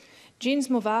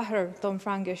 Jeans mo vaher dom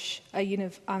frangish a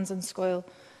yiniv ansan scoil,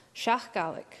 shach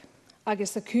Gaelic,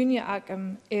 agus acúne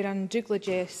agam an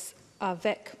duglajes a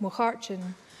vec mocharchin,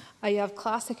 I have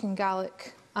classic and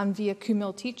Gaelic and via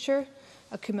cumil teacher,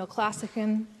 a cumil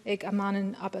classicin ag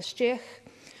amanin abastiech,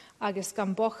 agus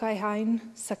gan bochai hain,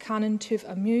 sa canon tuv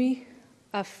a mui,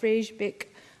 a freis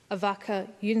bic a vaca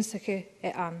unsake e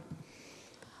an.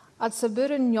 Ad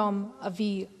saburin yom a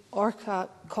vi orca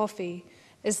coffee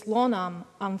is lonam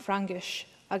am frangish,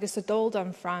 agus a dold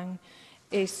am frang,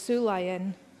 e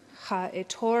sulayen, ha e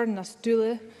tor nas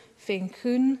dule, fein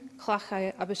kun,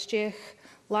 clachai abastiech,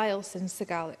 lyles in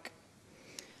Gaelic.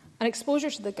 An exposure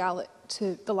to the Gaelic,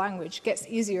 to the language, gets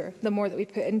easier the more that we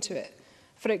put into it.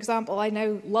 For example, I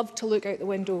now love to look out the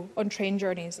window on train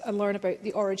journeys and learn about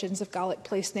the origins of Gaelic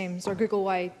place names, or Google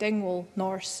why Dingwall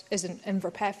Norse isn't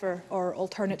Inverpeffer, or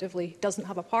alternatively doesn't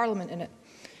have a parliament in it.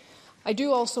 I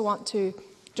do also want to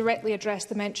directly address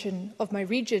the mention of my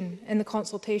region in the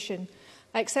consultation.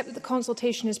 I accept that the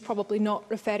consultation is probably not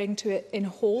referring to it in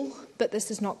whole, but this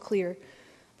is not clear.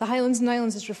 The Highlands and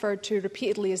Islands is referred to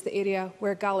repeatedly as the area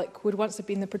where Gaelic would once have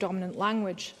been the predominant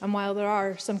language, and while there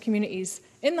are some communities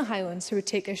in the Highlands who would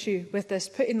take issue with this,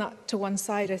 putting that to one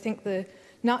side, I think the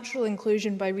natural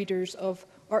inclusion by readers of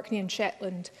Orkney and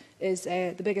Shetland is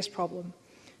the biggest problem.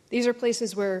 These are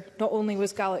places where not only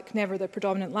was Gaelic never the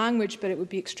predominant language, but it would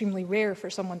be extremely rare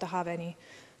for someone to have any.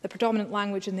 The predominant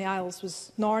language in the Isles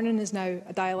was Norn and is now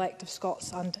a dialect of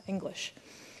Scots and English.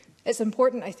 It's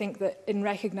important, I think, that in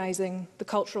recognising the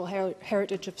cultural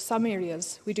heritage of some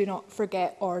areas, we do not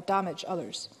forget or damage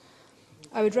others.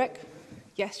 I would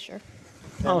Yes, sure.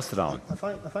 Alistair Allen. I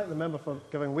thank the member for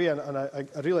giving way, and I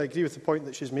really agree with the point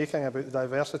that she's making about the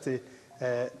diversity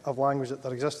of language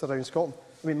that exists around Scotland.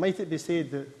 I mean, might it be said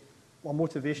that a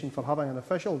motivation for having an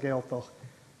official Gaeltacht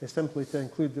is simply to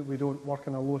include that we don't work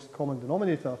on a lowest common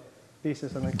denominator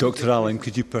basis? Dr Allen,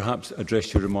 could you perhaps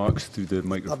address your remarks through the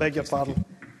microphone? I beg your pardon.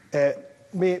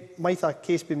 Might a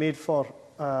case be made for,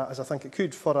 as I think it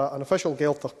could, for an official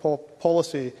Gaeltacht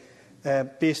policy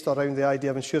based around the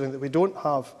idea of ensuring that we don't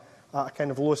have a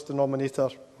kind of lowest denominator,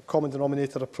 common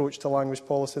denominator approach to language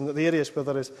policy, and that the areas where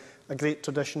there is a great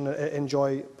tradition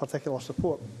enjoy particular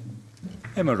support?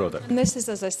 Emma Roddick. And this is,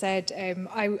 as I said,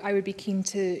 I would be keen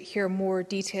to hear more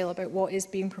detail about what is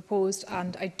being proposed,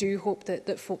 and I do hope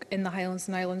that folk in the Highlands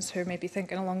and Islands who may be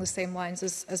thinking along the same lines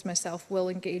as myself will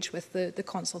engage with the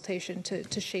consultation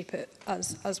to shape it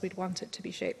as we'd want it to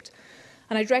be shaped.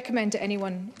 And I'd recommend to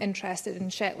anyone interested in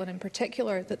Shetland in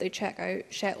particular that they check out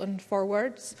Shetland for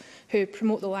Words, who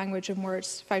promote the language and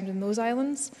words found in those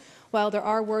islands. While there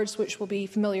are words which will be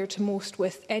familiar to most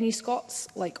with any Scots,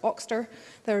 like Oxter,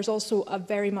 there is also a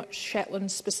very much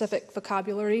Shetland-specific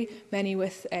vocabulary, many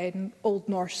with Old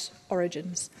Norse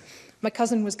origins. My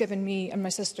cousin was giving me and my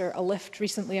sister a lift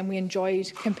recently, and we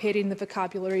enjoyed comparing the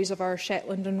vocabularies of our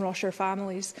Shetland and Rocher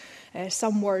families.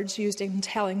 Some words used in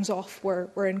tellings off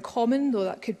were in common, though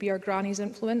that could be our granny's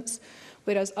influence,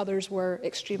 whereas others were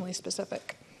extremely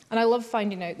specific. And I love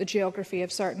finding out the geography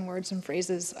of certain words and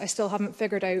phrases. I still haven't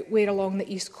figured out where along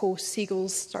the East Coast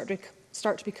seagulls start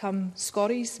to become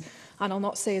Scotties, and I'll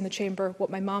not say in the chamber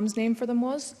what my mum's name for them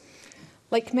was.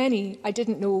 Like many, I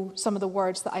didn't know some of the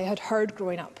words that I had heard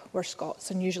growing up were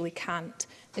Scots and usually can't,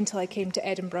 until I came to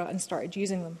Edinburgh and started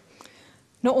using them.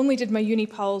 Not only did my uni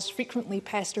pals frequently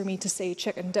pester me to say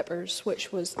chicken dippers,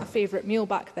 which was a favourite meal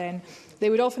back then, they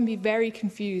would often be very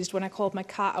confused when I called my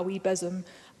cat a wee bism,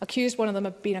 accused one of them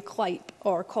of being a clipe,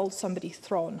 or called somebody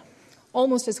thrawn.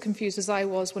 Almost as confused as I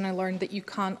was when I learned that you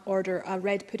can't order a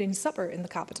red pudding supper in the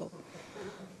capital.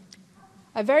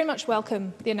 I very much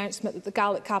welcome the announcement that the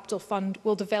Gaelic Capital Fund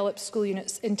will develop school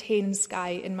units in Tain and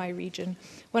Skye in my region.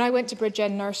 When I went to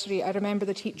Bridgend Nursery, I remember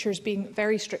the teachers being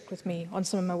very strict with me on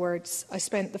some of my words. I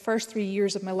spent the first 3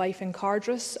 years of my life in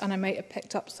Cardross, and I might have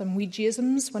picked up some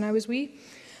Ouijaisms when I was wee.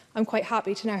 I'm quite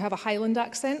happy to now have a Highland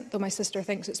accent, though my sister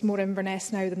thinks it's more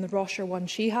Inverness now than the Rocher one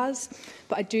she has.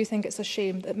 But I do think it's a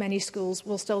shame that many schools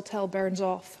will still tell bairns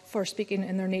off for speaking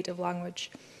in their native language.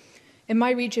 In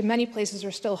my region, many places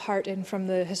are still hurting from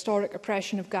the historic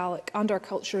oppression of Gaelic and our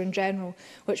culture in general,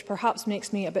 which perhaps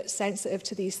makes me a bit sensitive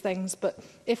to these things. But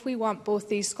if we want both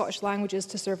these Scottish languages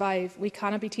to survive, we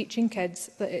cannot be teaching kids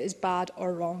that it is bad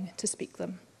or wrong to speak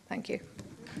them. Thank you.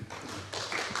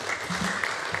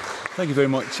 Thank you very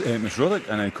much, Ms Roddick.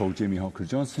 And I call Jamie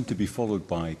Hawker-Johnson to be followed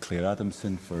by Claire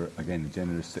Adamson for, again, a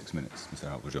generous 6 minutes. Mr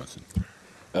Hawker-Johnson.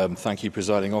 Thank you,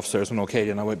 Presiding Officer. As an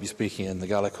Orcadian, I won't be speaking in the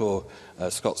Gaelic or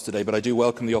Scots today, but I do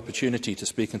welcome the opportunity to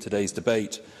speak in today's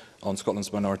debate on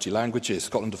Scotland's minority languages.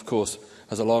 Scotland, of course,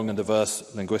 has a long and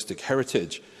diverse linguistic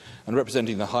heritage, and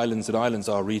representing the Highlands and Islands,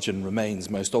 our region remains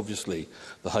most obviously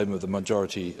the home of the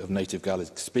majority of native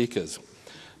Gaelic speakers.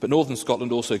 But Northern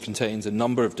Scotland also contains a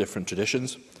number of different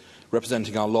traditions,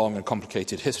 representing our long and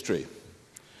complicated history.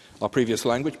 Our previous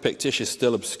language, Pictish, is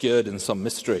still obscured in some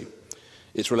mystery.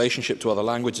 Its relationship to other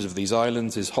languages of these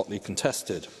islands is hotly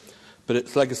contested, but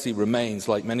its legacy remains,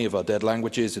 like many of our dead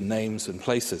languages, in names and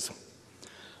places.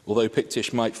 Although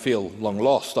Pictish might feel long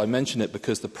lost, I mention it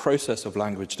because the process of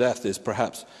language death is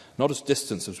perhaps not as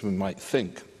distant as we might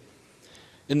think.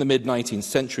 In the mid-19th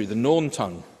century, the Norn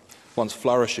tongue, once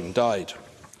flourishing, died.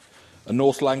 A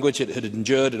North language, it had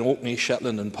endured in Orkney,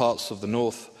 Shetland and parts of the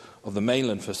north of the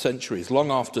mainland for centuries, long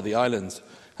after the islands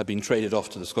had been traded off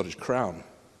to the Scottish Crown.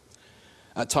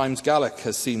 At times, Gaelic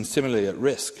has seemed similarly at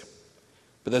risk,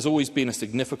 but there's always been a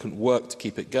significant work to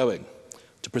keep it going,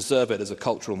 to preserve it as a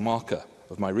cultural marker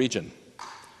of my region.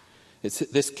 It's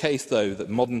this case, though, that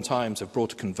modern times have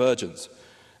brought a convergence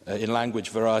in language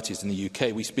varieties in the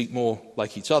UK. We speak more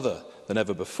like each other than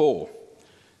ever before.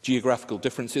 Geographical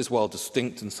differences, while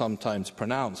distinct and sometimes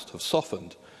pronounced, have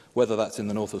softened, whether that's in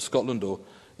the north of Scotland or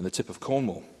in the tip of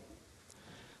Cornwall.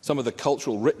 Some of the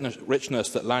cultural richness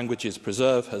that languages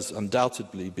preserve has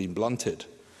undoubtedly been blunted,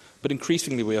 but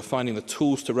increasingly we are finding the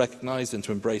tools to recognise and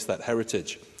to embrace that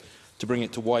heritage, to bring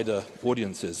it to wider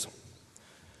audiences.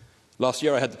 Last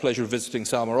year I had the pleasure of visiting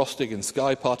Salmarostig in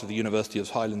Skye, part of the University of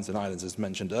Highlands and Islands, as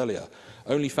mentioned earlier.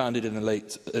 Only founded in the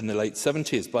late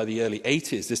 70s, by the early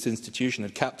 80s, this institution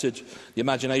had captured the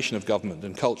imagination of government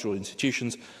and cultural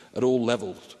institutions at all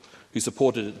levels, who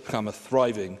supported it to become a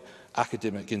thriving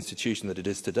academic institution that it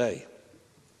is today.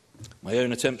 My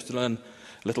own attempts to learn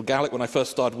a little Gaelic when I first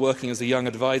started working as a young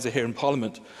advisor here in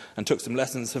Parliament and took some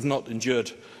lessons have not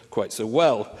endured quite so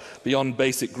well. Beyond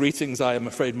basic greetings, I am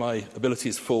afraid my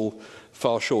abilities fall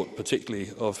far short, particularly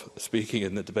of speaking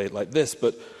in a debate like this.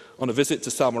 But on a visit to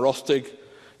Salmarostig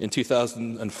in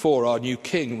 2004, our new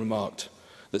king remarked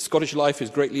that Scottish life is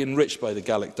greatly enriched by the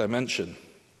Gaelic dimension.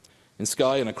 In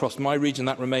Skye and across my region,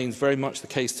 that remains very much the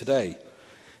case today.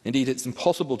 Indeed, it's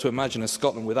impossible to imagine a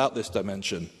Scotland without this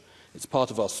dimension. It's part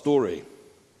of our story.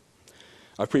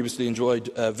 I previously enjoyed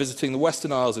visiting the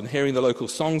Western Isles and hearing the local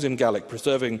songs in Gaelic,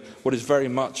 preserving what is very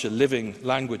much a living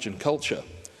language and culture,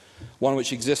 one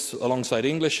which exists alongside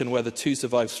English and where the two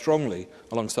survive strongly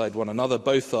alongside one another.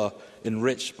 Both are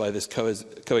enriched by this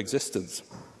coexistence.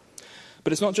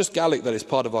 But it's not just Gaelic that is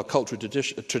part of our cultural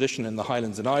tradition in the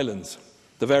Highlands and Islands.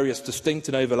 The various distinct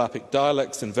and overlapping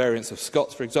dialects and variants of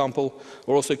Scots, for example,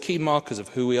 are also key markers of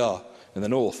who we are in the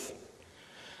north.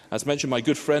 As mentioned, my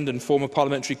good friend and former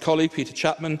parliamentary colleague, Peter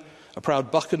Chapman, a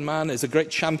proud Buchan man, is a great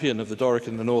champion of the Doric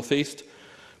in the North East,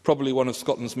 probably one of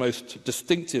Scotland's most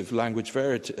distinctive language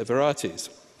varieties.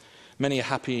 Many a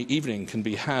happy evening can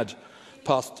be had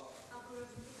past...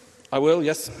 I will,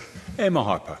 yes. Emma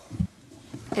Harper.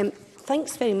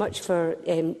 Thanks very much for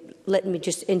letting me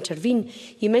just intervene.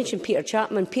 You mentioned Peter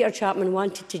Chapman. Peter Chapman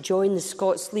wanted to join the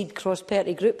Scots Lead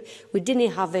cross-party group. We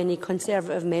didn't have any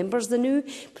Conservative members, the new,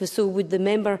 so would the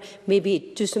member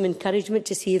maybe do some encouragement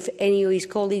to see if any of his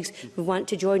colleagues would want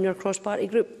to join our cross-party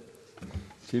group?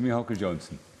 Jamie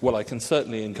Hawker-Johnson. Well, I can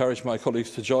certainly encourage my colleagues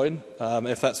to join,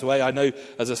 if that's the way. I know,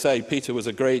 as I say, Peter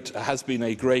has been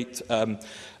a great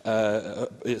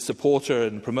supporter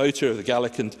and promoter of the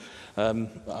Gaelic, and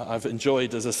I've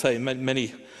enjoyed, as I say,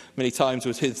 many times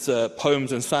with his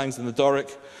poems and sangs in the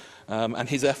Doric, and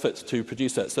his efforts to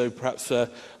produce that. So perhaps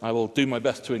I will do my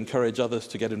best to encourage others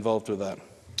to get involved with that.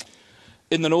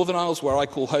 In the Northern Isles, where I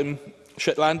call home,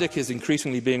 Shetlandic is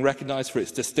increasingly being recognised for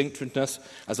its distinctiveness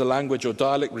as a language or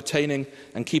dialect, retaining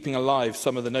and keeping alive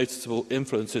some of the noticeable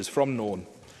influences from Norn.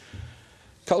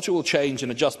 Culture will change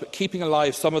and adjust, but keeping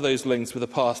alive some of those links with the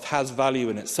past has value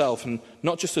in itself, and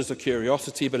not just as a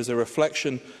curiosity, but as a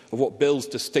reflection of what builds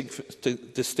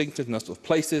distinctiveness of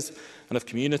places and of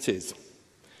communities.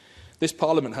 This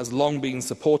Parliament has long been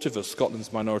supportive of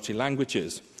Scotland's minority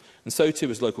languages, and so too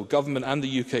is local government and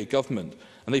the UK government,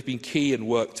 and they've been key in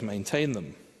work to maintain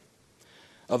them.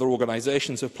 Other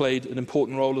organisations have played an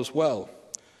important role as well.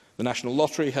 The National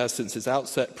Lottery has, since its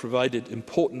outset, provided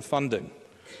important funding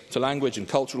to language and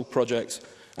cultural projects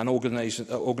and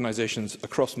organisations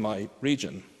across my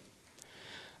region.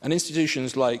 And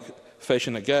institutions like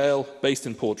Féisina na Gael, based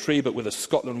in Portree but with a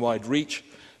Scotland-wide reach,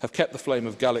 have kept the flame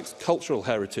of Gaelic's cultural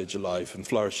heritage alive and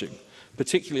flourishing,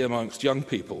 particularly amongst young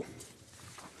people.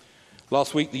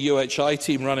 Last week, the UHI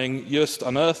team running Just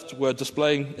Unearthed were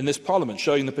displaying in this Parliament,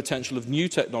 showing the potential of new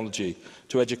technology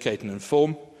to educate and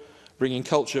inform, bringing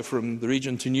culture from the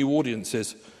region to new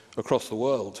audiences across the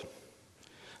world.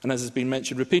 And as has been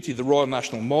mentioned repeatedly, the Royal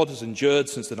National Mod has endured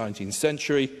since the 19th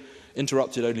century,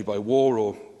 interrupted only by war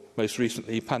or, most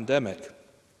recently, pandemic.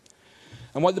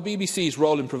 And while the BBC's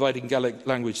role in providing Gaelic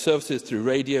language services through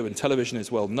radio and television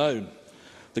is well known,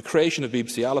 the creation of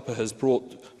BBC Alapa has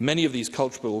brought many of these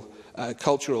cultural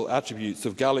attributes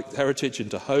of Gaelic heritage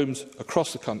into homes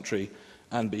across the country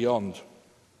and beyond.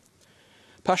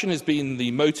 Passion has been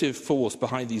the motive force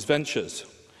behind these ventures.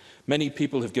 Many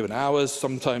people have given hours,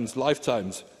 sometimes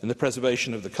lifetimes, in the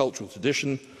preservation of the cultural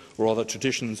tradition or other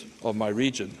traditions of my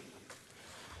region.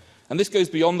 And this goes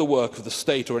beyond the work of the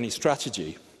state or any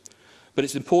strategy. But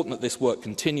it's important that this work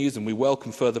continues, and we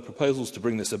welcome further proposals to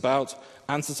bring this about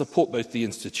and to support both the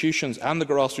institutions and the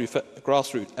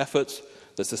grassroots efforts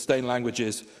that sustain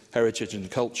languages, heritage and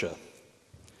culture.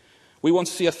 We want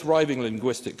to see a thriving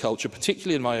linguistic culture,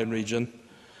 particularly in my own region,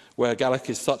 where Gaelic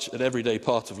is such an everyday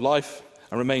part of life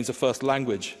and remains a first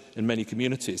language in many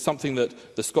communities, something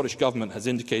that the Scottish Government has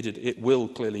indicated it will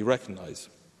clearly recognise.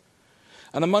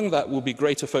 And among that will be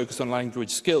greater focus on language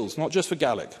skills, not just for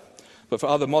Gaelic, but for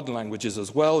other modern languages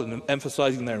as well, and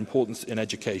emphasising their importance in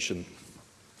education.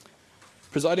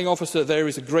 Presiding Officer, there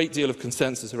is a great deal of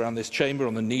consensus around this chamber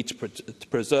on the need to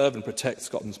preserve and protect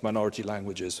Scotland's minority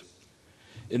languages.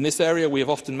 In this area, we have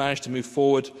often managed to move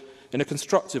forward in a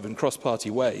constructive and cross-party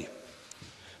way.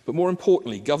 But more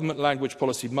importantly, government language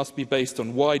policy must be based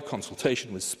on wide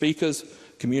consultation with speakers,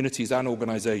 communities and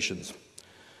organisations.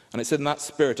 And it's in that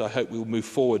spirit I hope we will move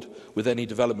forward with any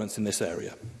developments in this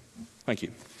area. Thank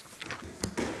you.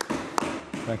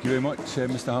 Thank you very much,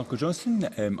 Mr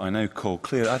Harker-Johnson. I now call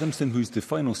Claire Adamson, who is the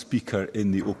final speaker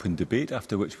in the open debate,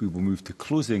 after which we will move to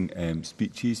closing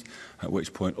speeches, at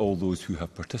which point all those who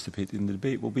have participated in the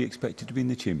debate will be expected to be in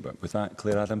the chamber. With that,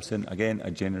 Claire Adamson, again,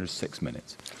 a generous 6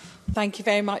 minutes. Thank you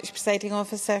very much, Presiding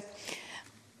Officer.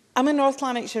 I'm a North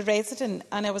Lanarkshire resident,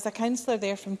 and I was a councillor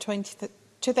there from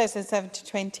 2007 to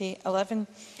 2011.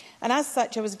 And as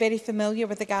such, I was very familiar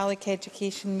with the Gaelic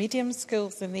education medium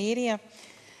schools in the area.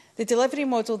 The delivery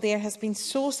model there has been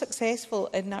so successful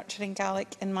in nurturing Gaelic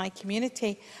in my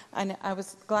community, and I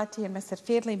was glad to hear Mr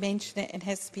Fairley mention it in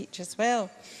his speech as well.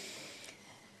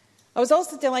 I was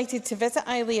also delighted to visit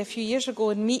Islay a few years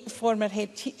ago and meet former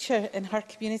head teacher in her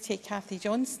community, Cathy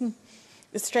Johnson.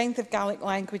 The strength of Gaelic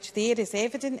language there is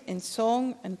evident in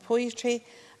song and poetry,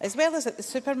 as well as at the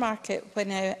supermarket when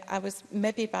I was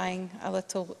maybe buying a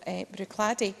little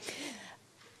bruichladdie.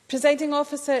 Presiding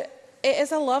Officer, it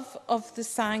is a love of the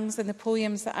songs and the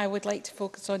poems that I would like to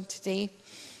focus on today.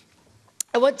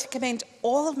 I want to commend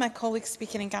all of my colleagues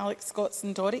speaking in Gaelic, Scots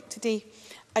and Doric today.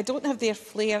 I don't have their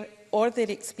flair or their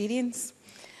experience.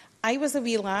 I was a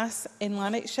wee lass in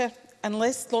Lanarkshire, and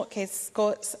Les Lockhead's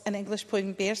Scots and English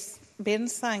poem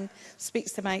Bairnsang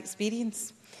speaks to my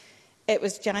experience. It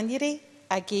was January,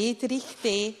 a gay dreich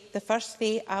day, the first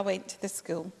day I went to the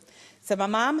school. So my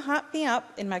mam happed me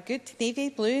up in my good navy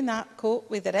blue nap coat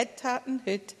with a red tartan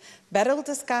hood, birled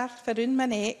a scarf around my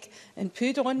neck and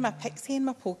put on my pixie and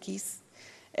my pokies.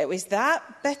 It was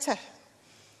that bitter.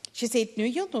 She said, "No,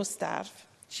 you'll no starve."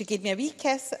 She gave me a wee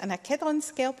kiss and a kid-on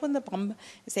scalp on the bum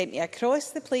and sent me across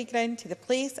the playground to the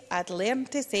place I'd learned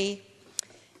to say.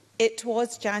 It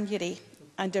was January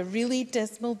and a really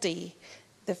dismal day,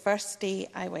 the first day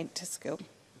I went to school.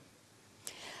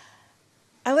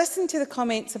 I listened to the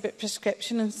comments about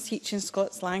prescription and teaching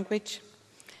Scots language.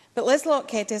 But Liz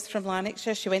Lockhead is from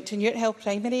Lanarkshire. She went to Newt Hill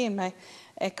Primary in my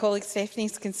colleague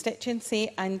Stephanie's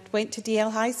constituency and went to DL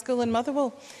High School in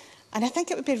Motherwell. And I think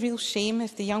it would be a real shame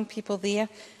if the young people there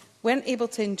weren't able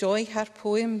to enjoy her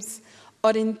poems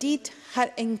or indeed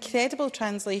her incredible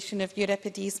translation of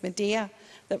Euripides' Medea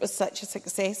that was such a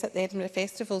success at the Edinburgh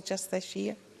Festival just this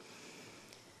year.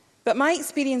 But my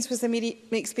experience was the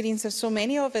experience of so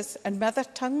many of us, and mother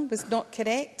tongue was not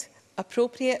correct,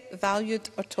 appropriate, valued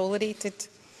or tolerated.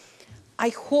 I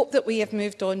hope that we have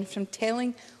moved on from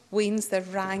telling wains that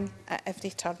rang at every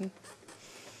turn,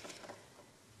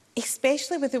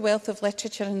 especially with the wealth of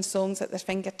literature and songs at their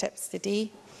fingertips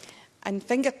today. And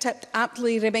fingertipped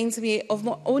aptly reminds me of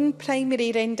my own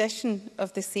primary rendition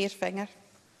of the Sair Finger.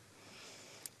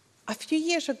 A few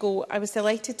years ago, I was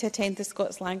delighted to attend the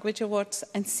Scots Language Awards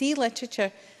and see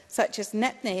literature such as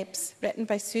Nip Nebs, written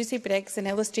by Susie Briggs and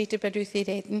illustrated by Ruthie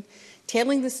Redden,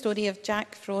 telling the story of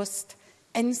Jack Frost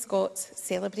in Scots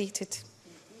celebrated.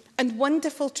 And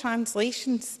wonderful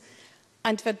translations.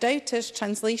 And for doubters,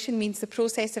 translation means the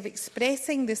process of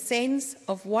expressing the sense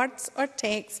of words or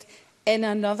text in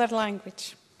another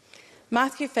language.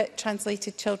 Matthew Fitt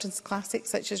translated children's classics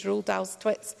such as Roald Dahl's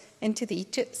Twits into the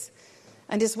Egypts.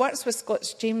 And his works with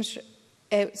Scots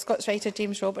writer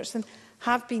James Robertson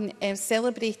have been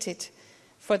celebrated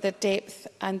for their depth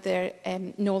and their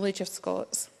knowledge of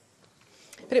Scots.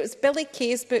 But it was Billy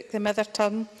Kay's book, The Mother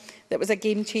Tongue, that was a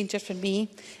game changer for me.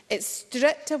 It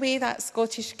stripped away that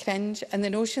Scottish cringe and the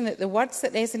notion that the words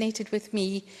that resonated with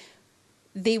me,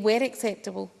 they were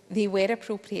acceptable, they were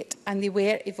appropriate and they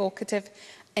were evocative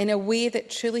in a way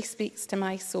that truly speaks to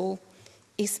my soul,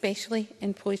 especially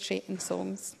in poetry and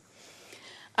songs.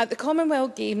 At the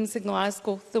Commonwealth Games in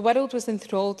Glasgow, the world was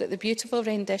enthralled at the beautiful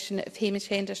rendition of Hamish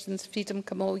Henderson's Freedom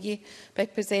Kamolye by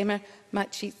Przemysław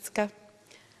Maciejewska.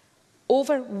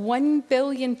 Over 1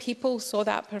 billion people saw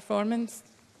that performance.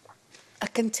 A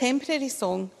contemporary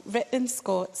song written in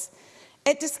Scots,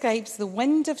 it describes the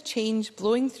wind of change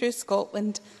blowing through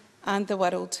Scotland and the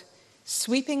world,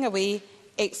 sweeping away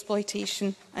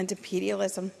exploitation and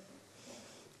imperialism.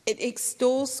 It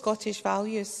extols Scottish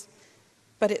values,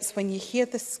 but it's when you hear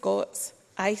the Scots,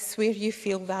 I swear you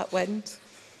feel that wind.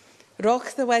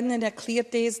 Rock the wind in a clear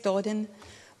day's dawning,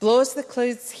 blows the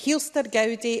clouds, heelster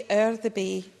gaudy o'er the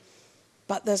bay,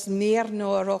 but there's ne'er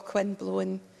no a rock wind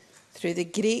blowing through the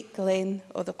great glen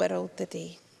of the world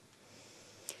today.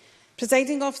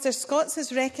 Presiding Officer, Scots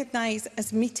is recognised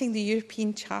as meeting the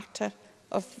European Charter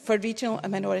for Regional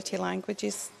and Minority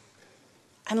Languages.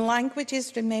 And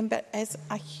languages, remember, is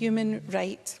a human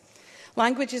right.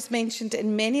 Language is mentioned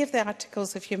in many of the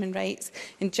articles of human rights,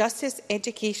 in justice,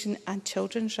 education and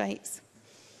children's rights.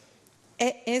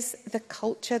 It is the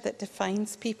culture that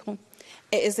defines people.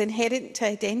 It is inherent to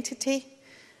identity,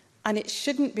 and it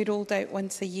shouldn't be rolled out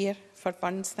once a year for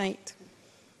Burns Night.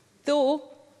 Though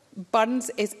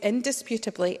Burns is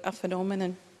indisputably a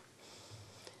phenomenon.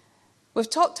 We've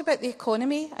talked about the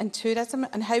economy and tourism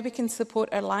and how we can support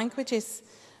our languages.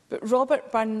 But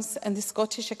Robert Burns and the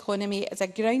Scottish economy is a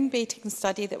groundbreaking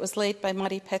study that was led by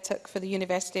Murray Pittock for the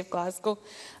University of Glasgow.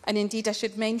 And indeed, I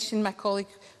should mention my colleague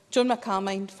Joan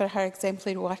McAlmine for her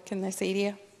exemplary work in this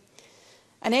area.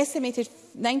 An estimated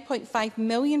 9.5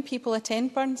 million people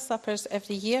attend Burns suppers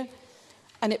every year,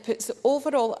 and it puts the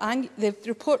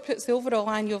report puts the overall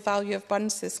annual value of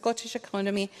Burns to the Scottish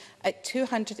economy at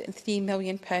 £203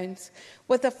 million,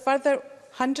 with a further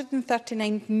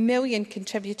 £139 million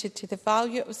contributed to the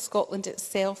value of Scotland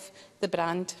itself, the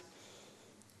brand.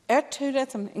 Our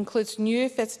tourism includes new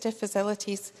visitor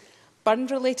facilities,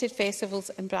 Burn-related festivals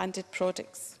and branded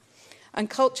products. And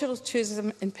cultural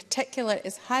tourism in particular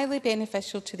is highly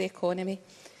beneficial to the economy.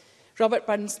 Robert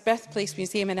Burns' Birthplace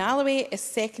Museum in Alloway is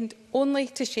second only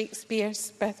to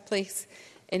Shakespeare's birthplace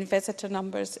in visitor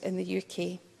numbers in the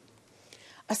UK.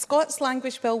 A Scots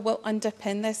language bill will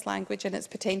underpin this language and its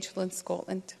potential in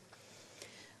Scotland.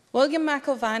 William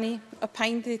McIlvanney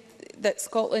opined that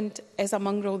Scotland is a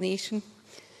mongrel nation.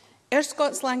 Our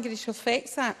Scots language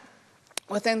reflects that,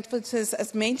 with influences,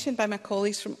 as mentioned by my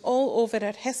colleagues, from all over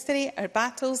our history, our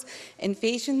battles,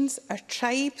 invasions, our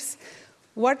tribes,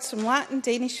 words from Latin,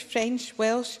 Danish, French,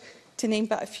 Welsh, to name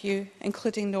but a few,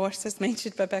 including Norse, as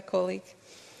mentioned by my colleague.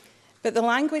 But the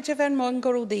language of our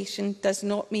mongrel nation does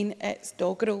not mean it's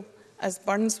doggerel, as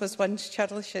Burns was once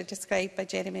churlishly described by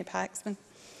Jeremy Paxman.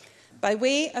 By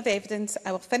way of evidence,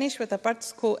 I will finish with a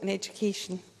Burns quote in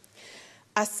education.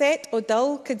 A set o'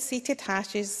 dull, conceited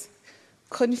hashes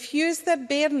confuse their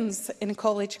bairns in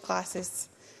college classes.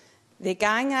 They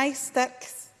gang aye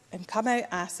sticks and come out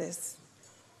asses.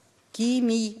 Gie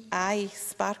me aye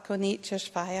spark o' nature's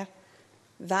fire.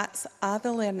 That's a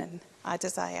the learning I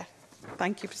desire.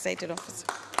 Thank you, Presiding Officer.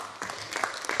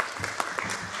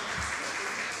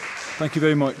 Thank you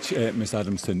very much, Ms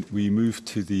Adamson. We move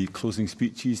to the closing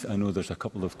speeches. I know there's a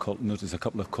couple of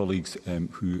colleagues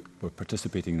who were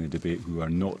participating in the debate who are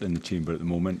not in the chamber at the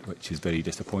moment, which is very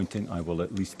disappointing. I will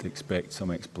at least expect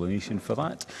some explanation for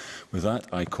that. With that,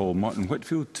 I call Martin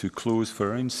Whitfield to close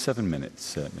for around 7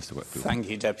 minutes. Mr Whitfield. Thank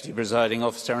you, Deputy Presiding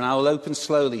Officer. And I will open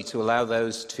slowly to allow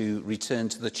those to return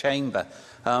to the chamber.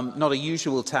 Not a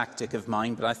usual tactic of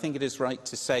mine, but I think it is right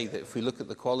to say that if we look at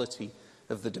the quality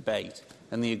of the debate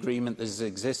and the agreement that has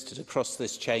existed across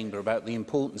this chamber about the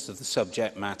importance of the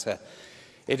subject matter,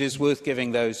 it is worth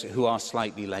giving those who are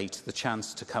slightly late the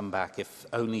chance to come back, if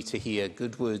only to hear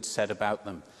good words said about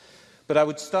them. But I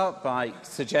would start by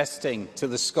suggesting to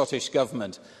the Scottish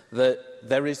Government that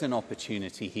there is an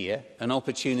opportunity here, an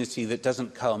opportunity that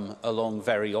doesn't come along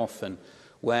very often,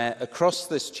 where across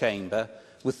this chamber,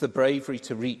 with the bravery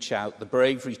to reach out, the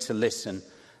bravery to listen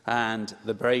and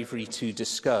the bravery to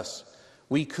discuss,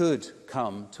 we could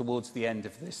come towards the end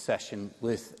of this session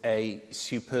with a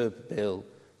superb bill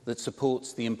that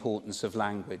supports the importance of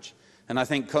language. And I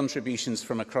think contributions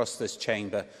from across this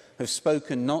chamber have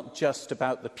spoken not just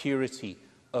about the purity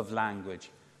of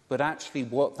language, but actually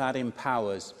what that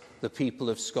empowers the people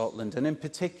of Scotland. And in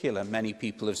particular, many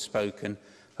people have spoken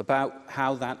about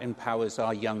how that empowers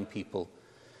our young people,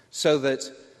 so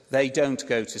that they don't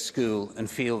go to school and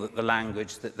feel that the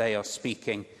language that they are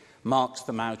speaking marks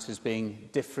them out as being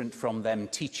different from them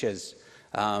teachers,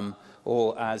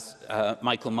 or as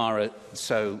Michael Mara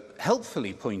so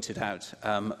helpfully pointed out,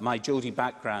 my Geordie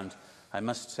background, I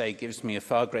must say, gives me a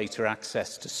far greater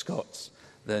access to Scots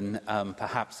than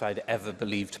perhaps I'd ever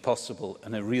believed possible,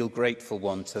 and a real grateful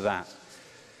one to that.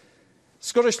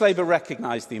 Scottish Labour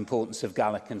recognise the importance of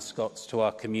Gaelic and Scots to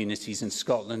our communities in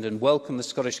Scotland and welcome the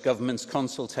Scottish Government's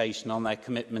consultation on their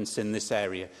commitments in this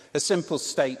area. A simple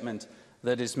statement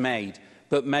that is made,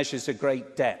 but measures a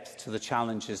great depth to the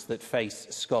challenges that face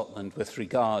Scotland with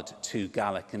regard to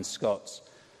Gaelic and Scots.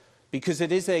 Because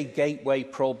it is a gateway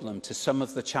problem to some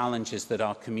of the challenges that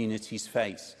our communities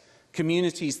face.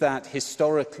 Communities that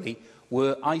historically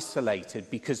were isolated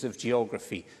because of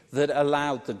geography, that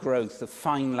allowed the growth of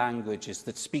fine languages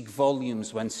that speak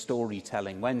volumes when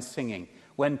storytelling, when singing,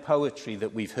 when poetry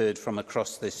that we've heard from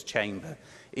across this chamber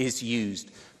is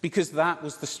used, because that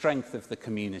was the strength of the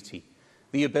community.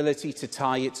 The ability to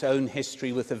tie its own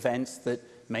history with events that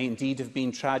may indeed have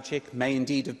been tragic, may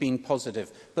indeed have been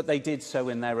positive, but they did so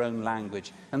in their own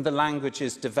language, and the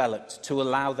languages developed to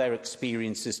allow their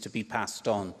experiences to be passed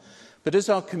on. But as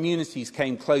our communities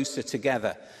came closer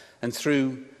together, and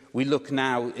we look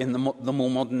now in the more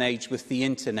modern age with the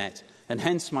internet, and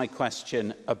hence my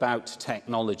question about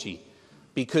technology,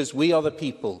 because we are the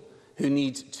people who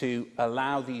need to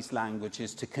allow these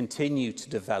languages to continue to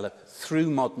develop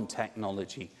through modern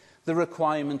technology. The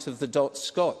requirement of the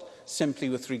 .scot, simply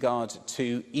with regard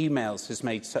to emails, has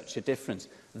made such a difference.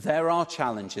 There are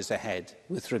challenges ahead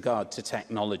with regard to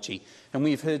technology, and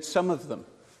we've heard some of them.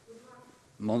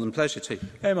 More than pleasure to.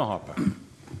 Emma Harper.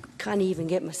 Can't even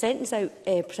get my sentence out,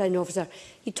 Presiding Officer.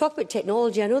 You talk about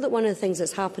technology. I know that one of the things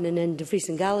that's happening in Dumfries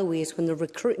and Galloway is when they're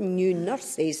recruiting new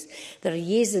nurses, they're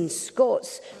using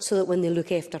Scots so that when they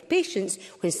look after patients,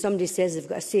 when somebody says they've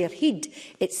got a sore head,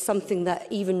 it's something that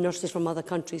even nurses from other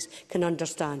countries can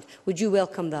understand. Would you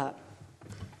welcome that?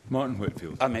 Martin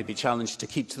Whitfield. I may be challenged to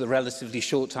keep to the relatively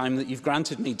short time that you've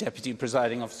granted me, Deputy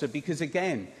Presiding Officer, because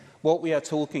again, what we are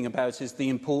talking about is the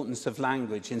importance of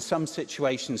language in some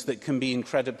situations that can be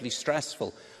incredibly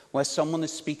stressful, where someone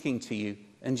is speaking to you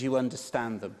and you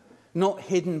understand them. Not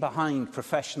hidden behind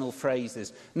professional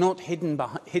phrases, not hidden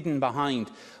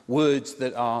behind words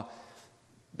that are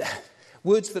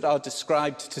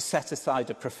described to set aside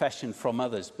a profession from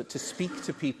others, but to speak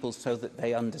to people so that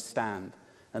they understand.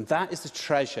 And that is a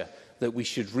treasure that we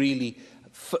should really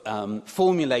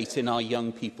formulate in our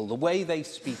young people. The way they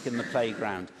speak in the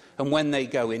playground and when they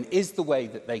go in is the way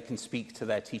that they can speak to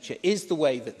their teacher, is the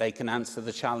way that they can answer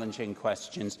the challenging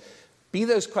questions. Be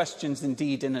those questions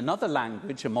indeed in another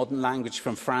language, a modern language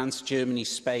from France, Germany,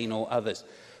 Spain or others,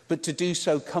 but to do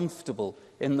so comfortable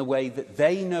in the way that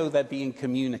they know they're being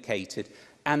communicated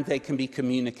and they can be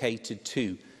communicated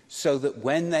to, so that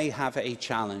when they have a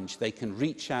challenge, they can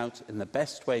reach out in the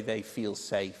best way they feel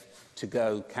safe to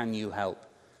go, can you help?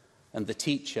 And the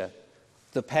teacher,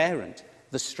 the parent,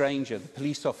 the stranger, the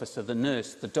police officer, the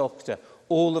nurse, the doctor,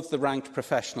 all of the ranked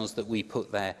professionals that we put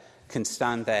there can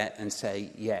stand there and say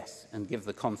yes, and give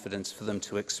the confidence for them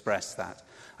to express that.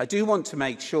 I do want to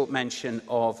make short mention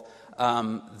of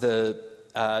the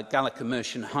Gaelic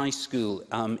Immersion High School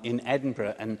in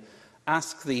Edinburgh and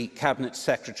ask the Cabinet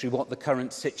Secretary what the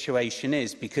current situation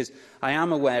is, because I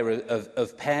am aware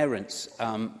of parents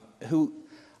who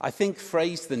I think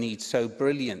phrase the need so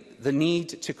brilliant, the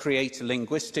need to create a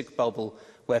linguistic bubble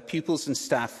where pupils and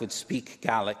staff would speak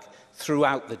Gaelic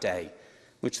throughout the day,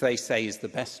 which they say is the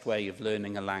best way of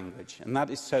learning a language. And that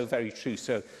is so very true.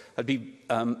 So I'd be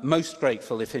most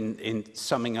grateful if in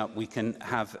summing up we can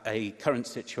have a current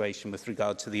situation with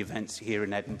regard to the events here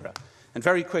in Edinburgh. And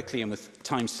very quickly, and with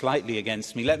time slightly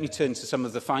against me, let me turn to some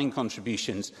of the fine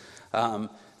contributions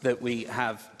that we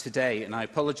have today. And I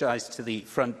apologise to the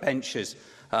front benchers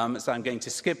as I'm going to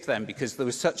skip them because there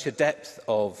was such a depth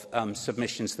of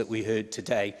submissions that we heard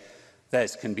today.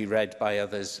 Theirs can be read by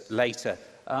others later.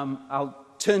 I'll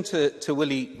turn to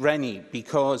Willie Rennie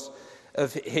because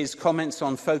of his comments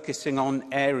on focusing on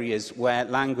areas where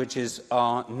languages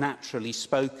are naturally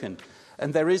spoken.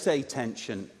 And there is a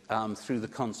tension through the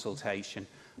consultation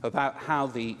about how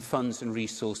the funds and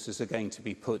resources are going to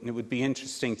be put. And it would be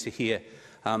interesting to hear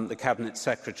the Cabinet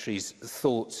Secretary's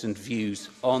thoughts and views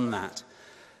on that.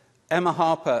 Emma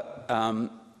Harper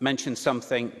mentioned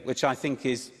something which I think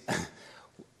is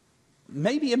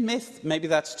maybe a myth, maybe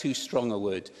that's too strong a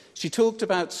word. She talked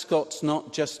about Scots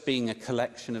not just being a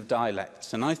collection of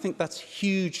dialects, and I think that's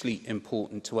hugely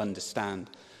important to understand.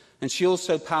 And she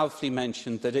also powerfully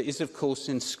mentioned that it is, of course,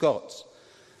 in Scots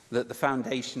that the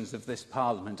foundations of this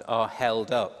Parliament are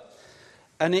held up.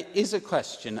 And it is a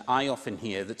question I often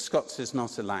hear that Scots is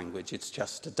not a language, it's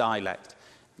just a dialect.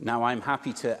 Now, I'm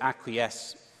happy to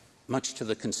acquiesce, much to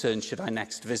the concern should I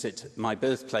next visit my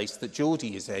birthplace, that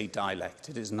Geordie is a dialect,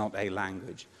 it is not a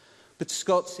language. But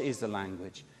Scots is a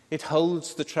language. It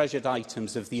holds the treasured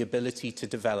items of the ability to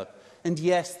develop. And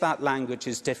yes, that language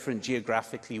is different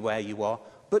geographically where you are,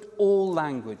 but all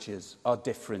languages are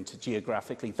different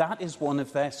geographically. That is one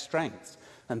of their strengths.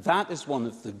 And that is one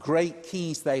of the great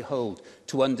keys they hold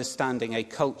to understanding a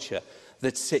culture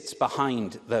that sits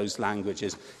behind those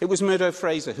languages. It was Murdo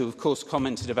Fraser who, of course,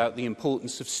 commented about the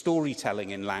importance of storytelling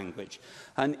in language.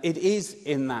 And it is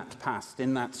in that past,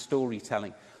 in that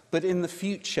storytelling, but in the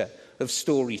future of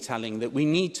storytelling that we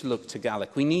need to look to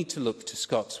Gaelic, we need to look to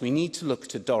Scots, we need to look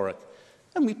to Doric,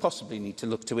 and we possibly need to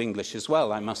look to English as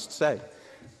well, I must say.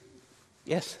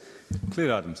 Yes?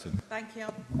 Claire Adamson. Thank you.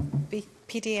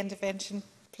 PD intervention.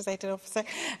 Presiding Officer.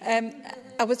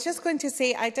 I was just going to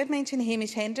say, I did mention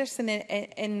Hamish Henderson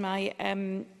in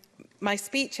my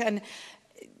speech, and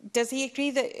does he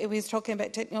agree that he was talking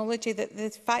about technology, that the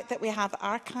fact that we have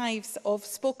archives of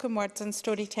spoken words and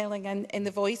storytelling and in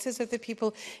the voices of the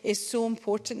people is so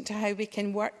important to how we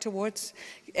can work towards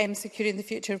securing the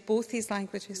future of both these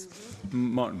languages?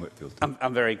 Martin Whitfield.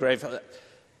 I'm very grateful.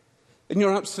 And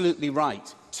you're absolutely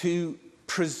right. To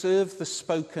preserve the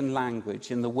spoken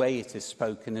language in the way it is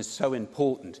spoken is so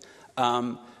important.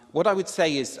 What I would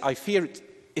say is I fear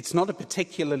it's not a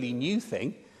particularly new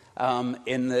thing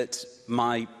in that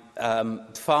my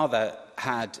father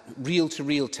had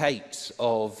reel-to-reel tapes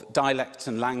of dialects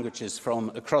and languages from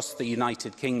across the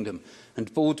United Kingdom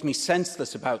and bored me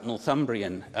senseless about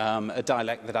Northumbrian, a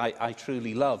dialect that I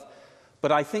truly love.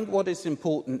 But I think what is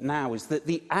important now is that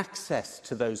the access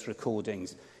to those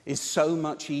recordings is so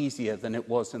much easier than it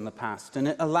was in the past. And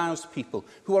it allows people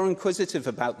who are inquisitive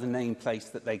about the name place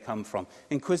that they come from,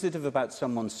 inquisitive about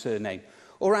someone's surname,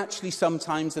 or actually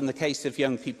sometimes, in the case of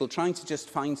young people, trying to just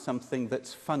find something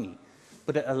that's funny,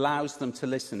 but it allows them to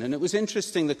listen. And it was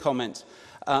interesting, the comment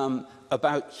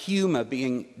about humour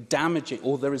being damaging,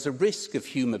 or there is a risk of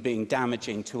humour being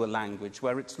damaging to a language,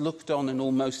 where it's looked on and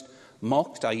almost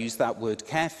mocked, I use that word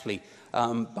carefully,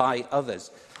 by others.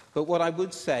 But what I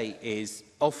would say is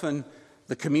often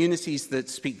the communities that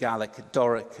speak Gaelic,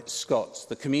 Doric, Scots,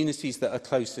 the communities that are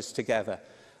closest together,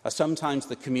 are sometimes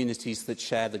the communities that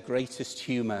share the greatest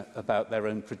humour about their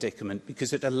own predicament,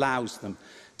 because it allows them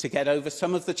to get over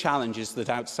some of the challenges that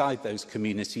outside those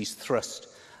communities thrust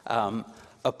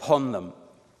upon them.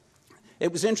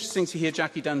 It was interesting to hear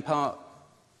Jackie Dunbar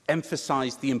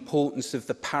emphasise the importance of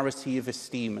the parity of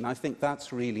esteem, and I think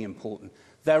that's really important.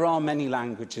 There are many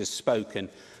languages spoken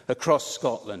across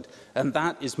Scotland, and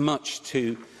that is much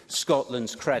to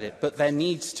Scotland's credit, but there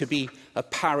needs to be a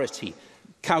parity.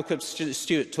 Cowcup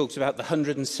Stewart talks about the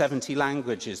 170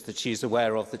 languages that she is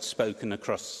aware of that's spoken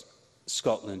across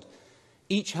Scotland.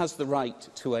 Each has the right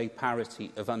to a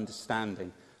parity of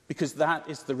understanding, because that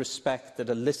is the respect that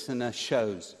a listener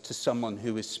shows to someone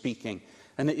who is speaking.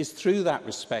 And it is through that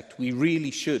respect we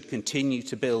really should continue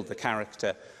to build the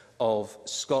character of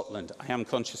Scotland. I am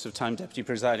conscious of time, Deputy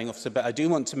Presiding Officer, but I do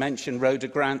want to mention Rhoda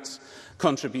Grant's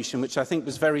contribution, which I think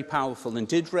was very powerful and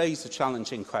did raise a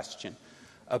challenging question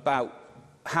about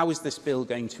how is this bill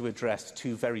going to address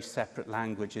two very separate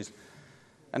languages.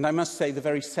 And I must say the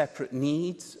very separate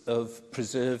needs of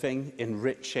preserving,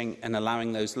 enriching and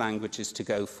allowing those languages to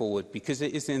go forward, because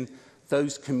it is in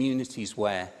those communities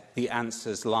where the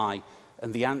answers lie.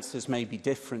 And the answers may be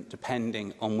different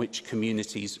depending on which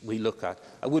communities we look at.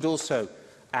 I would also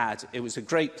add, it was a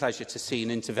great pleasure to see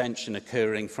an intervention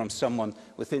occurring from someone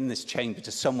within this chamber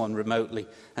to someone remotely,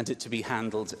 and it to be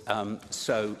handled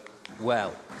so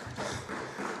well.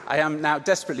 I am now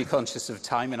desperately conscious of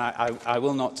time, and I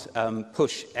will not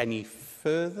push any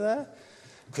further.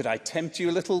 Could I tempt you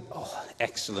a little? Oh,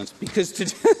 excellent. Because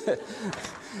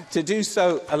to do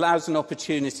so allows an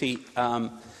opportunity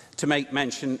to make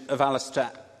mention of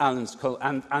Alistair Allen's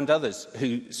and others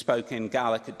who spoke in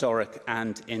Gaelic, Doric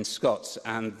and in Scots,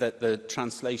 and that the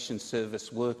translation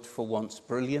service worked for once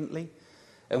brilliantly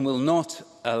and will not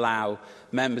allow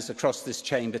members across this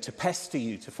chamber to pester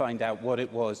you to find out what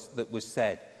it was that was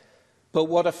said. But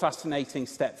what a fascinating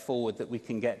step forward that we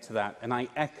can get to that. And I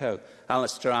echo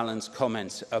Alistair Allen's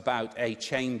comments about a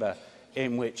chamber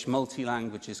in which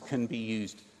multi-languages can be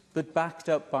used, but backed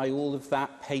up by all of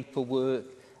that paperwork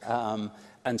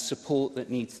and support that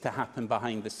needs to happen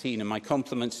behind the scene. And my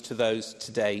compliments to those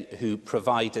today who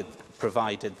provided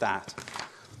that.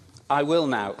 I will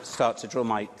now start to draw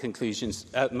my conclusions,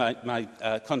 my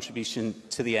contribution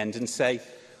to the end, and say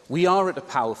we are at a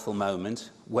powerful moment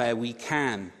where we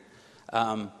can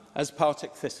as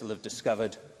Partick Thistle have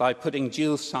discovered, by putting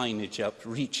dual signage up,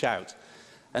 reach out.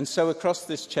 And so across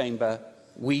this chamber,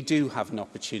 we do have an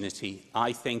opportunity.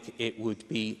 I think it would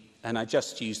be, and I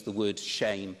just use the word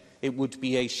shame, it would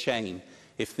be a shame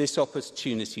if this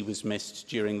opportunity was missed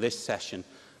during this session,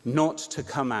 not to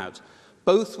come out,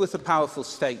 both with a powerful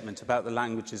statement about the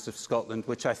languages of Scotland,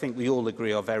 which I think we all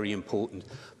agree are very important,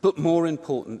 but more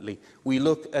importantly, we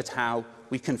look at how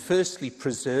we can firstly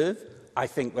preserve, I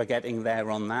think we're getting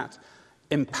there on that,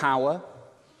 empower,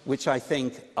 which I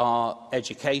think our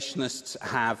educationists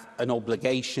have an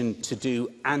obligation to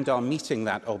do and are meeting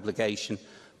that obligation,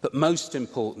 but most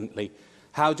importantly,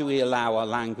 how do we allow our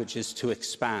languages to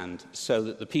expand so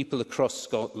that the people across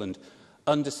Scotland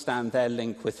understand their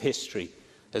link with history?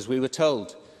 As we were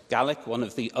told, Gaelic, one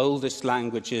of the oldest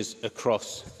languages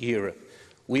across Europe.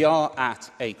 We are at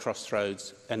a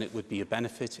crossroads, and it would be a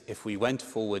benefit if we went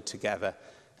forward together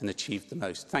and achieved the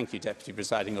most. Thank you, Deputy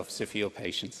Presiding Officer, for your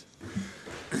patience.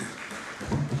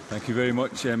 Thank you very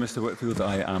much, Mr Whitfield.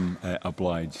 I am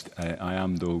obliged. I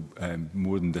am, though,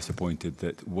 more than disappointed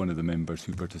that one of the members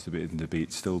who participated in the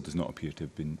debate still does not appear to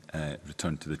have been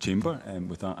returned to the chamber.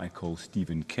 With that, I call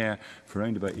Stephen Kerr for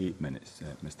around about 8 minutes.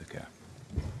 Mr Kerr.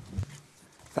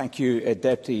 Thank you,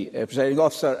 Deputy Presiding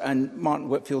Officer, and Martin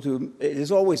Whitfield, who it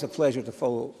is always a pleasure to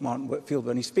follow Martin Whitfield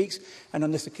when he speaks, and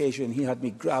on this occasion he had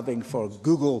me grabbing for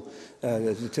Google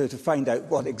to find out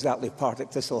what exactly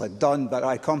Partick Thistle had done, but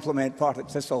I compliment Partick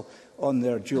Thistle on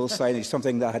their dual signage,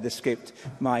 something that had escaped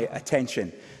my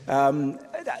attention.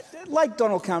 Like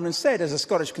Donald Cameron said, as a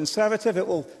Scottish Conservative, it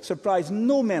will surprise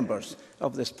no members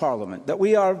of this Parliament that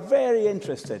we are very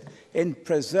interested in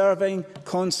preserving,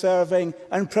 conserving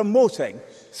and promoting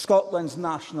Scotland's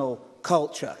national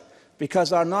culture,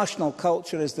 because our national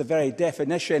culture is the very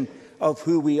definition of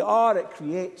who we are. It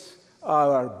creates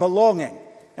our belonging,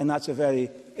 and that's a very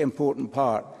important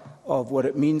part of what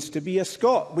it means to be a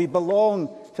Scot. We belong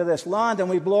to this land and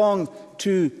we belong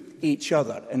to each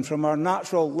other, and from our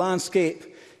natural landscape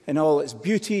in all its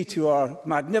beauty to our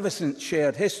magnificent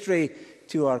shared history,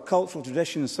 to our cultural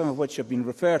traditions, some of which have been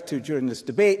referred to during this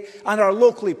debate, and our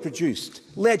locally produced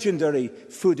legendary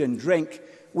food and drink,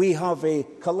 we have a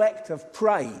collective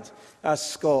pride as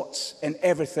Scots in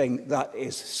everything that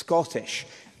is Scottish.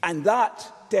 And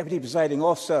that, Deputy Presiding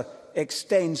Officer,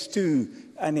 extends to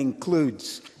and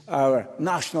includes our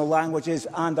national languages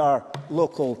and our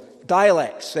local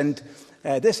dialects. And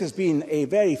this has been a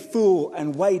very full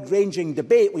and wide-ranging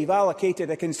debate. We've allocated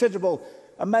a considerable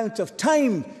amount of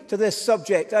time to this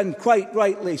subject, and quite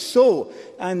rightly so.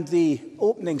 And the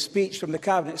opening speech from the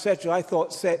Cabinet Secretary, I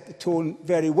thought, set the tone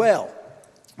very well.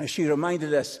 She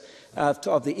reminded us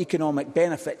of the economic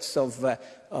benefits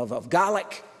of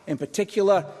Gaelic in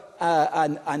particular,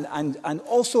 and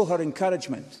also her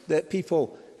encouragement that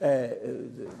people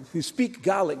who speak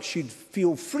Gaelic should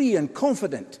feel free and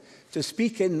confident to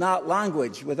speak in that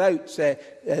language without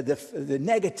the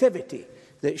negativity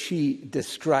that she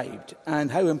described,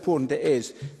 and how important it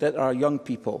is that our young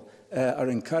people are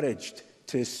encouraged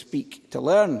to speak, to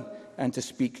learn and to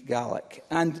speak Gaelic.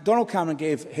 And Donald Cameron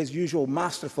gave his usual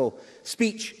masterful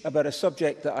speech about a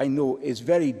subject that I know is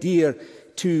very dear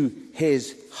to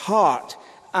his heart.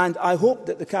 And I hope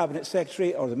that the Cabinet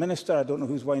Secretary, or the Minister, I don't know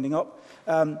who's winding up,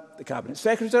 the Cabinet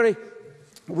Secretary,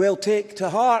 will take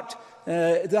to heart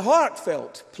the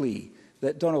heartfelt plea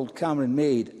that Donald Cameron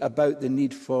made about the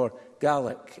need for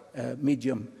Gaelic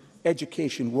medium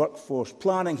education workforce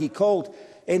planning. He called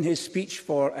in his speech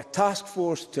for a task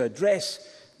force to address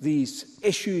these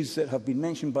issues that have been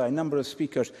mentioned by a number of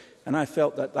speakers, and I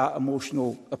felt that that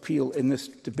emotional appeal in this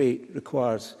debate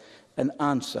requires an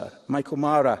answer. Michael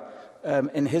Mara,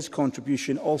 in his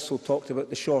contribution, also talked about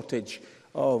the shortage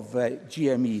of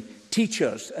GME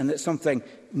teachers, and that something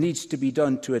needs to be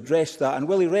done to address that. And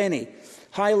Willie Rennie,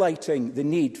 highlighting the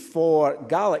need for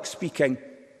Gaelic speaking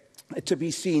to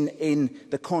be seen in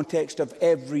the context of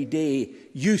everyday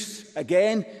use.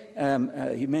 Again,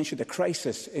 he mentioned a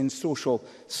crisis in social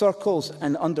circles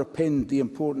and underpinned the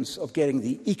importance of getting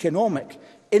the economic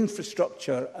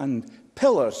infrastructure and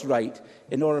pillars right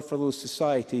in order for those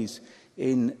societies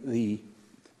in the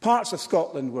parts of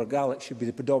Scotland where Gaelic should be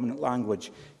the predominant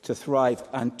language to thrive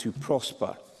and to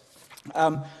prosper.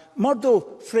 Murdo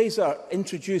Fraser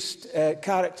introduced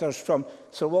characters from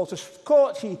Sir Walter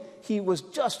Scott. He was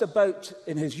just about,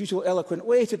 in his usual eloquent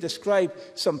way, to describe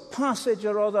some passage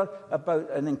or other about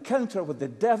an encounter with the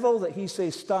devil that he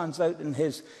says stands out in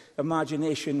his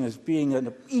imagination as being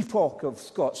an epoch of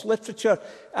Scots literature.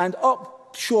 And up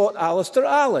shot Alistair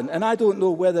Allen. And I don't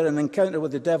know whether an encounter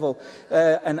with the devil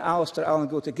and Alistair Allen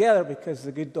go together, because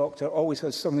the good doctor always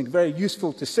has something very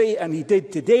useful to say, and he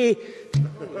did today.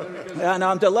 And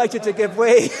I'm delighted to give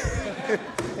way.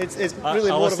 It's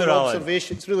really more of an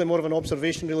observation. It's really more of an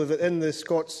observation, really, that in the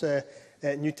Scots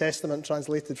New Testament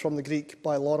translated from the Greek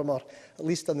by Lorimer, at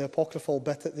least in the apocryphal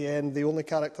bit at the end, the only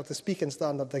character to speak in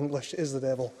standard English is the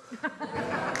devil.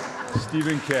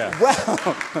 Stephen Kerr.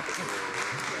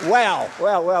 Well,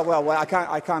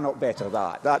 I cannot better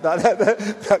that.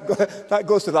 That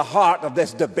goes to the heart of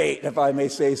this debate, if I may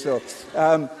say so.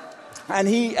 And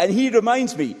he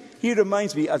reminds me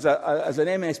as an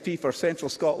MSP for Central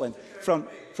Scotland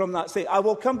from that state. I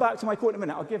will come back to my quote in a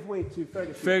minute. I'll give way to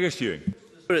Fergus Ewing.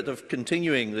 Spirit of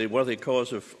continuing the worthy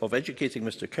cause of educating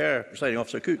Mr Kerr, presiding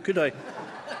officer, could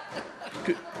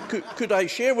I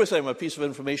share with him a piece of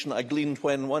information that I gleaned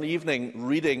when one evening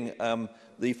reading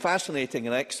the fascinating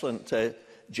and excellent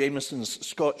Jameson's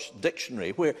Scotch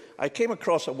Dictionary, where I came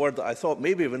across a word that I thought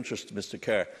may be of interest to Mr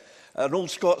Kerr, an old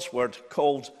Scots word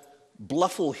called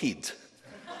bluffleheed.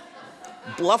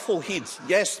 Bluffleheed,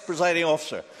 yes, presiding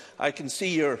officer, I can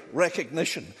see your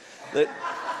recognition.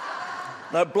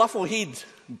 Now, bluffleheed,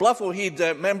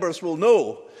 members will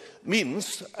know,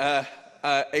 means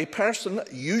a person,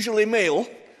 usually male,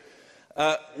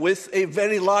 with a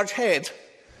very large head,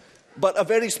 but a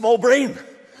very small brain.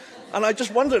 And I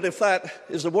just wondered if that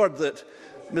is a word that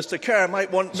Mr Kerr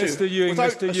might want to,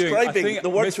 without ascribing the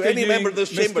word to any member of this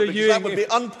chamber, because that would be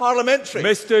unparliamentary.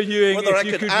 Mr Ewing, whether I if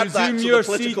you could could add that resume to your the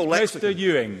political seat, lexicon. Mr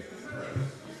Ewing.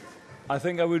 I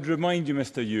think I would remind you,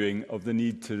 Mr Ewing, of the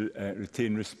need to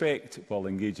retain respect while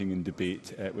engaging in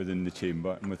debate within the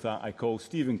chamber. And with that, I call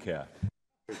Stephen Kerr.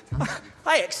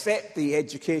 I accept the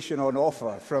education on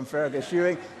offer from Fergus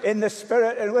Ewing in the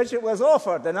spirit in which it was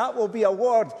offered, and that will be a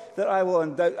word that I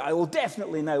will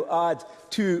definitely now add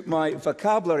to my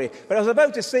vocabulary. But I was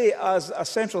about to say, as a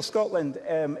Central Scotland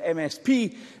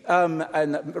MSP,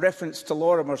 in reference to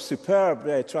Lorimer's superb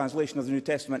translation of the New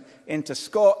Testament into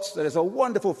Scots, there is a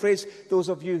wonderful phrase, those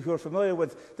of you who are familiar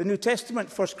with the New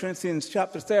Testament, 1 Corinthians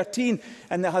chapter 13,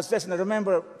 and it has this, and I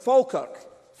remember Falkirk.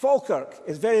 Falkirk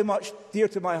is very much dear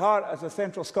to my heart as a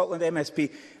Central Scotland MSP.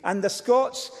 And the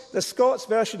Scots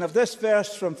version of this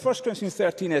verse from 1 Corinthians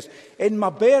 13 is, "In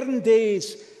my bairn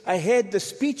days I had the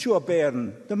speech o' a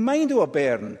bairn, the mind o' a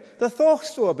bairn, the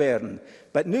thoughts o' a bairn.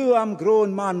 But now I'm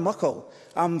grown man muckle,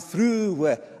 I'm through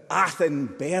with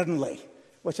Athen Burnley."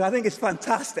 Which I think is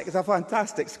fantastic. It's a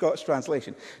fantastic Scots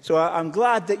translation. So I'm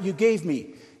glad that you gave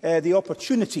me the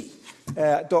opportunity,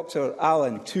 Dr.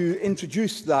 Allen, to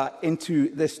introduce that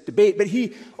into this debate. But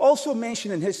he also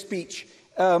mentioned in his speech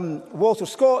Walter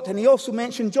Scott, and he also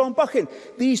mentioned John Buchan,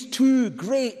 these two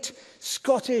great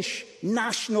Scottish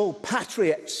national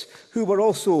patriots who were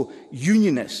also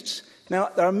unionists. Now,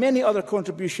 there are many other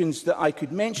contributions that I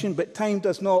could mention, but time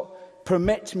does not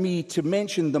permit me to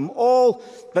mention them all,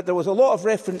 but there was a lot of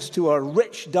reference to our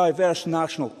rich, diverse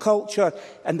national culture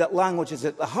and that language is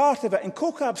at the heart of it. And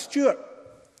Cocab Stewart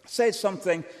said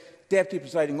something, Deputy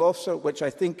Presiding Officer, which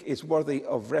I think is worthy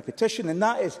of repetition, and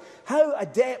that is how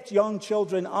adept young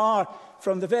children are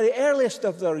from the very earliest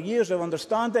of their years of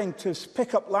understanding to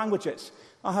pick up languages.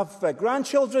 I have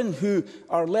grandchildren who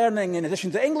are learning, in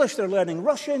addition to English, they're learning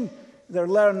Russian, they're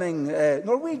learning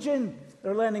Norwegian,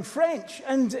 they're learning French,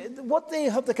 and what they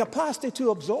have the capacity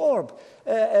to absorb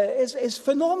is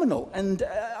phenomenal. And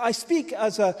I speak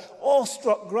as an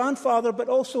awestruck grandfather, but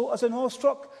also as an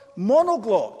awestruck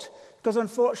monoglot, because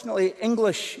unfortunately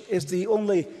English is the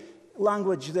only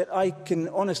language that I can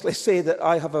honestly say that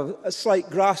I have a slight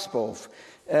grasp of.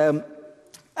 And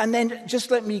then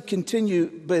just let me continue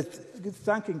with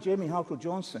thanking Jamie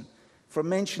Halcrow-Johnson for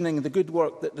mentioning the good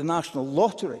work that the National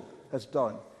Lottery has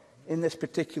done in this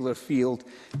particular field.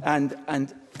 And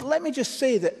let me just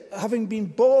say that having been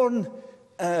born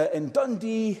in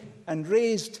Dundee and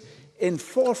raised in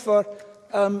Forfar,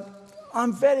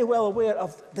 I'm very well aware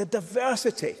of the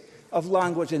diversity of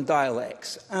language and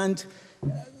dialects. And,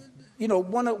 you know,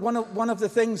 one of the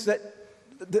things that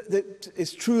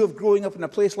is true of growing up in a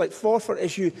place like Forfar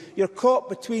is you're caught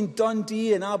between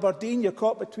Dundee and Aberdeen, you're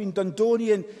caught between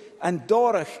Dundonian and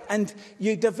Doric, and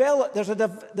you develop, there's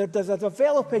a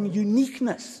developing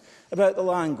uniqueness about the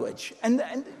language. And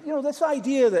you know, this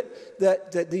idea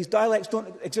that these dialects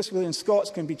don't exist within Scots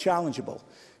can be challengeable.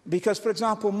 Because, for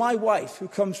example, my wife, who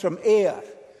comes from Ayr,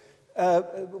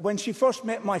 when she first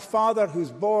met my father,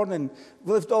 who's born and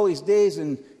lived all his days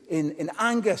in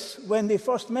Angus, when they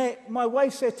first met, my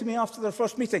wife said to me after their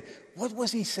first meeting, "What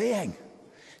was he saying?"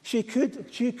 She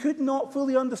could not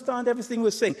fully understand everything we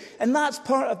were saying. And that's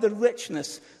part of the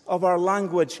richness of our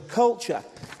language culture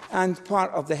and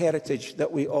part of the heritage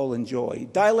that we all enjoy.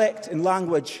 Dialect and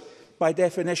language, by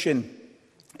definition,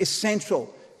 is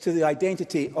central to the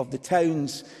identity of the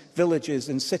towns, villages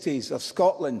and cities of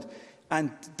Scotland.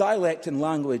 And dialect and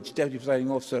language, Deputy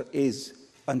Presiding Officer, is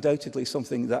undoubtedly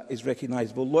something that is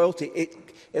recognisable. Loyalty,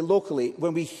 locally,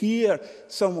 when we hear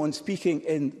someone speaking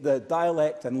in the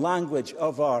dialect and language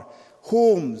of our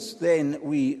homes, then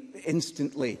we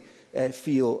instantly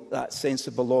feel that sense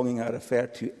of belonging I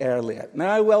referred to earlier. Now,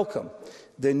 I welcome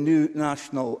the new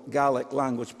National Gaelic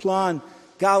Language Plan.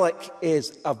 Gaelic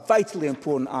is a vitally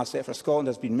important asset for Scotland,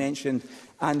 as has been mentioned,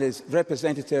 and is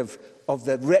representative of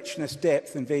the richness,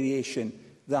 depth and variation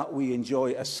that we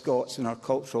enjoy as Scots in our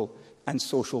cultural and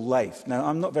social life. Now,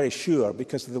 I'm not very sure,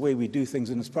 because of the way we do things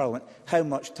in this Parliament, how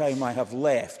much time I have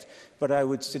left, but I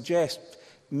would suggest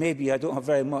maybe I don't have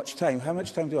very much time. How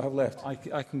much time do I have left? I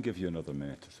can give you another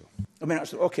minute or so. A minute or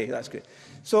so? OK, that's good.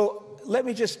 So let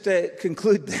me just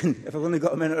conclude then, if I've only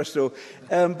got a minute or so,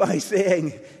 by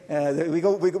saying that we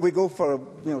go for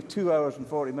 2 hours and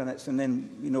 40 minutes and then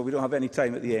we don't have any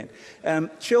time at the end.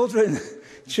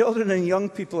 Children and young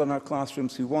people in our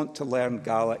classrooms who want to learn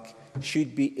Gaelic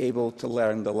should be able to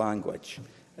learn the language.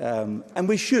 And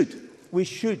we should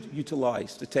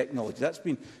utilise the technology.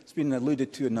 It's been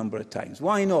alluded to a number of times.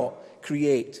 Why not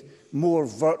create more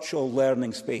virtual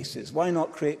learning spaces? Why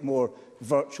not create more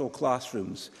virtual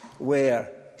classrooms where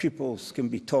pupils can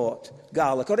be taught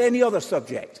Gaelic or any other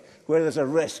subject where there's a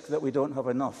risk that we don't have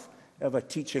enough of a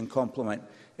teaching complement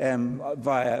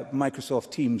via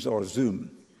Microsoft Teams or Zoom?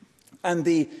 And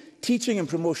the teaching and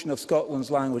promotion of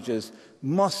Scotland's languages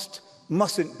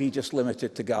mustn't be just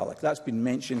limited to Gaelic. That's been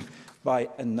mentioned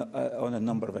on a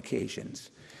number of occasions.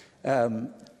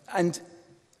 And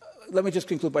let me just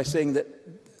conclude by saying that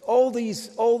all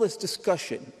this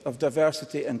discussion of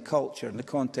diversity and culture in the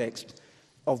context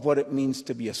of what it means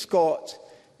to be a Scot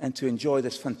and to enjoy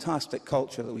this fantastic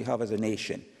culture that we have as a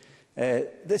nation,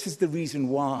 this is the reason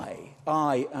why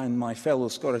I and my fellow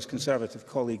Scottish Conservative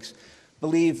colleagues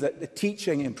believe that the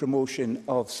teaching and promotion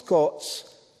of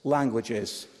Scots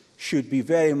languages should be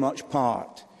very much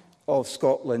part of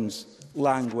Scotland's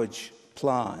language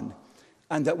plan,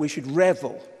 and that we should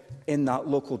revel in that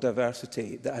local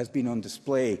diversity that has been on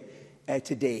display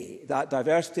today. That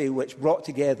diversity which, brought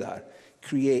together,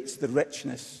 creates the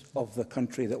richness of the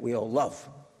country that we all love.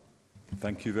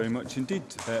 Thank you very much indeed,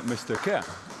 Mr Kerr.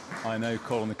 I now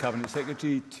call on the Cabinet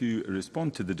Secretary to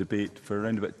respond to the debate for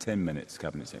around about 10 minutes.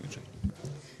 Cabinet Secretary.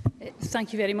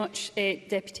 Thank you very much,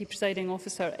 Deputy Presiding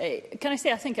Officer. Can I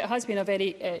say I think it has been a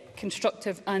very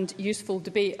constructive and useful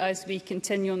debate as we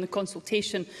continue on the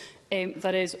consultation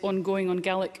that is ongoing on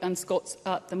Gaelic and Scots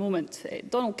at the moment.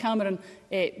 Donald Cameron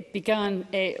began,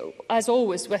 as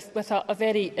always, with a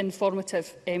very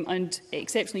informative and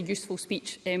exceptionally useful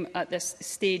speech at this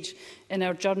stage in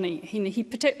our journey. He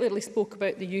particularly spoke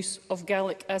about the use of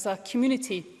Gaelic as a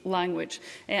community language,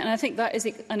 and I think that is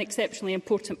an exceptionally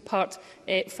important part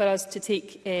for us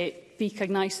to be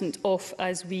cognisant of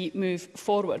as we move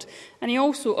forward. And he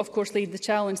also, of course, laid the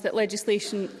challenge that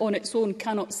legislation on its own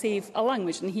cannot save a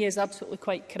language, and he is absolutely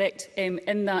quite correct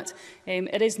in that.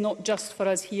 It is not just for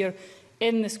us here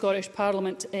in the Scottish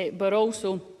Parliament, but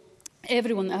also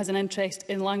everyone that has an interest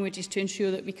in languages to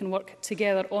ensure that we can work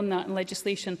together on that, and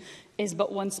legislation is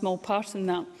but one small part in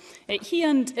that. He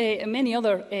and many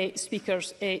other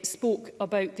speakers spoke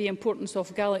about the importance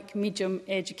of Gaelic medium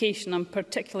education, and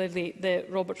particularly the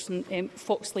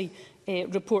Robertson-Foxley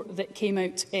report that came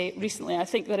out recently. I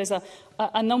think there is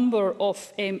a number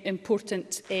of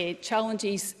important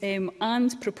challenges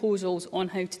and proposals on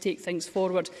how to take things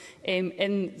forward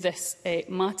in this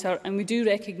matter. And we do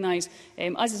recognise,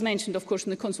 as is mentioned, of course,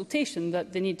 in the consultation,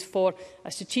 that the need for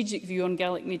a strategic view on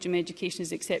Gaelic medium education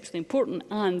is exceptionally important,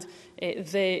 and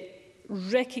the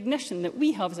recognition that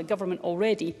we have as a government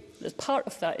already, as part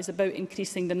of that, is about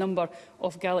increasing the number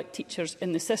of Gaelic teachers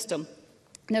in the system.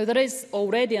 Now, there are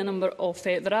already a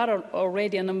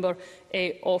number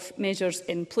of measures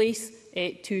in place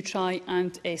to try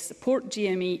and support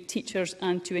GME teachers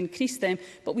and to increase them,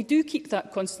 but we do keep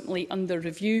that constantly under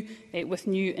review with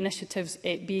new initiatives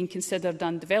being considered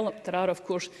and developed. There are, of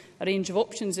course, a range of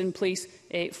options in place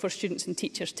for students and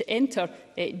teachers to enter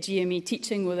GME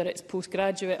teaching, whether it's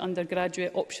postgraduate,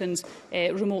 undergraduate options,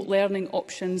 remote learning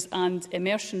options and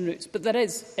immersion routes. But there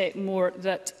is more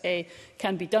that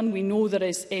can be done. We know there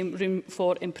is room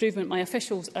for improvement. My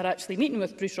officials are actually meeting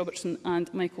with Bruce Robertson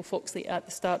and Michael Foxley at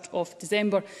the start of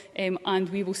December, and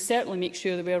we will certainly make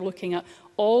sure that we are looking at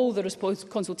all the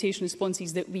consultation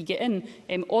responses that we get in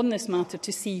on this matter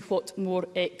to see what more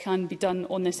can be done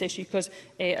on this issue, because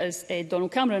as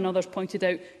Donald Cameron and others pointed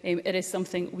out, it is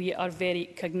something we are very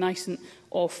cognisant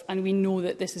of, and we know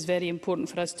that this is very important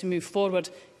for us to move forward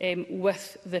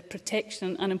with the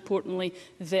protection and, importantly,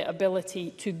 the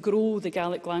ability to grow the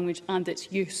Gaelic language and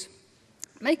its use.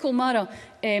 Michael Mara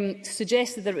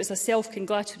suggested that it was a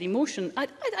self-congratulatory motion. I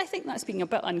think that's being a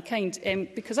bit unkind,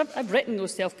 because I've written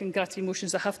those self-congratulatory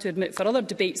motions, I have to admit, for other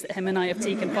debates that him and I have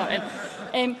taken part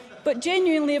in. But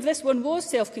genuinely, if this one was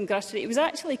self-congratulatory, it was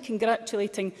actually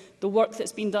congratulating the work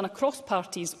that's been done across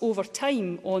parties over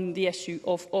time on the issue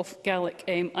of Gaelic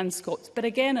and Scots. But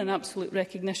again, an absolute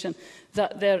recognition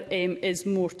that there is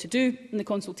more to do, and the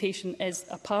consultation is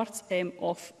a part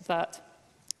of that.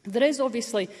 There is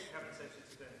obviously...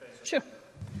 Sure.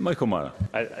 Michael Mara.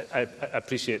 I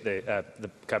appreciate the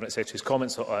Cabinet Secretary's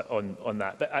comments on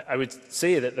that, but I would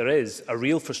say that there is a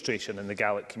real frustration in the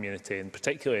Gaelic community, and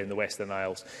particularly in the Western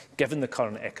Isles, given the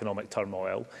current economic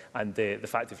turmoil and the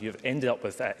fact that if you've ended up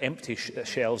with empty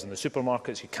shelves in the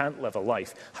supermarkets, you can't live a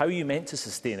life. How are you meant to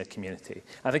sustain a community?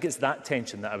 I think it's that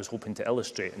tension that I was hoping to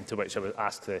illustrate, and to which I would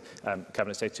ask the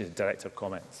Cabinet Secretary to direct her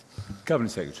comments.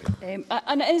 Cabinet Secretary.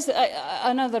 And it is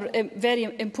another very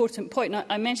important point.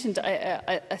 I mentioned,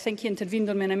 I think he intervened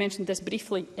on me, and I mentioned this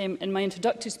briefly in my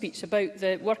introductory speech about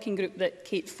the working group that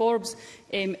Kate Forbes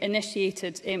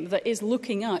initiated that is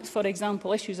looking at, for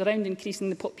example, issues around increasing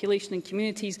the population in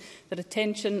communities, the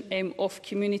retention of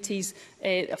communities,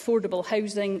 affordable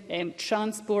housing,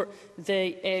 transport,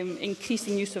 the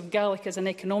increasing use of Gaelic as an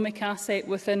economic asset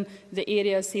within the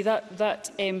area. See,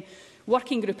 that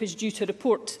working group is due to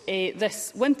report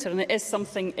this winter, and it is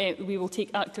something we will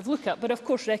take active look at, but of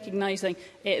course recognising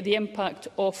the impact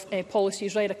of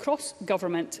policies right across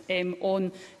government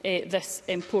on this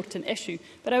important issue.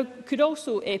 But I could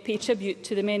also pay tribute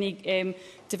to the many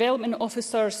development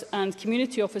officers and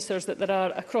community officers that there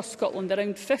are across Scotland,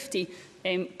 around 50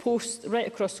 posts right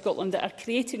across Scotland, that are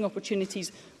creating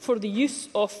opportunities for the use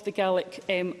of the Gaelic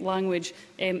language.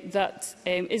 That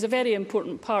is a very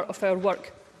important part of our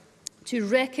work, to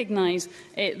recognise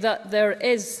that there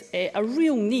is a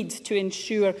real need to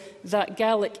ensure that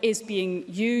Gaelic is being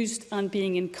used and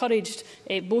being encouraged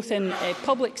both in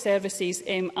public services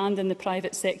and in the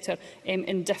private sector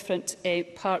in different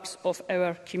parts of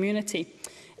our community.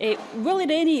 Willie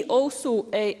Rennie also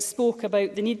spoke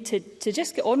about the need to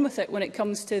just get on with it when it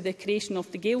comes to the creation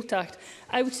of the Gaeltacht.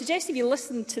 I would suggest if you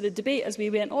listened to the debate as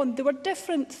we went on, there were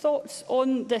different thoughts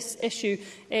on this issue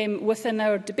within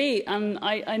our debate, and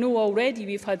I know already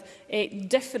we've had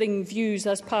differing views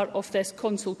as part of this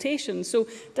consultation. So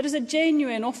there is a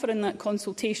genuine offer in that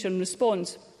consultation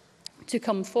response to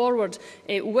come forward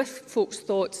with folks'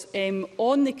 thoughts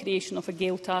on the creation of a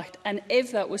Gaeltacht, and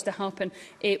if that was to happen,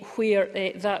 where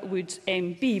that would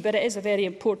be. But it is a very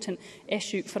important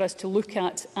issue for us to look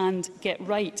at and get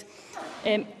right.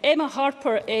 Emma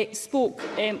Harper spoke,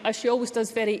 as she always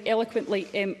does, very eloquently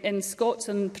in Scots,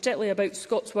 and particularly about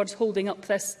Scots words holding up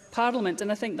this Parliament,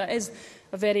 and I think that is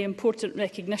a very important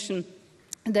recognition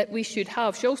that we should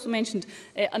have. She also mentioned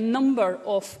a number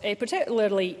of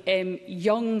particularly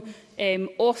young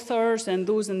authors and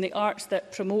those in the arts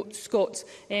that promote Scots,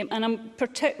 and I'm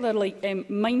particularly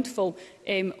mindful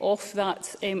of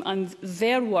that and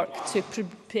their work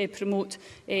to promote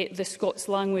the Scots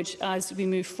language as we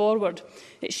move forward.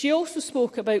 She also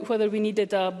spoke about whether we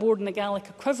needed a Board in the Gaelic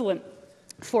equivalent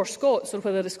for Scots, or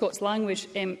whether the Scots Language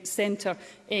Centre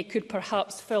could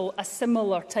perhaps fill a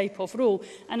similar type of role.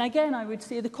 And again, I would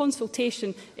say the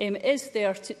consultation is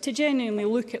there to genuinely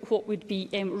look at what would be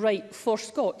right for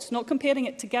Scots, not comparing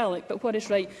it to Gaelic, but what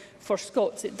is right for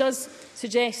Scots. It does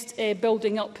suggest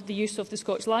building up the use of the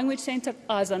Scots Language Centre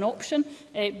as an option,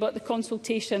 but the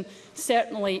consultation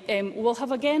certainly will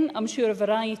have, again, I'm sure, a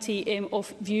variety of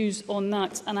views on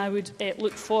that, and I would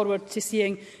look forward to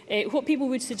seeing what people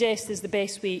would suggest is the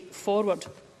best way forward.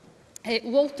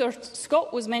 Walter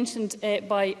Scott was mentioned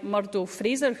by Murdo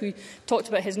Fraser, who talked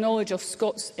about his knowledge of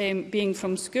Scots being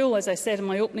from school. As I said in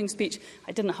my opening speech,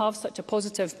 I didn't have such a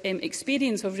positive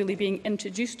experience of really being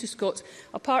introduced to Scots,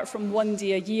 apart from one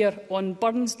day a year on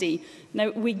Burns Day.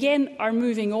 Now, we again are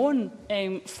moving on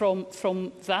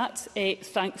from that,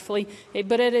 thankfully,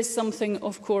 but it is something,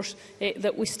 of course,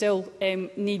 that we still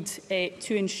need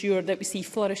to ensure that we see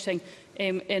flourishing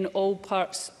in all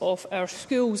parts of our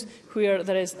schools where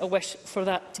there is a wish for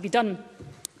that to be done.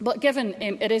 But given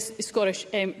it is Scottish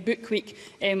Book Week,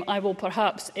 I will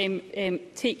perhaps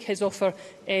take his offer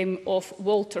of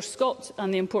Walter Scott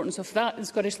and the importance of that in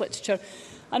Scottish literature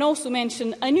and also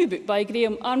mention a new book by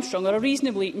Graham Armstrong, or a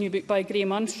reasonably new book by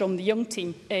Graham Armstrong, The Young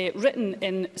Team, written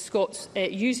in Scots,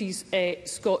 uses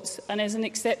Scots, and is an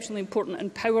exceptionally important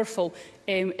and powerful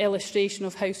illustration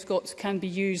of how Scots can be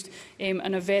used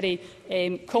in a very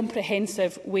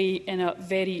comprehensive way, in a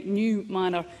very new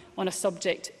manner, on a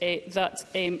subject that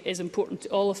is important to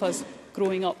all of us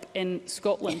growing up in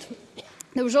Scotland.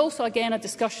 There was also again a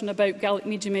discussion about Gaelic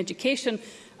medium education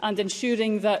and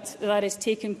ensuring that that is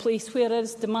taking place where there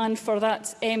is demand for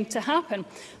that to happen.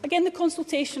 Again, the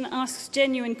consultation asks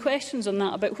genuine questions on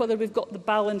that, about whether we've got the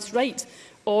balance right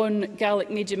on Gaelic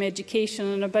medium education,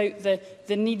 and about the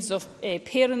needs of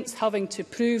parents having to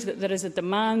prove that there is a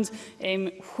demand.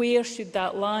 Where should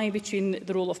that lie between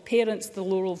the role of parents, the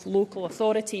role of local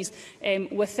authorities?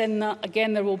 Within that,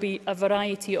 again, there will be a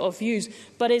variety of views,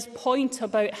 but his point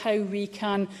about how we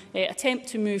can attempt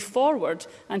to move forward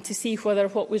and to see whether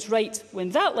what was right when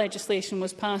that legislation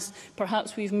was passed,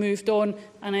 perhaps we've moved on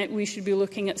and we should be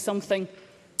looking at something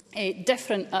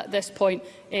different at this point,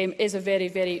 is a very,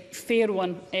 very fair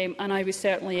one, and I would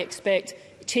certainly expect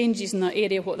changes in that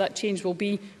area. What that change will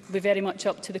be very much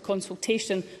up to the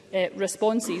consultation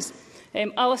responses.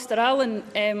 Alistair Allen,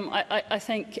 I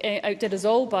think, outdid us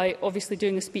all by obviously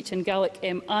doing a speech in Gaelic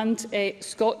and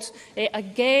Scots,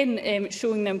 again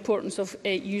showing the importance of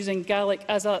using Gaelic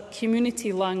as a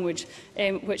community language,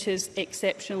 which is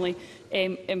exceptionally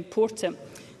important.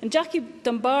 And Jackie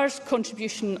Dunbar's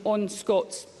contribution on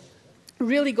Scots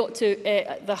really got to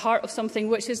the heart of something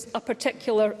which is a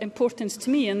particular importance to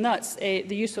me, and that's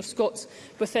the use of Scots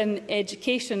within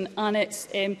education and its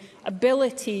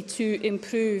ability to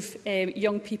improve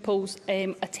young people's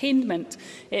attainment.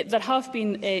 There have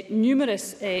been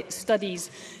numerous studies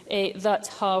that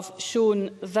have shown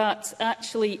that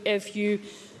actually if you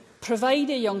provide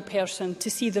a young person to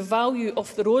see the value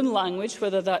of their own language,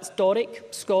 whether that's Doric,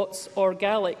 Scots or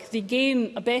Gaelic, they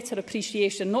gain a better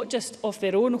appreciation not just of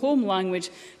their own home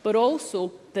language, but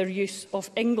also their use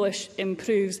of English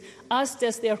improves, as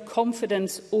does their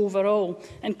confidence overall.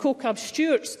 And Cocab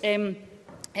Stewart's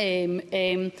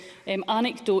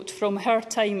anecdote from her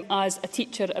time as a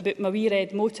teacher about my wee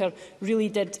red motor really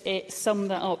did sum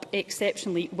that up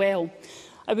exceptionally well.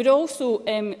 I would also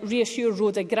reassure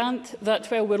Rhoda Grant that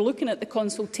while we're looking at the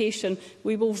consultation,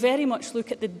 we will very much look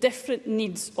at the different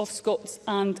needs of Scots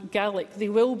and Gaelic. They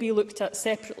will be looked at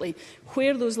separately.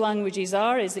 Where those languages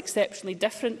are is exceptionally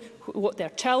different. What their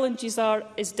challenges are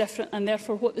is different, and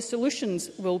therefore what the solutions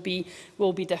will be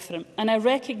different. And I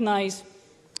recognise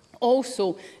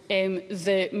also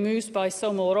the moves by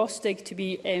Somel Rostig to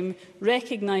be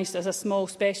recognised as a small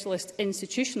specialist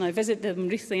institution. I visited them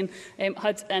recently and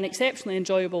had an exceptionally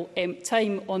enjoyable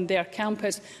time on their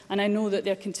campus, and I know that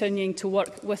they're continuing to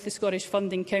work with the Scottish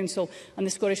Funding Council and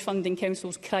the Scottish Funding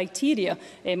Council's criteria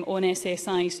on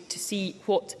SSIs to see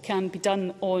what can be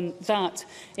done on that.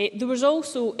 There was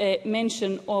also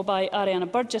mention by Ariana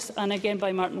Burgess and again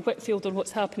by Martin Whitfield on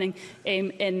what's happening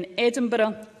in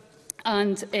Edinburgh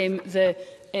and the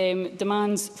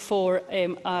demands for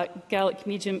a Gaelic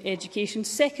medium education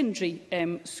secondary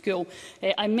school.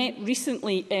 I met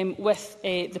recently with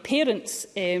the parents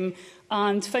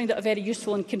and found it a very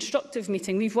useful and constructive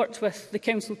meeting. We've worked with the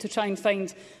Council to try and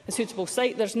find a suitable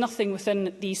site. There's nothing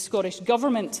within the Scottish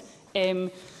Government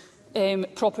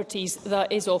properties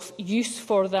that is of use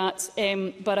for that,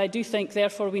 but I do think,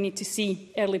 therefore, we need to see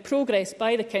early progress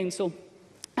by the Council.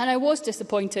 And I was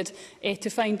disappointed to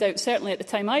find out, certainly at the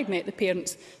time I'd met the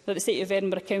parents, that the City of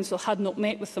Edinburgh Council had not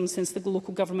met with them since the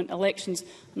local government elections,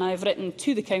 and I have written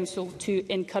to the Council to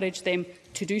encourage them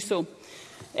to do so.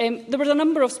 There were a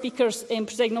number of speakers,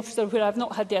 Presiding Officer, where I have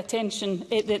not had the time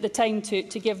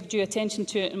to give due attention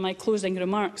to it in my closing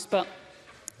remarks, but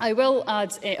I will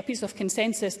add a piece of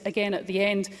consensus again at the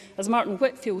end. As Martin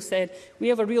Whitfield said, we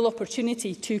have a real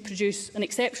opportunity to produce an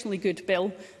exceptionally good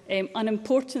bill, and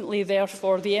importantly,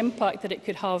 therefore, the impact that it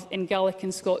could have in Gaelic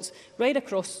and Scots right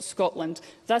across Scotland.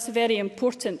 That's a very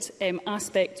important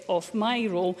aspect of my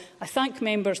role. I thank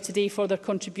members today for their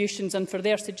contributions and for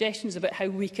their suggestions about how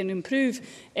we can improve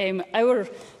our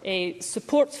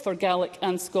support for Gaelic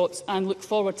and Scots, and look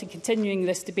forward to continuing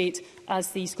this debate as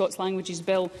the Scots Languages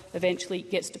Bill eventually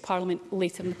gets to Parliament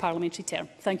later in the parliamentary term.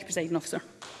 Thank you, Presiding Officer.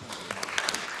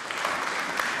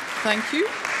 Thank you.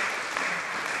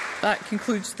 That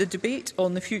concludes the debate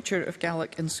on the future of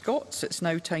Gaelic and Scots. It's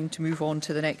now time to move on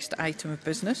to the next item of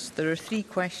business. There are 3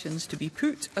 questions to be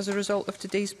put as a result of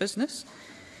today's business.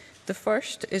 The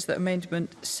first is that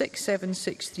Amendment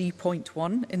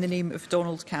 6763.1 in the name of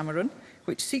Donald Cameron,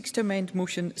 which seeks to amend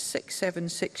Motion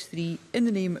 6763 in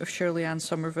the name of Shirley Ann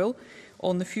Somerville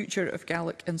on the future of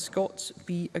Gaelic and Scots,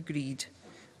 be agreed.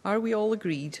 Are we all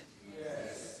agreed?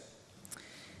 Yes.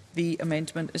 The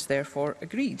amendment is therefore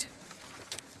agreed.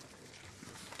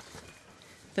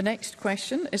 The next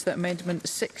question is that Amendment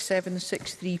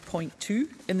 6763.2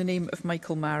 in the name of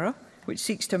Michael Mara, which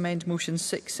seeks to amend Motion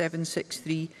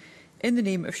 6763 in the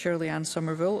name of Shirley Ann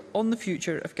Somerville on the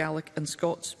future of Gaelic and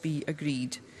Scots, be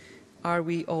agreed. Are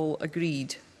we all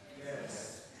agreed?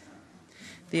 Yes.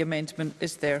 The amendment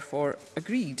is therefore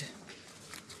agreed.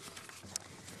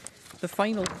 The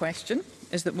final question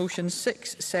is that Motion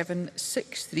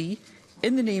 6763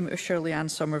 in the name of Shirley Ann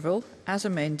Somerville, as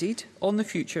amended, on the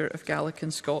future of Gaelic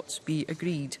and Scots, be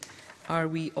agreed. Are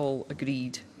we all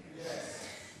agreed? Yes.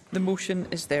 The motion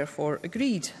is therefore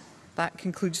agreed. That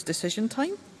concludes decision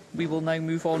time. We will now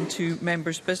move on to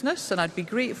members' business, and I'd be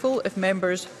grateful if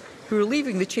members who are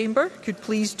leaving the chamber could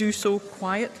please do so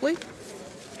quietly.